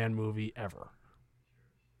Spider-Man movie ever.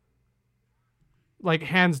 Like,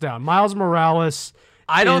 hands down. Miles Morales.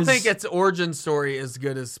 I don't think its origin story is as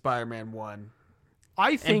good as Spider-Man 1.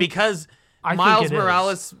 I think. And because Miles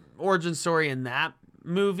Morales' origin story in that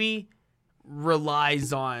movie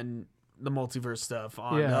relies on the multiverse stuff,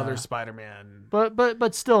 on the other Spider-Man.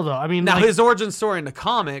 But still, though. I mean, now, his origin story in the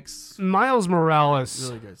comics. Miles Morales.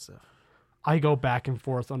 Really good stuff. I go back and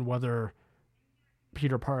forth on whether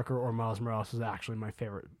Peter Parker or Miles Morales is actually my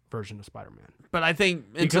favorite version of Spider-Man. But I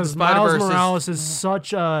think because Miles Morales is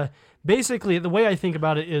such a... Basically, the way I think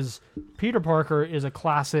about it is Peter Parker is a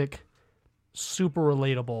classic, super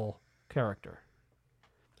relatable character.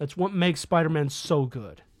 That's what makes Spider-Man so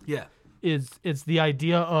good. Yeah. It's the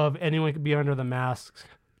idea of anyone could be under the mask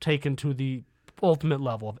taken to the ultimate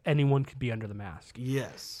level of anyone could be under the mask.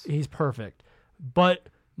 Yes. He's perfect. But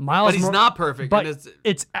he's not perfect. But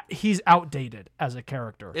he's outdated as a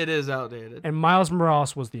character. It is outdated. And Miles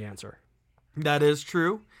Morales was the answer. That is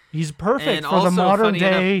true. He's perfect and for the modern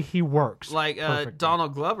day. Enough, he works. Like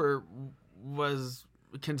Donald Glover was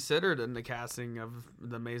considered in the casting of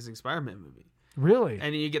the Amazing Spider-Man movie. Really?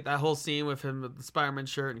 And you get that whole scene with him with the Spider-Man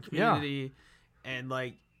shirt and Community, and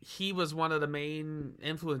like he was one of the main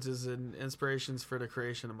influences and inspirations for the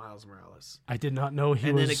creation of Miles Morales. I did not know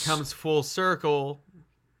he was. And then it comes full circle.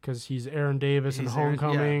 Because he's Aaron Davis in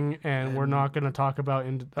Homecoming, and we're not going to talk about...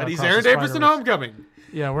 But he's Aaron Davis in Homecoming.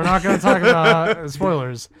 Yeah, we're not going to talk about...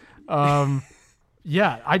 spoilers.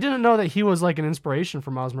 Yeah, I didn't know that he was like an inspiration for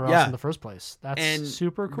Miles Morales in the first place. That's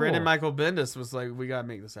super cool. Brandon Michael Bendis was like, we got to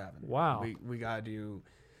make this happen. Wow. We got to do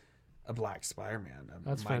a black Spider-Man.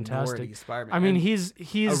 That's fantastic. Spider-Man. I mean, he's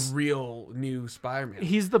a real new Spider-Man.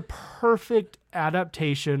 He's the perfect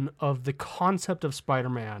adaptation of the concept of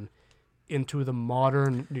Spider-Man into the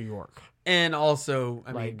modern New York. And also,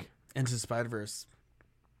 I mean, into Spider-Verse.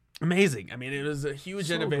 Amazing. I mean, it was a huge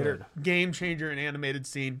innovator, game changer in animated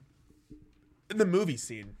scene, in the movie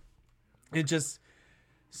scene. It just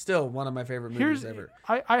still one of my favorite movies ever.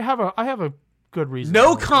 I have a good reason.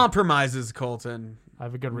 No compromises, Colton. I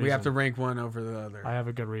have a good reason. We have to rank one over the other. I have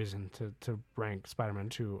a good reason to rank Spider-Man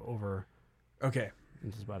 2 over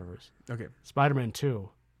Into Spider-Verse. Okay. Spider-Man 2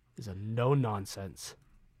 is a no-nonsense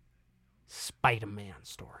Spider-Man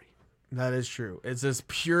story. That is true. It's as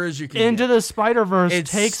pure as you can. Into the Spider-Verse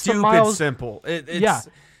takes stupid the Miles simple. It's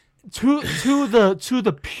to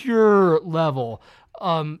the pure level.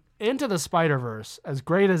 Into the Spider-Verse, as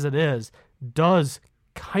great as it is, does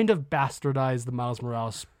kind of bastardize the Miles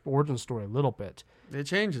Morales origin story a little bit. It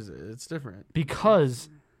changes it. It's different because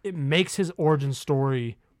it makes his origin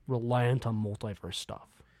story reliant on multiverse stuff.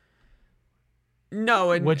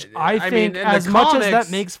 No, which I think, as much as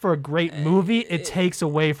that makes for a great movie, it takes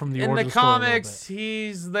away from the origin story. In the comics,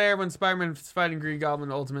 he's there when Spider-Man's fighting Green Goblin,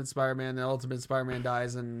 the Ultimate Spider-Man. The Ultimate Spider-Man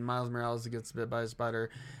dies, and Miles Morales gets bit by a spider,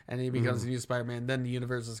 and he becomes a new Spider-Man. Then the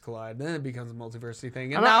universes collide. Then it becomes a multiversity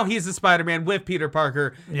thing, and now he's a Spider-Man with Peter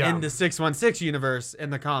Parker in the 616 universe in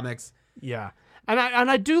the comics. Yeah, and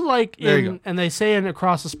I do like and they say in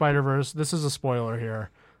Across the Spider-Verse. This is a spoiler here.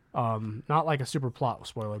 Not like a super plot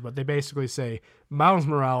spoiler, but they basically say Miles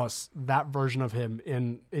Morales, that version of him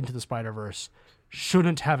in Into the Spider-Verse,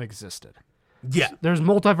 shouldn't have existed. Yeah. There's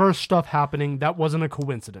multiverse stuff happening. That wasn't a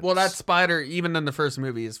coincidence. Well, that spider, even in the first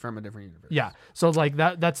movie, is from a different universe. Yeah. So like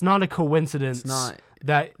that's not a coincidence. It's not.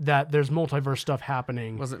 That there's multiverse stuff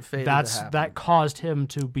happening. Wasn't fated to happen. That caused him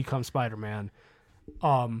to become Spider-Man.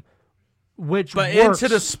 Which But works.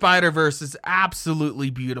 Into the Spider-Verse is absolutely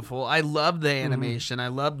beautiful. I love the animation. I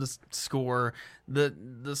love the score, the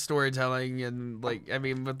storytelling, and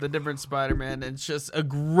with the different Spider-Man, it's just a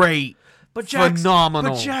great,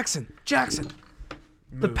 phenomenal. But Jackson,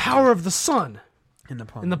 the power of the sun in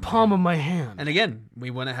the palm of my hand. And again, we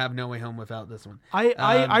wouldn't have No Way Home without this one.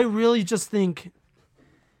 I really just think,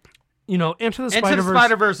 Into the Into Spider-Verse. the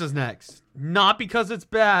Spider-Verse is next. Not because it's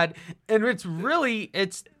bad, and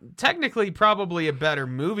it's technically probably a better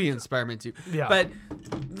movie than Spider-Man 2. Yeah. But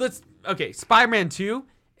Spider-Man 2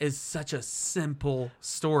 is such a simple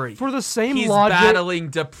story. For the same He's logic, battling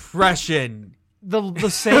depression. the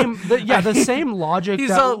same logic. He's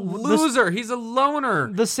a loser. He's a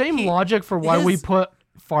loner. The same logic for why we put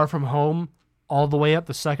Far From Home all the way at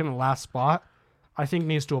the second and last spot, I think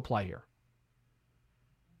needs to apply here.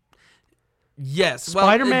 Yes.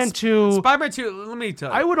 Spider-Man 2. Spider-Man 2, let me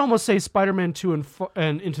tell you. I would almost say Spider-Man 2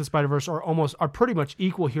 and Into the Spider-Verse are pretty much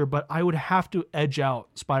equal here, but I would have to edge out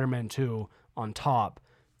Spider-Man 2 on top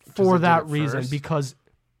for that reason, because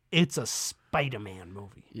it's a Spider-Man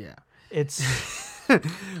movie. Yeah. It's You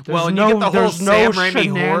get the whole Sam Raimi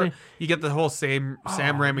horror. You get the whole Sam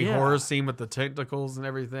Raimi horror scene with the tentacles and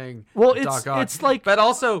everything. Well, Doc Ock. it's like, but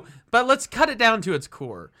let's cut it down to its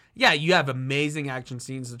core. Yeah, you have amazing action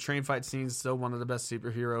scenes. The train fight scene is still one of the best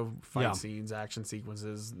superhero fight scenes, action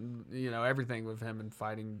sequences. Everything with him and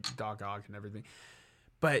fighting Doc Ock and everything.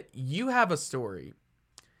 But you have a story.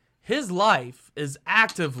 His life is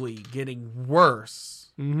actively getting worse.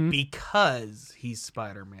 Because he's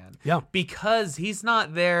Spider-Man. Yeah. Because he's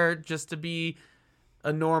not there just to be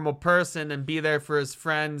a normal person and be there for his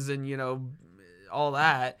friends and, all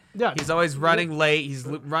that. Yeah. He's always running late. He's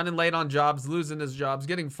running late on jobs, losing his jobs,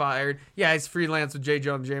 getting fired. Yeah, he's freelance with J.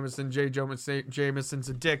 Jonah Jameson. J. Jonah Jameson's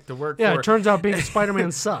a dick to work for. Yeah, it turns out being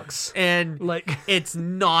Spider-Man sucks. And it's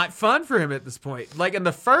not fun for him at this point. Like in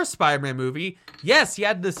the first Spider-Man movie, yes, he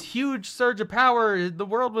had this huge surge of power. The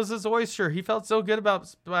world was his oyster. He felt so good about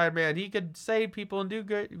Spider-Man. He could save people and do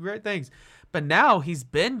great things. But now he's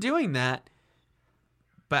been doing that.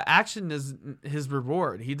 But action is his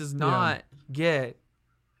reward. He does not get...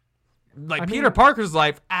 Peter Parker's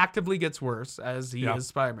life actively gets worse as he is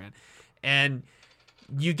Spider-Man. And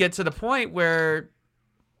you get to the point where,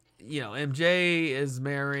 MJ is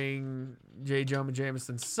marrying J. Jonah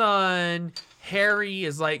Jameson's son. Harry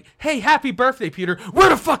is like, hey, happy birthday, Peter. Where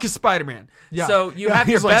the fuck is Spider-Man? Yeah. So you have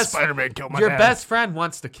your best... Spider-Man killed my Your dad. best friend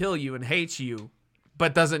wants to kill you and hates you,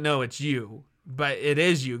 but doesn't know it's you. But it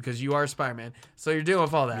is you because you are Spider-Man. So you're dealing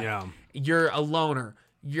with all that. Yeah. You're a loner.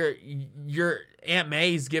 Your Aunt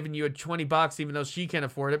May's giving you $20 even though she can't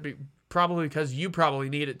afford it, probably because you probably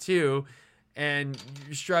need it too. And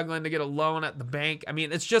you're struggling to get a loan at the bank. I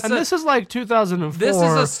mean, it's just... And this is like 2004. This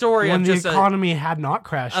is a story when of the just economy had not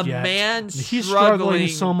crashed a yet. man He's struggling struggling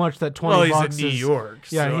so much that $20 well, he's in is... New York.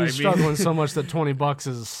 Yeah, so, he's struggling so much that $20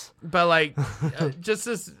 is... But just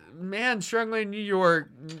this man struggling in New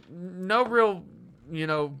York, no real...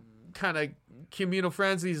 kind of communal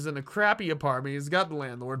friends. He's in a crappy apartment. He's got the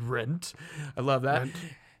landlord rent. I love that.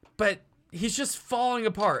 But he's just falling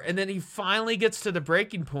apart. And then he finally gets to the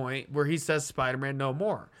breaking point where he says Spider-Man no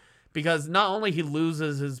more. Because not only he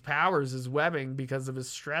loses his powers, his webbing, because of his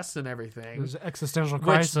stress and everything. There's existential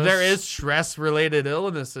crisis. Which there is stress-related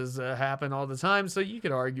illnesses that happen all the time. So you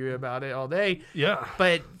could argue about it all day. Yeah.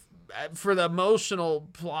 But... for the emotional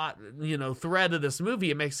plot, thread of this movie,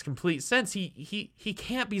 it makes complete sense. He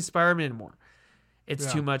can't be Spider-Man anymore.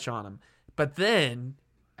 It's too much on him. But then,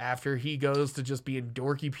 after he goes to just being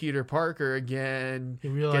dorky Peter Parker again,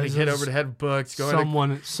 getting hit over the head with books,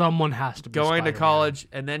 someone has to be going Spider-Man. to college,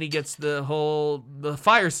 and then he gets the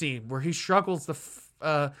fire scene where he struggles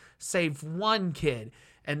to save one kid.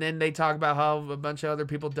 And then they talk about how a bunch of other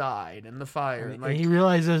people died in the fire. And he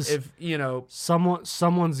realizes if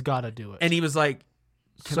someone's got to do it. And he was like,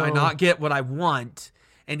 "Can I not get what I want?"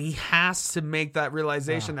 And he has to make that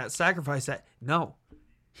realization, that sacrifice. That no,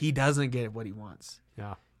 he doesn't get what he wants.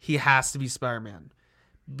 Yeah, he has to be Spider-Man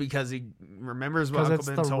because he remembers what Uncle Ben told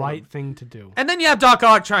him. Because it's the right thing to do. And then you have Doc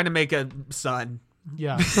Ock trying to make a son.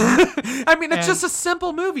 Yeah, I mean, it's just a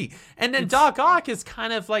simple movie. And then Doc Ock is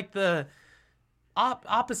kind of like the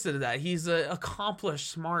opposite of that. He's an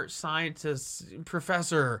accomplished, smart scientist,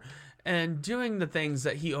 professor, and doing the things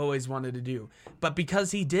that he always wanted to do. But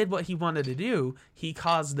because he did what he wanted to do, he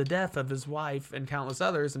caused the death of his wife and countless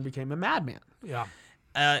others and became a madman. Yeah.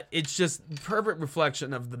 It's just perfect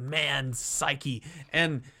reflection of the man's psyche.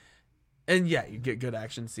 And yeah, you get good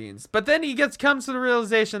action scenes. But then he comes to the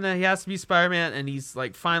realization that he has to be Spider-Man, and he's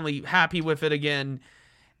like finally happy with it again.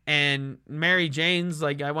 And Mary Jane's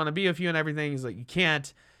like, I want to be with you and everything. He's like, you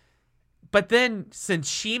can't. But then since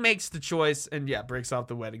she makes the choice and breaks off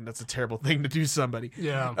the wedding, that's a terrible thing to do to somebody.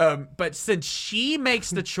 Yeah. But since she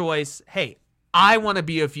makes the choice, hey, I want to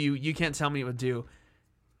be with you. You can't tell me what to do.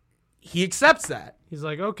 He accepts that. He's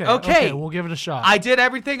like, okay, we'll give it a shot. I did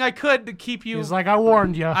everything I could to keep you. He's like, I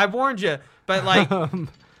warned you. I warned you. But like,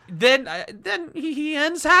 then he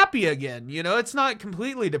ends happy again. You know, it's not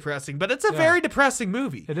completely depressing, but it's a very depressing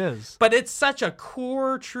movie. It is. But it's such a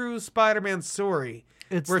core, true Spider-Man story.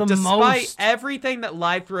 It's where the despite most, everything that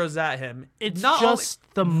life throws at him, it's not just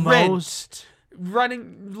the rent, most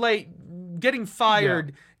running late, getting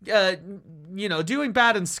fired, doing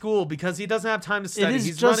bad in school because he doesn't have time to study. It is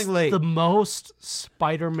He's just running late. the most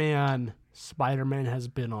Spider-Man has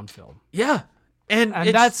been on film. Yeah. And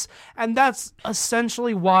that's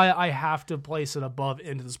essentially why I have to place it above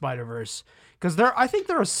Into the Spider-Verse, because I think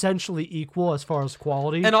they're essentially equal as far as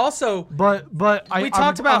quality. And also, but we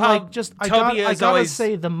talked about how Toby I gotta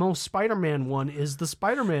say the most Spider-Man one is the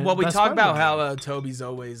Spider-Man. Well, we best talked about Spider-Man. how Toby's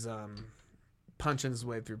always punching his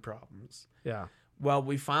way through problems. Yeah. Well,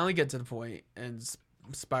 we finally get to the point in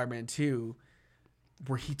Spider-Man 2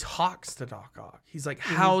 where he talks to Doc Ock. He's like,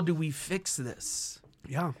 how do we fix this?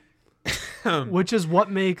 Yeah. Which is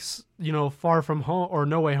what makes, Far From Home or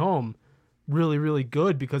No Way Home really, really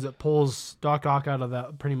good, because it pulls Doc Ock out of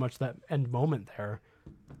that pretty much that end moment there.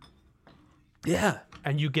 Yeah.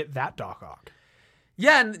 And you get that Doc Ock.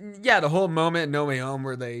 Yeah, and the whole moment in No Way Home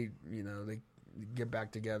where they get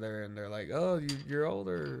back together and they're like, oh, you're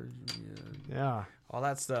older. Yeah. All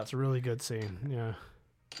that stuff. It's a really good scene. Yeah.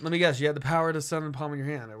 Let me guess, you had the power to sun in the palm of your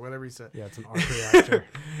hand or whatever he said. Yeah, it's an arc reactor.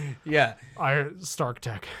 Yeah. Stark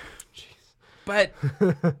Tech. Jeez. But,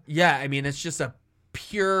 yeah, I mean, it's just a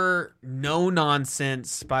pure, no-nonsense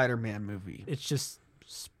Spider-Man movie. It's just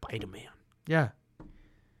Spider-Man. Yeah.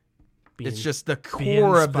 It's just the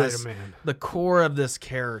core of this. The core of this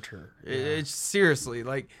character. Yeah. It's seriously,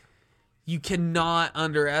 like, you cannot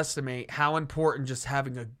underestimate how important just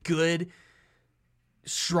having a good,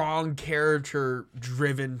 strong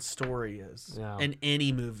character-driven story is in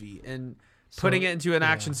any movie. And putting it into an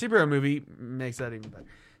action superhero movie makes that even better.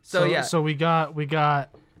 So we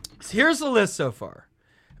got. Here's the list so far: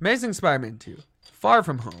 Amazing Spider-Man 2, Far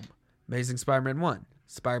From Home, Amazing Spider-Man 1,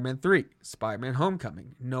 Spider-Man 3, Spider-Man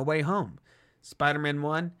Homecoming, No Way Home, Spider-Man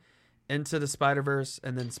 1, Into the Spider-Verse,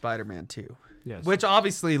 and then Spider-Man 2. Yes. Which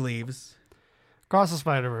obviously leaves Across the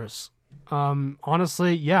Spider-Verse.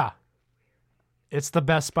 Honestly, yeah. It's the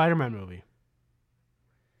best Spider-Man movie.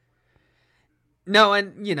 No,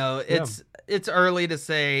 and it's early to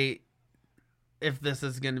say if this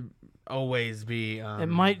is going to always be. It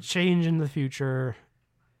might change in the future.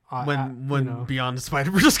 When Beyond the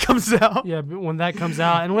Spider-Verse comes out. Yeah, but when that comes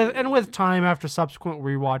out, and with time after subsequent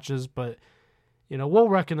rewatches, but we'll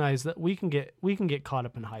recognize that we can get caught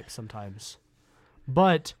up in hype sometimes.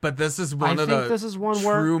 But this is one of the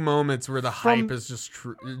true moments where the hype is just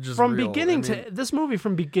true. From beginning to this movie,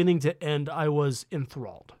 from beginning to end, I was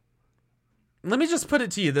enthralled. Let me just put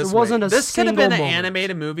it to you this way. Wasn't a this could have been an moment.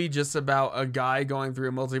 animated movie just about a guy going through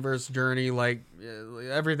a multiverse journey, like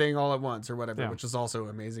everything all at once or whatever, which is also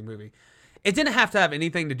an amazing movie. It didn't have to have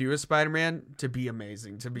anything to do with Spider-Man to be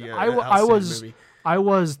amazing, to be movie.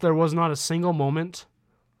 There was not a single moment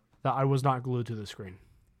that I was not glued to the screen.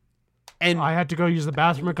 And I had to go use the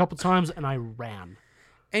bathroom a couple times, and I ran.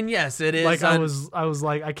 And yes, it is. Like I was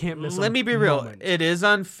like, I can't miss. Let me be real. It is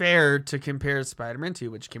unfair to compare Spider-Man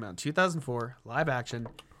 2, which came out in 2004, live action,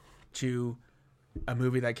 to a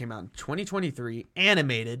movie that came out in 2023,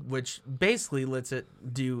 animated, which basically lets it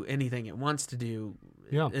do anything it wants to do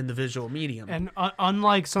in the visual medium. And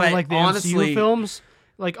unlike some like the MCU films,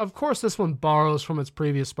 like of course this one borrows from its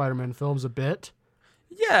previous Spider-Man films a bit.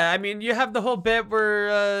 Yeah, I mean you have the whole bit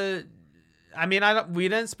where. We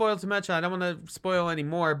didn't spoil too much. I don't want to spoil any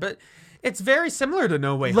more, but it's very similar to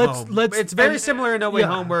No Way Home. It's very similar to No Way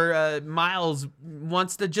Home, where Miles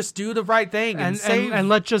wants to just do the right thing and save and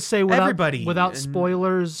let's just say everybody. Without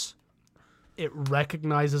spoilers, it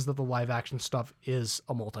recognizes that the live action stuff is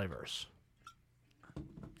a multiverse.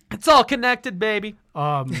 It's all connected, baby.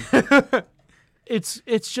 It's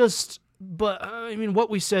just, but I mean, what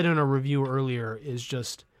we said in a review earlier is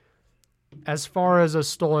just. As far as a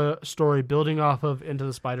story building off of Into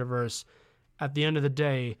the Spider-Verse, at the end of the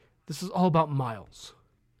day, This is all about Miles.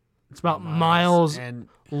 It's about Miles and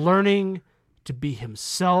learning to be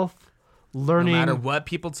himself, learning no matter what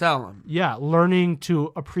people tell him. Yeah, learning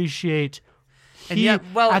to appreciate. And yet,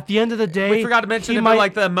 well, at the end of the day, we forgot to mention it, but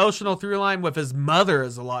like the emotional through line with his mother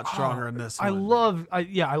is a lot stronger in this one.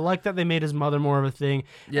 I like that they made his mother more of a thing.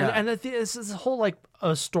 Yeah. And this is a whole like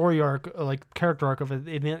a story arc, like character arc of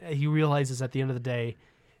it. He realizes at the end of the day,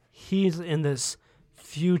 he's in this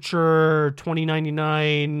future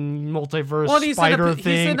 2099 multiverse spider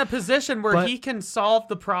thing. He's in a position where he can solve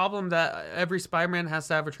the problem that every Spider-Man has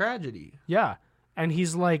to have a tragedy. Yeah. And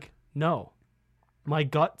he's like, no. My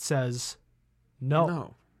gut says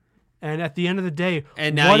no. And at the end of the day,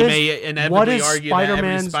 and now you may inevitably argue that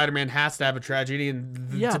every Spider-Man has to have a tragedy,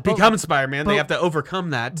 and to become Spider-Man, they have to overcome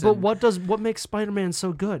that. But what makes Spider-Man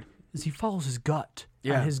so good is he follows his gut,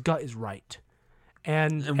 and his gut is right.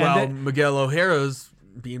 And Miguel O'Hara's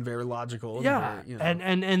being very logical. Yeah,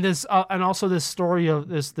 and this and also this story of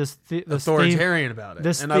this authoritarian theme, about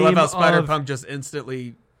it. And I love how Spider-Punk just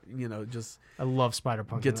instantly, I love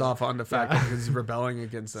Spider-Punk. Gets off on the fact that he's rebelling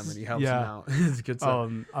against them and he helps him out. It's good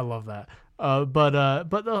stuff. I love that. But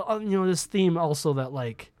this theme also that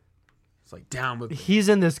like it's like down with he's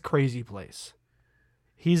in this crazy place.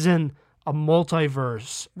 He's in a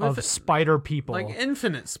multiverse of spider people, like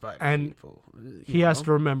infinite spider people. He has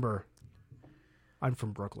to remember, I'm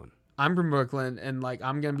from Brooklyn. I'm from Brooklyn, and like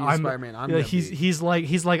I'm gonna be a Spider-Man. He's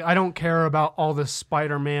like I don't care about all this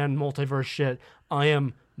Spider-Man multiverse shit. I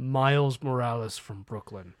am Miles Morales from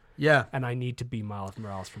Brooklyn. Yeah, and I need to be Miles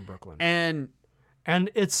Morales from Brooklyn.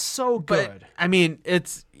 And it's so good. But, I mean,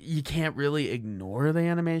 you can't really ignore the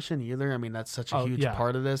animation either. I mean, that's such a huge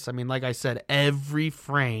part of this. I mean, like I said, every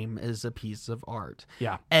frame is a piece of art.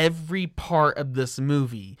 Yeah. Every part of this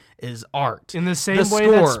movie is art. In the same way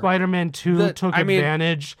that Spider-Man 2 took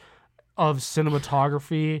advantage of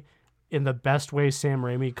cinematography in the best way Sam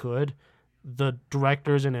Raimi could, the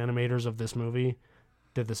directors and animators of this movie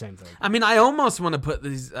did the same thing. I mean, I almost want to put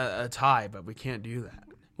these a tie, but we can't do that.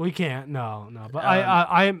 We can't. No. But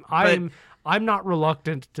I'm not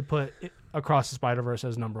reluctant to put Across the Spider-Verse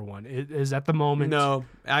as number one. It is at the moment. No,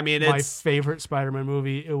 I mean my favorite Spider-Man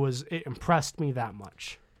movie. It impressed me that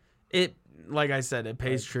much. Like I said, it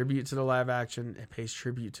pays tribute to the live action. It pays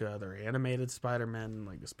tribute to other animated Spider-Man,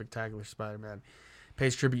 like the Spectacular Spider-Man. It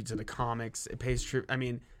pays tribute to the comics. It pays tribute. I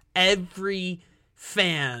mean, every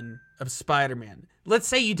fan of Spider-Man. Let's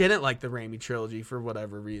say you didn't like the Raimi trilogy for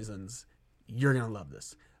whatever reasons. You're going to love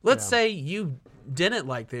this. Let's say you didn't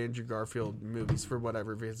like the Andrew Garfield movies for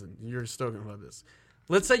whatever reason. You're still going to love this.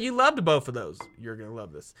 Let's say you loved both of those. You're going to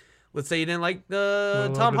love this. Let's say you didn't like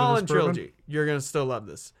the Tom Holland trilogy. You're going to still love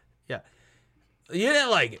this. Yeah. You didn't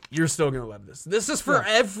like it. You're still going to love this. This is for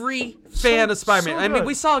every fan of Spider-Man. I mean,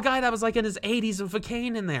 we saw a guy that was like in his 80s with a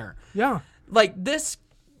cane in there. Yeah. Like this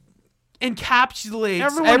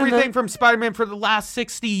encapsulates everything from Spider-Man for the last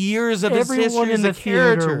 60 years of his history as a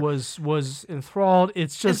character. Was enthralled.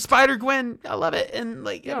 It's just and Spider-Gwen, I love it. And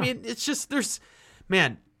I mean, it's just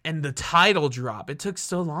and the title drop. It took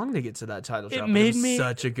so long to get to that title drop. It was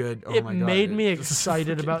such a good. Oh my god! It made me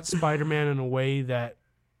excited about Spider-Man in a way that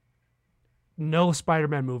no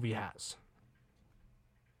Spider-Man movie has.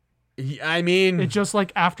 I mean, it's just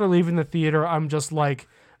like after leaving the theater, I'm just like,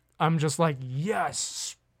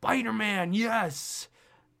 yes. Spider-Man, yes.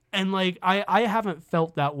 And like I haven't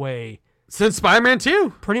felt that way since Spider-Man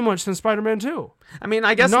 2. Pretty much since Spider-Man 2. I mean,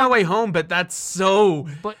 I guess No Way Home, but that's so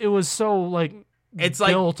But it was so like it's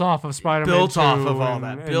built off of Spider-Man 2. Built off of all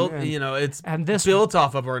that. It's built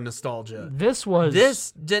off of our nostalgia.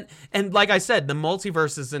 This didn't, and like I said, the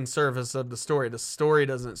multiverse is in service of the story. The story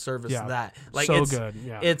doesn't service that. Like so good.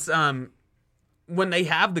 Yeah. It's when they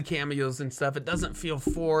have the cameos and stuff, it doesn't feel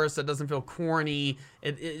forced. It doesn't feel corny.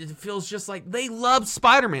 It feels just like they love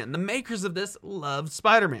Spider-Man. The makers of this love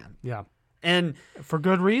Spider-Man. Yeah, and for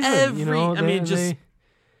good reason.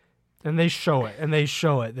 They show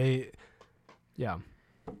it.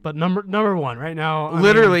 But number one right now.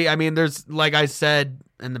 I mean, there's like I said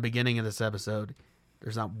in the beginning of this episode.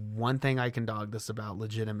 There's not one thing I can dog this about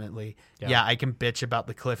legitimately. Yeah, I can bitch about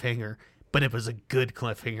the cliffhanger. But it was a good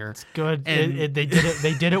cliffhanger. It's good. And they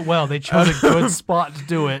did it well. They chose a good spot to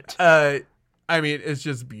do it. I mean, it's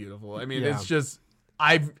just beautiful. I mean, it's just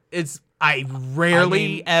I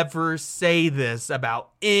rarely ever say this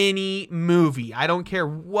about any movie. I don't care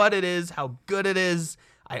what it is, how good it is.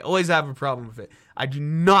 I always have a problem with it. I do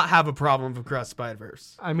not have a problem with Across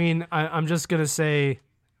Spider-Verse. I mean, I'm just gonna say,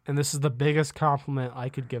 and this is the biggest compliment I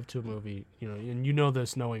could give to a movie. And you know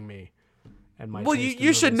this, knowing me. Well,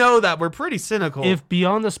 you should know that we're pretty cynical. If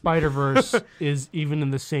Beyond the Spider-Verse is even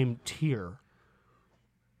in the same tier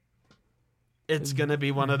It's gonna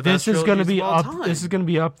be one of the best. This is gonna be up. Time. This is gonna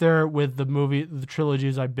be up there with the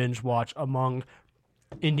trilogies I binge watch among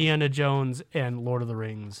Indiana Jones and Lord of the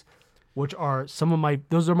Rings, which are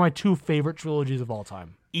those are my two favorite trilogies of all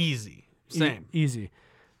time. Easy, same, easy.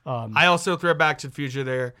 I also throw Back to the Future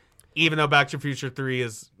there, even though Back to the Future 3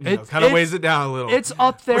 is kind of weighs it down a little. It's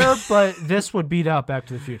up there, but this would beat out Back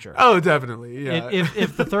to the Future. Oh, definitely. Yeah.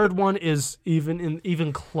 If the third one is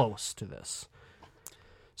even close to this.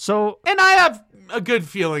 So, and I have a good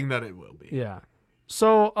feeling that it will be. Yeah.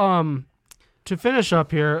 So, to finish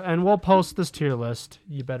up here, and we'll post this tier list.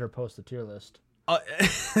 You better post the tier list.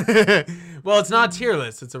 Well, it's not a tier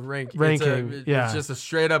list. It's a ranking. It's just a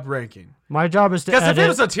straight up ranking. My job is to Because if it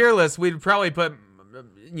was a tier list, we'd probably put,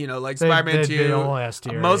 like Spider-Man 2. All S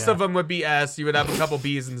tier, most of them would be S. You would have a couple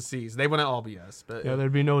B's and C's. They wouldn't all be S. But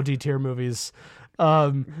there'd be no D tier movies.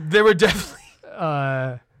 There were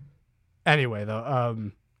definitely. Anyway,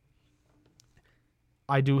 though,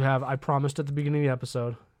 I promised at the beginning of the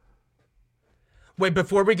episode. Wait,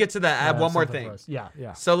 before we get to that, I have one more thing.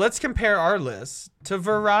 Yeah. So let's compare our list to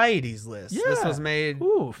Variety's list. Yeah. This was made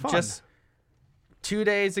fun. just 2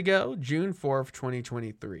 days ago, June 4th,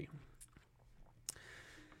 2023.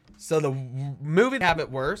 So the movie that have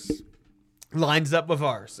it worse lines up with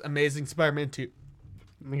ours. Amazing Spider-Man 2.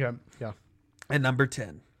 Okay, yeah. And number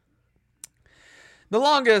 10. The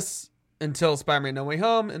longest until Spider-Man No Way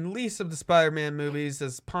Home and least of the Spider-Man movies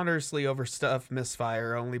is ponderously overstuffed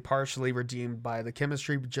misfire, only partially redeemed by the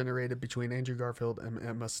chemistry generated between Andrew Garfield and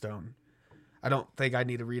Emma Stone. I don't think I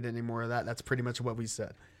need to read any more of that. That's pretty much what we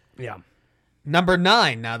said. Yeah. Number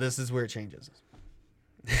 9. Now this is where it changes.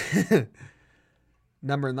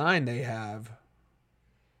 Number 9, they have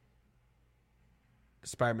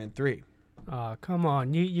Spider-Man 3. Come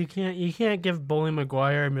on. You can't give Bully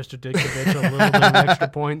Maguire and Mr. Dickovich a little bit of extra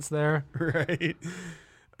points there. Right.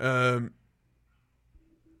 And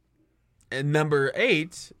number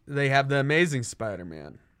 8, they have The Amazing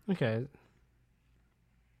Spider-Man. Okay.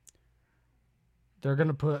 They're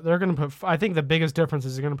gonna put. I think the biggest difference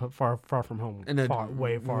is they're gonna put Far From Home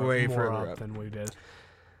way more further up than we did.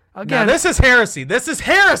 Again, now, this is heresy. This is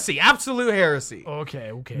heresy. Absolute heresy.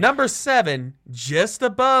 Okay. Number 7, just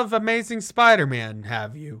above Amazing Spider-Man,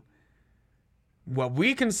 have you. What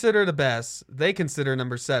we consider the best, they consider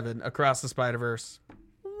number 7, Across the Spider-Verse.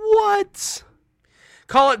 What?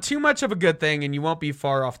 Call it too much of a good thing and you won't be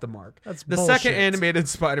far off the mark. That's the bullshit. second animated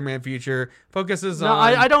Spider-Man feature focuses on...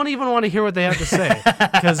 I don't even want to hear what they have to say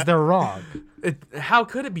because they're wrong. How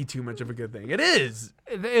could it be too much of a good thing? It is.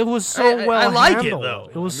 It was so well handled. I like it, though.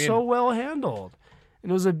 It was so well handled.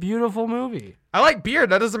 And it was a beautiful movie. I like beer.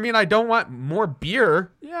 That doesn't mean I don't want more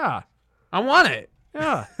beer. Yeah. I want it.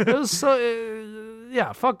 Yeah. It was so...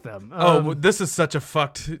 yeah, fuck them. This is such a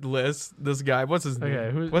fucked list. This guy, what's his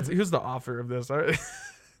name? Who's the author of this?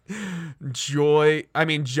 Joe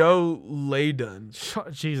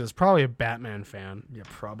Layden. Jesus, probably a Batman fan. Yeah,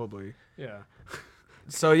 probably. Yeah.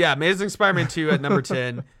 So yeah, Amazing Spider-Man 2 at number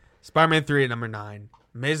 10, Spider-Man 3 at number 9,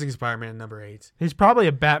 Amazing Spider-Man at number 8. He's probably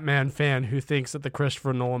a Batman fan who thinks that the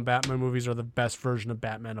Christopher Nolan Batman movies are the best version of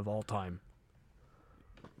Batman of all time.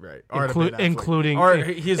 Right. Including... Or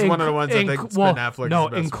he's one of the ones that thinks Ben Affleck no, is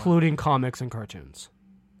the best including comics and cartoons.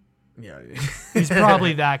 Yeah. He's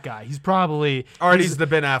probably that guy. He's probably... he's the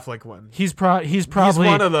Ben Affleck one. He's probably... He's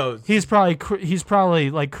one of those. He's probably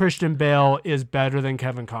like Christian Bale is better than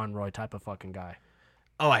Kevin Conroy type of fucking guy.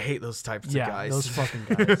 Oh, I hate those types of guys. Those fucking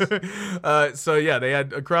guys. So yeah, they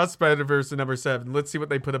had Across Spider-Verse at number 7. Let's see what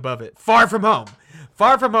they put above it. Far From Home.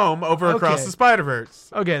 Far From Home over Across the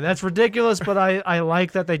Spider-Verse. Okay, that's ridiculous, but I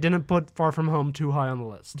like that they didn't put Far From Home too high on the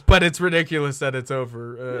list. But it's ridiculous that it's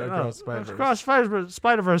over Across Spider-Verse. Across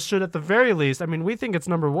Spider-Verse should at the very least, I mean, we think it's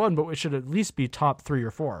number 1, but it should at least be top 3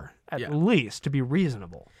 or 4. At least, to be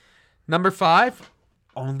reasonable. Number 5?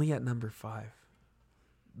 Only at number 5.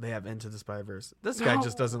 They have Into the Spider-Verse. This guy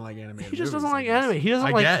just doesn't like anime. He just doesn't like anime. He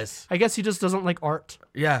doesn't like... I guess he just doesn't like art.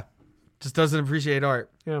 Yeah. Just doesn't appreciate art.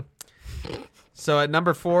 Yeah. So at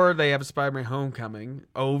number 4, they have Spider-Man Homecoming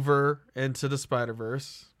over Into the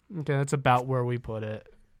Spider-Verse. Okay, that's about where we put it.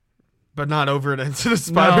 But not over Into the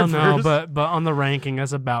Spider-Verse. No, but on the ranking,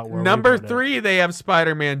 that's about where number we put 3, they have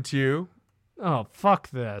Spider-Man 2. Oh, fuck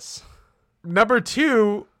this. Number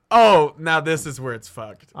 2... Oh, now this is where it's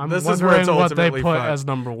fucked. This is where it's ultimately what they put as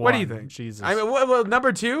number 1. What do you think? Jesus. I mean, well,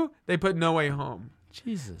 number 2, they put No Way Home.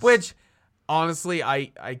 Jesus. Which, honestly,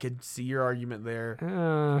 I could see your argument there.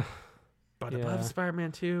 But above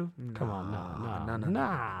Spider-Man 2? Come on,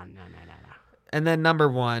 no. And then number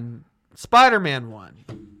 1, Spider-Man 1.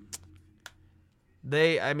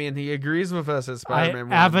 He agrees with us as Spider-Man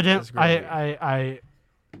 1.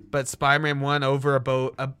 but Spider-Man 1 over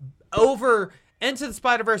over Into the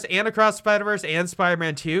Spider-Verse and Across the Spider-Verse and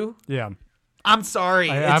Spider-Man 2. Yeah. I'm sorry.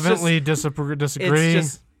 I adamantly disagree. It's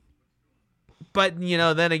just, but,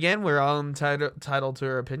 then again, we're all entitled to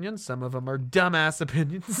our opinions. Some of them are dumbass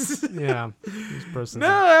opinions. Yeah. This person's No,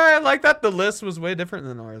 I like that. The list was way different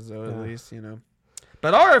than ours, though, at least,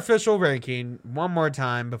 But our official ranking, one more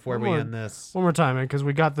time before we end this. One more time, man, because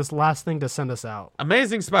we got this last thing to send us out.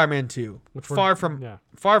 Amazing Spider-Man 2, Far From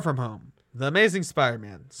Home. The Amazing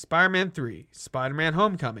Spider-Man, Spider-Man 3, Spider-Man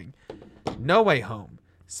Homecoming, No Way Home,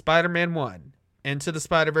 Spider-Man 1, Into the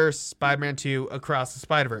Spider-Verse, Spider-Man 2, Across the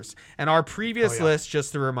Spider-Verse. And our previous list,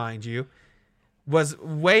 just to remind you, was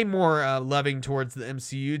way more loving towards the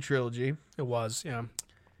MCU trilogy. It was, yeah.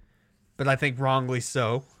 But I think wrongly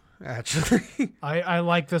so, actually. I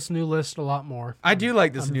like this new list a lot more. I do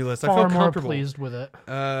like this new list. I far feel more comfortable. pleased with it.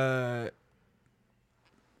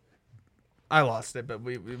 I lost it, but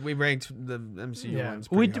we ranked the MCU ones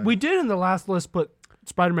pretty high. We did in the last list put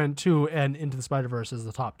Spider-Man 2 and Into the Spider-Verse as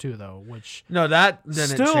the top two, though, which no, that didn't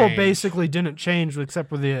still change. basically didn't change except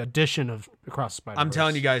for the addition of Across the Spider-Verse. I'm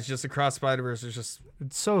telling you guys, just Across Spider-Verse is just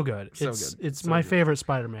it's so good. So It's good. It's So my good. favorite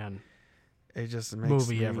Spider-Man it just makes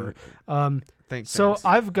movie me ever. Thanks. So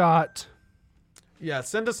I've got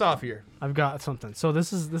send us off here. something. So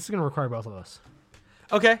this is going to require both of us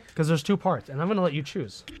Okay. because there's two parts, and I'm going to let you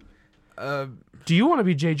choose. Do you want to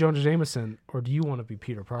be J. Jonah Jameson or do you want to be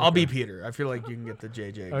Peter Parker? I'll be Peter. I feel like you can get the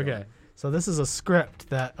JJ. Going. Okay. So this is a script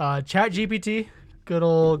that ChatGPT, good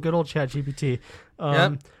old ChatGPT.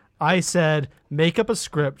 Yep. I said make up a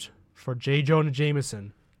script for J. Jonah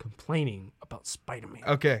Jameson complaining about Spider-Man.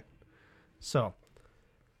 Okay. So,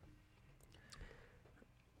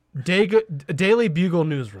 Daily Bugle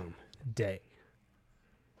Newsroom. Day.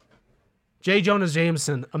 J. Jonah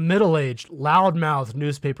Jameson, a middle-aged, loud-mouthed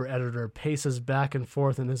newspaper editor, paces back and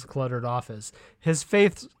forth in his cluttered office, his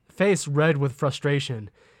face red with frustration,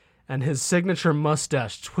 and his signature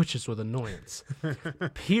mustache twitches with annoyance.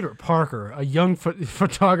 Peter Parker, a young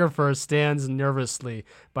photographer, stands nervously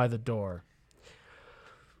by the door.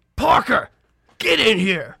 Parker, get in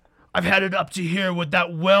here! I've had it up to here with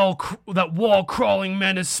that wall-crawling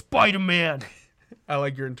menace Spider-Man. I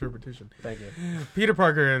like your interpretation. Thank you. Peter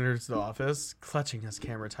Parker enters the office, clutching his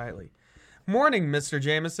camera tightly. Morning, Mr.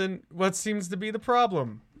 Jameson. What seems to be the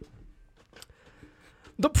problem?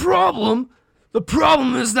 The problem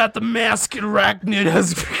is that the masked arachnid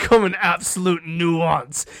has become an absolute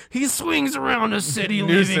nuance. He swings around the city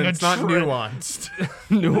leaving a not trail. nuanced.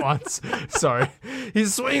 Nuance. Sorry. He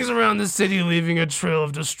swings around the city leaving a trail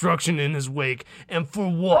of destruction in his wake. And for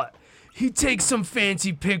what? He takes some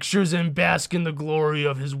fancy pictures and bask in the glory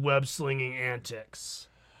of his web-slinging antics.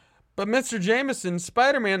 But Mr. Jameson,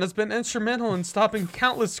 Spider-Man has been instrumental in stopping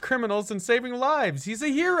countless criminals and saving lives. He's a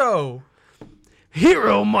hero.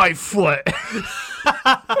 Hero, my foot.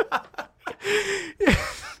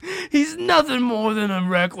 He's nothing more than a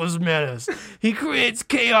reckless menace. He creates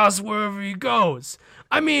chaos wherever he goes.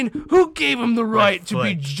 I mean, who gave him the right to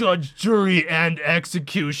be judge, jury, and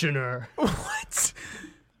executioner? What?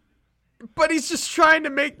 But he's just trying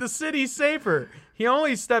to make the city safer. He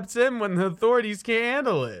only steps in when the authorities can't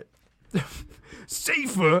handle it.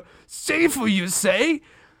 Safer? Safer, you say?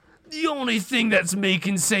 The only thing that's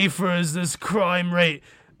making safer is this crime rate.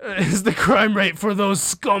 Is the crime rate for those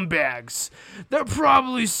scumbags. They're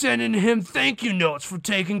probably sending him thank you notes for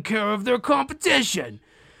taking care of their competition.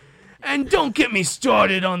 And don't get me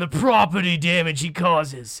started on the property damage he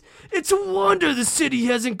causes. It's a wonder the city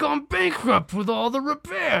hasn't gone bankrupt with all the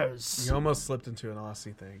repairs. You almost slipped into an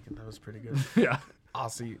Aussie thing, and that was pretty good. Yeah.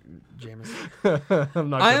 Aussie Jameson. I'm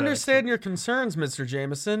not I understand your concerns, Mr.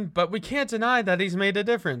 Jameson, but we can't deny that he's made a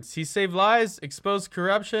difference. He saved lives, exposed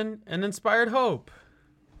corruption, and inspired hope.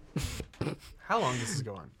 How long does this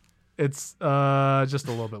go on? It's just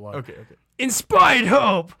a little bit long. Okay. Inspired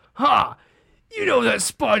hope? Ha! You know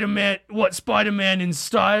that what Spider-Man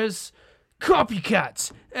inspires?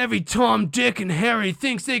 Copycats. Every Tom, Dick, and Harry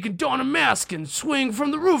thinks they can don a mask and swing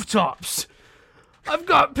from the rooftops. I've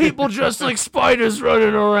got people dressed like spiders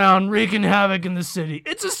running around, wreaking havoc in the city.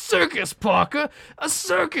 It's a circus, Parker. A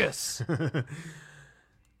circus.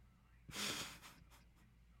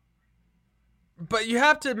 But you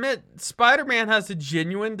have to admit, Spider-Man has a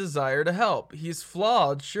genuine desire to help. He's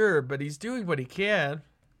flawed, sure, but he's doing what he can.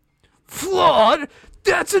 Flawed?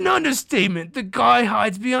 That's an understatement. The guy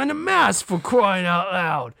hides behind a mask, for crying out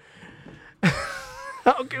loud.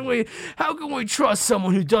 How can we trust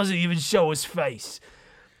someone who doesn't even show his face?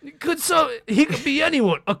 He could be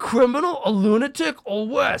anyone. A criminal, a lunatic, or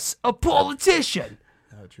worse, a politician.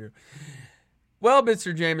 Oh, true. Well,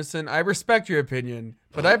 Mr. Jameson, I respect your opinion,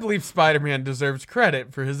 but I believe Spider-Man deserves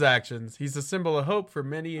credit for his actions. He's a symbol of hope for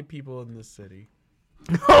many people in this city.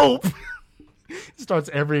 Hope! Starts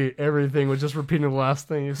everything with just repeating the last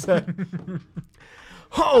thing you said.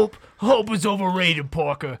 Hope is overrated,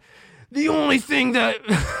 Parker. The only thing that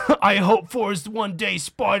I hope for is one day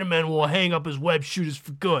Spider-Man will hang up his web shooters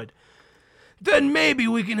for good. Then maybe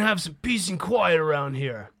we can have some peace and quiet around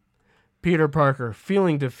here. Peter Parker,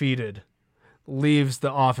 feeling defeated, leaves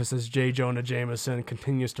the office as J. Jonah Jameson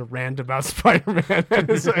continues to rant about Spider-Man and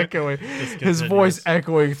his voice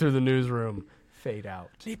echoing through the newsroom. Fade out.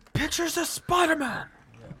 The pictures of Spider-Man.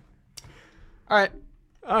 Yeah. All right.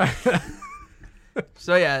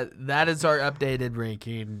 So yeah, that is our updated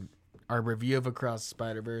ranking, our review of Across the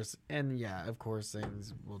Spider-Verse, and yeah, of course,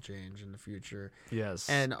 things will change in the future. Yes.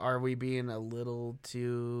 And are we being a little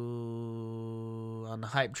too on the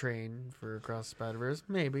hype train for Across the Spider-Verse?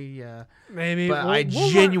 Maybe, yeah. Maybe. But I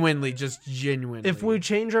genuinely. If we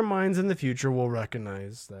change our minds in the future, we'll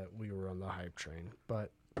recognize that we were on the hype train.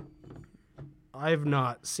 But I've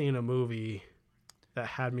not seen a movie that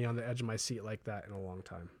had me on the edge of my seat like that in a long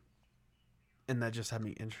time. And that just had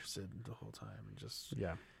me interested the whole time. And just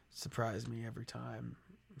surprised me every time.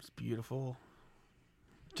 It was beautiful.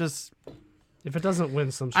 Just... If it doesn't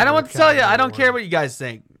win some... I don't want to tell you. I don't care what you guys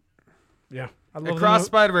think. Yeah. Across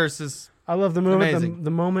Spider-Verse is... I love the movie. Amazing.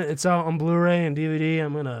 The moment it's out on Blu-ray and DVD,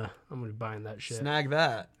 I'm gonna be buying that shit. Snag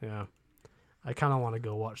that. Yeah. I kind of want to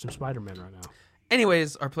go watch some Spider-Man right now.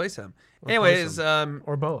 Anyways, or play some.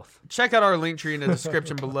 Or both. Check out our link tree in the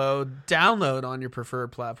description below. Download on your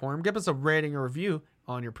preferred platform. Give us a rating or review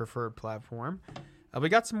on your preferred platform. We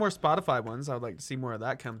got some more Spotify ones. I would like to see more of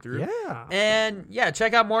that come through. Yeah. And yeah,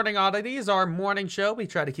 check out Morning Oddities, our morning show. We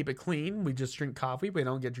try to keep it clean. We just drink coffee. We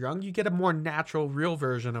don't get drunk. You get a more natural, real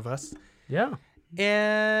version of us. Yeah.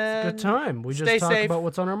 And it's a good time. We just talk about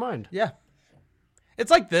what's on our mind. Yeah.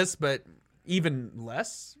 It's like this, but even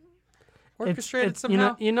less orchestrated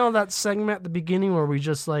somehow. You know that segment at the beginning where we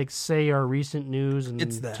just like say our recent news and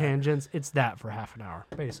tangents? It's that for half an hour,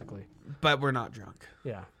 basically. But we're not drunk.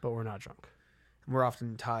 Yeah, but we're not drunk. We're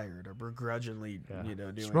often tired or begrudgingly,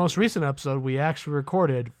 doing this most recent episode we actually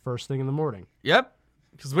recorded first thing in the morning. Yep,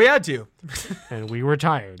 because we had to. And we were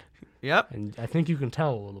tired. Yep. And I think you can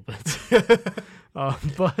tell a little bit.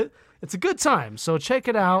 But it's a good time, so check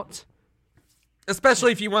it out.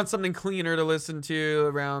 Especially if you want something cleaner to listen to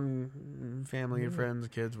around family and friends,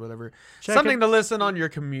 kids, whatever. Something to listen on your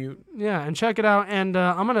commute. Yeah, and check it out. And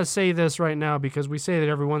I'm going to say this right now because we say that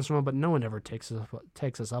every once in a while, but no one ever takes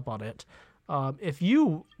us up on it. If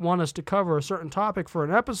you want us to cover a certain topic for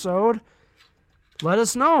an episode, let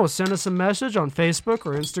us know. Send us a message on Facebook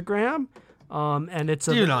or Instagram. And it's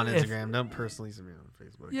do it on Instagram. Don't personally send me on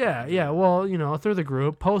Facebook. Yeah. Well, through the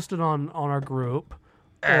group, post it on our group,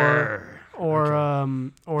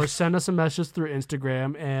 or send us a message through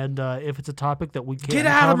Instagram. And if it's a topic that we can't get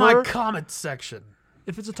out of my comment section.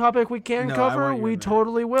 If it's a topic we can cover, we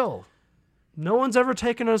totally will. No one's ever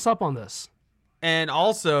taken us up on this. And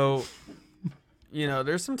also,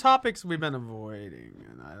 there's some topics we've been avoiding,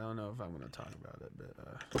 and I don't know if I want to talk about it.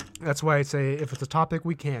 But that's why I say if it's a topic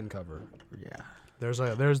we can cover. Yeah.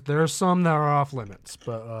 There's some that are off limits,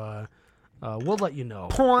 but we'll let you know.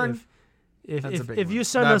 Porn. If you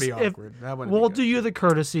send us, we'll do you the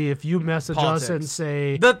courtesy if you message us and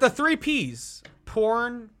say the 3 P's: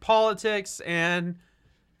 porn, politics, and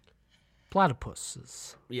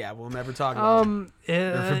platypuses. Yeah, we'll never talk about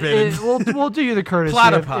they're forbidden. We'll do you the courtesy.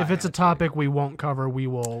 If it's a topic we won't cover,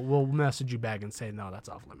 we'll message you back and say no, that's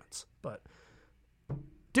off limits. But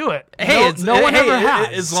do it. Hey, no one ever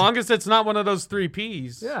has. As long as it's not one of those 3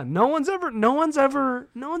 P's. Yeah, no one's ever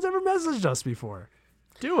messaged us before.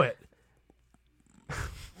 Do it.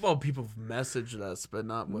 Well, people have messaged us, but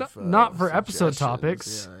not with not for episode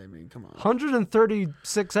topics. Yeah, I mean, come on.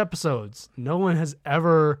 136 episodes. No one has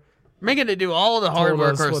ever making it do all the hard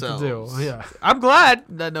work ourselves. What to do. Yeah, I'm glad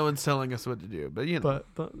that no one's telling us what to do, but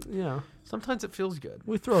but sometimes it feels good.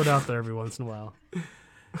 We throw it out there every once in a while.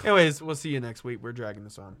 Anyways, we'll see you next week. We're dragging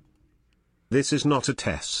this on. This is not a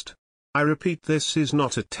test. I repeat, this is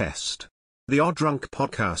not a test. The Odd Drunk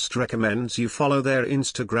Podcast recommends you follow their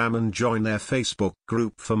Instagram and join their Facebook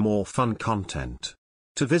group for more fun content.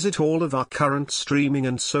 To visit all of our current streaming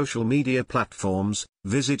and social media platforms,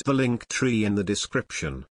 visit the link tree in the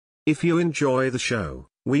description. If you enjoy the show,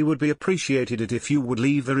 we would be appreciated if you would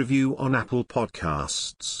leave a review on Apple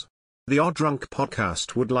Podcasts. The Odd Drunk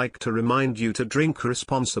Podcast would like to remind you to drink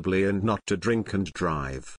responsibly and not to drink and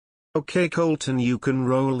drive. Okay, Colton, you can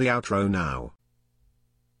roll the outro now.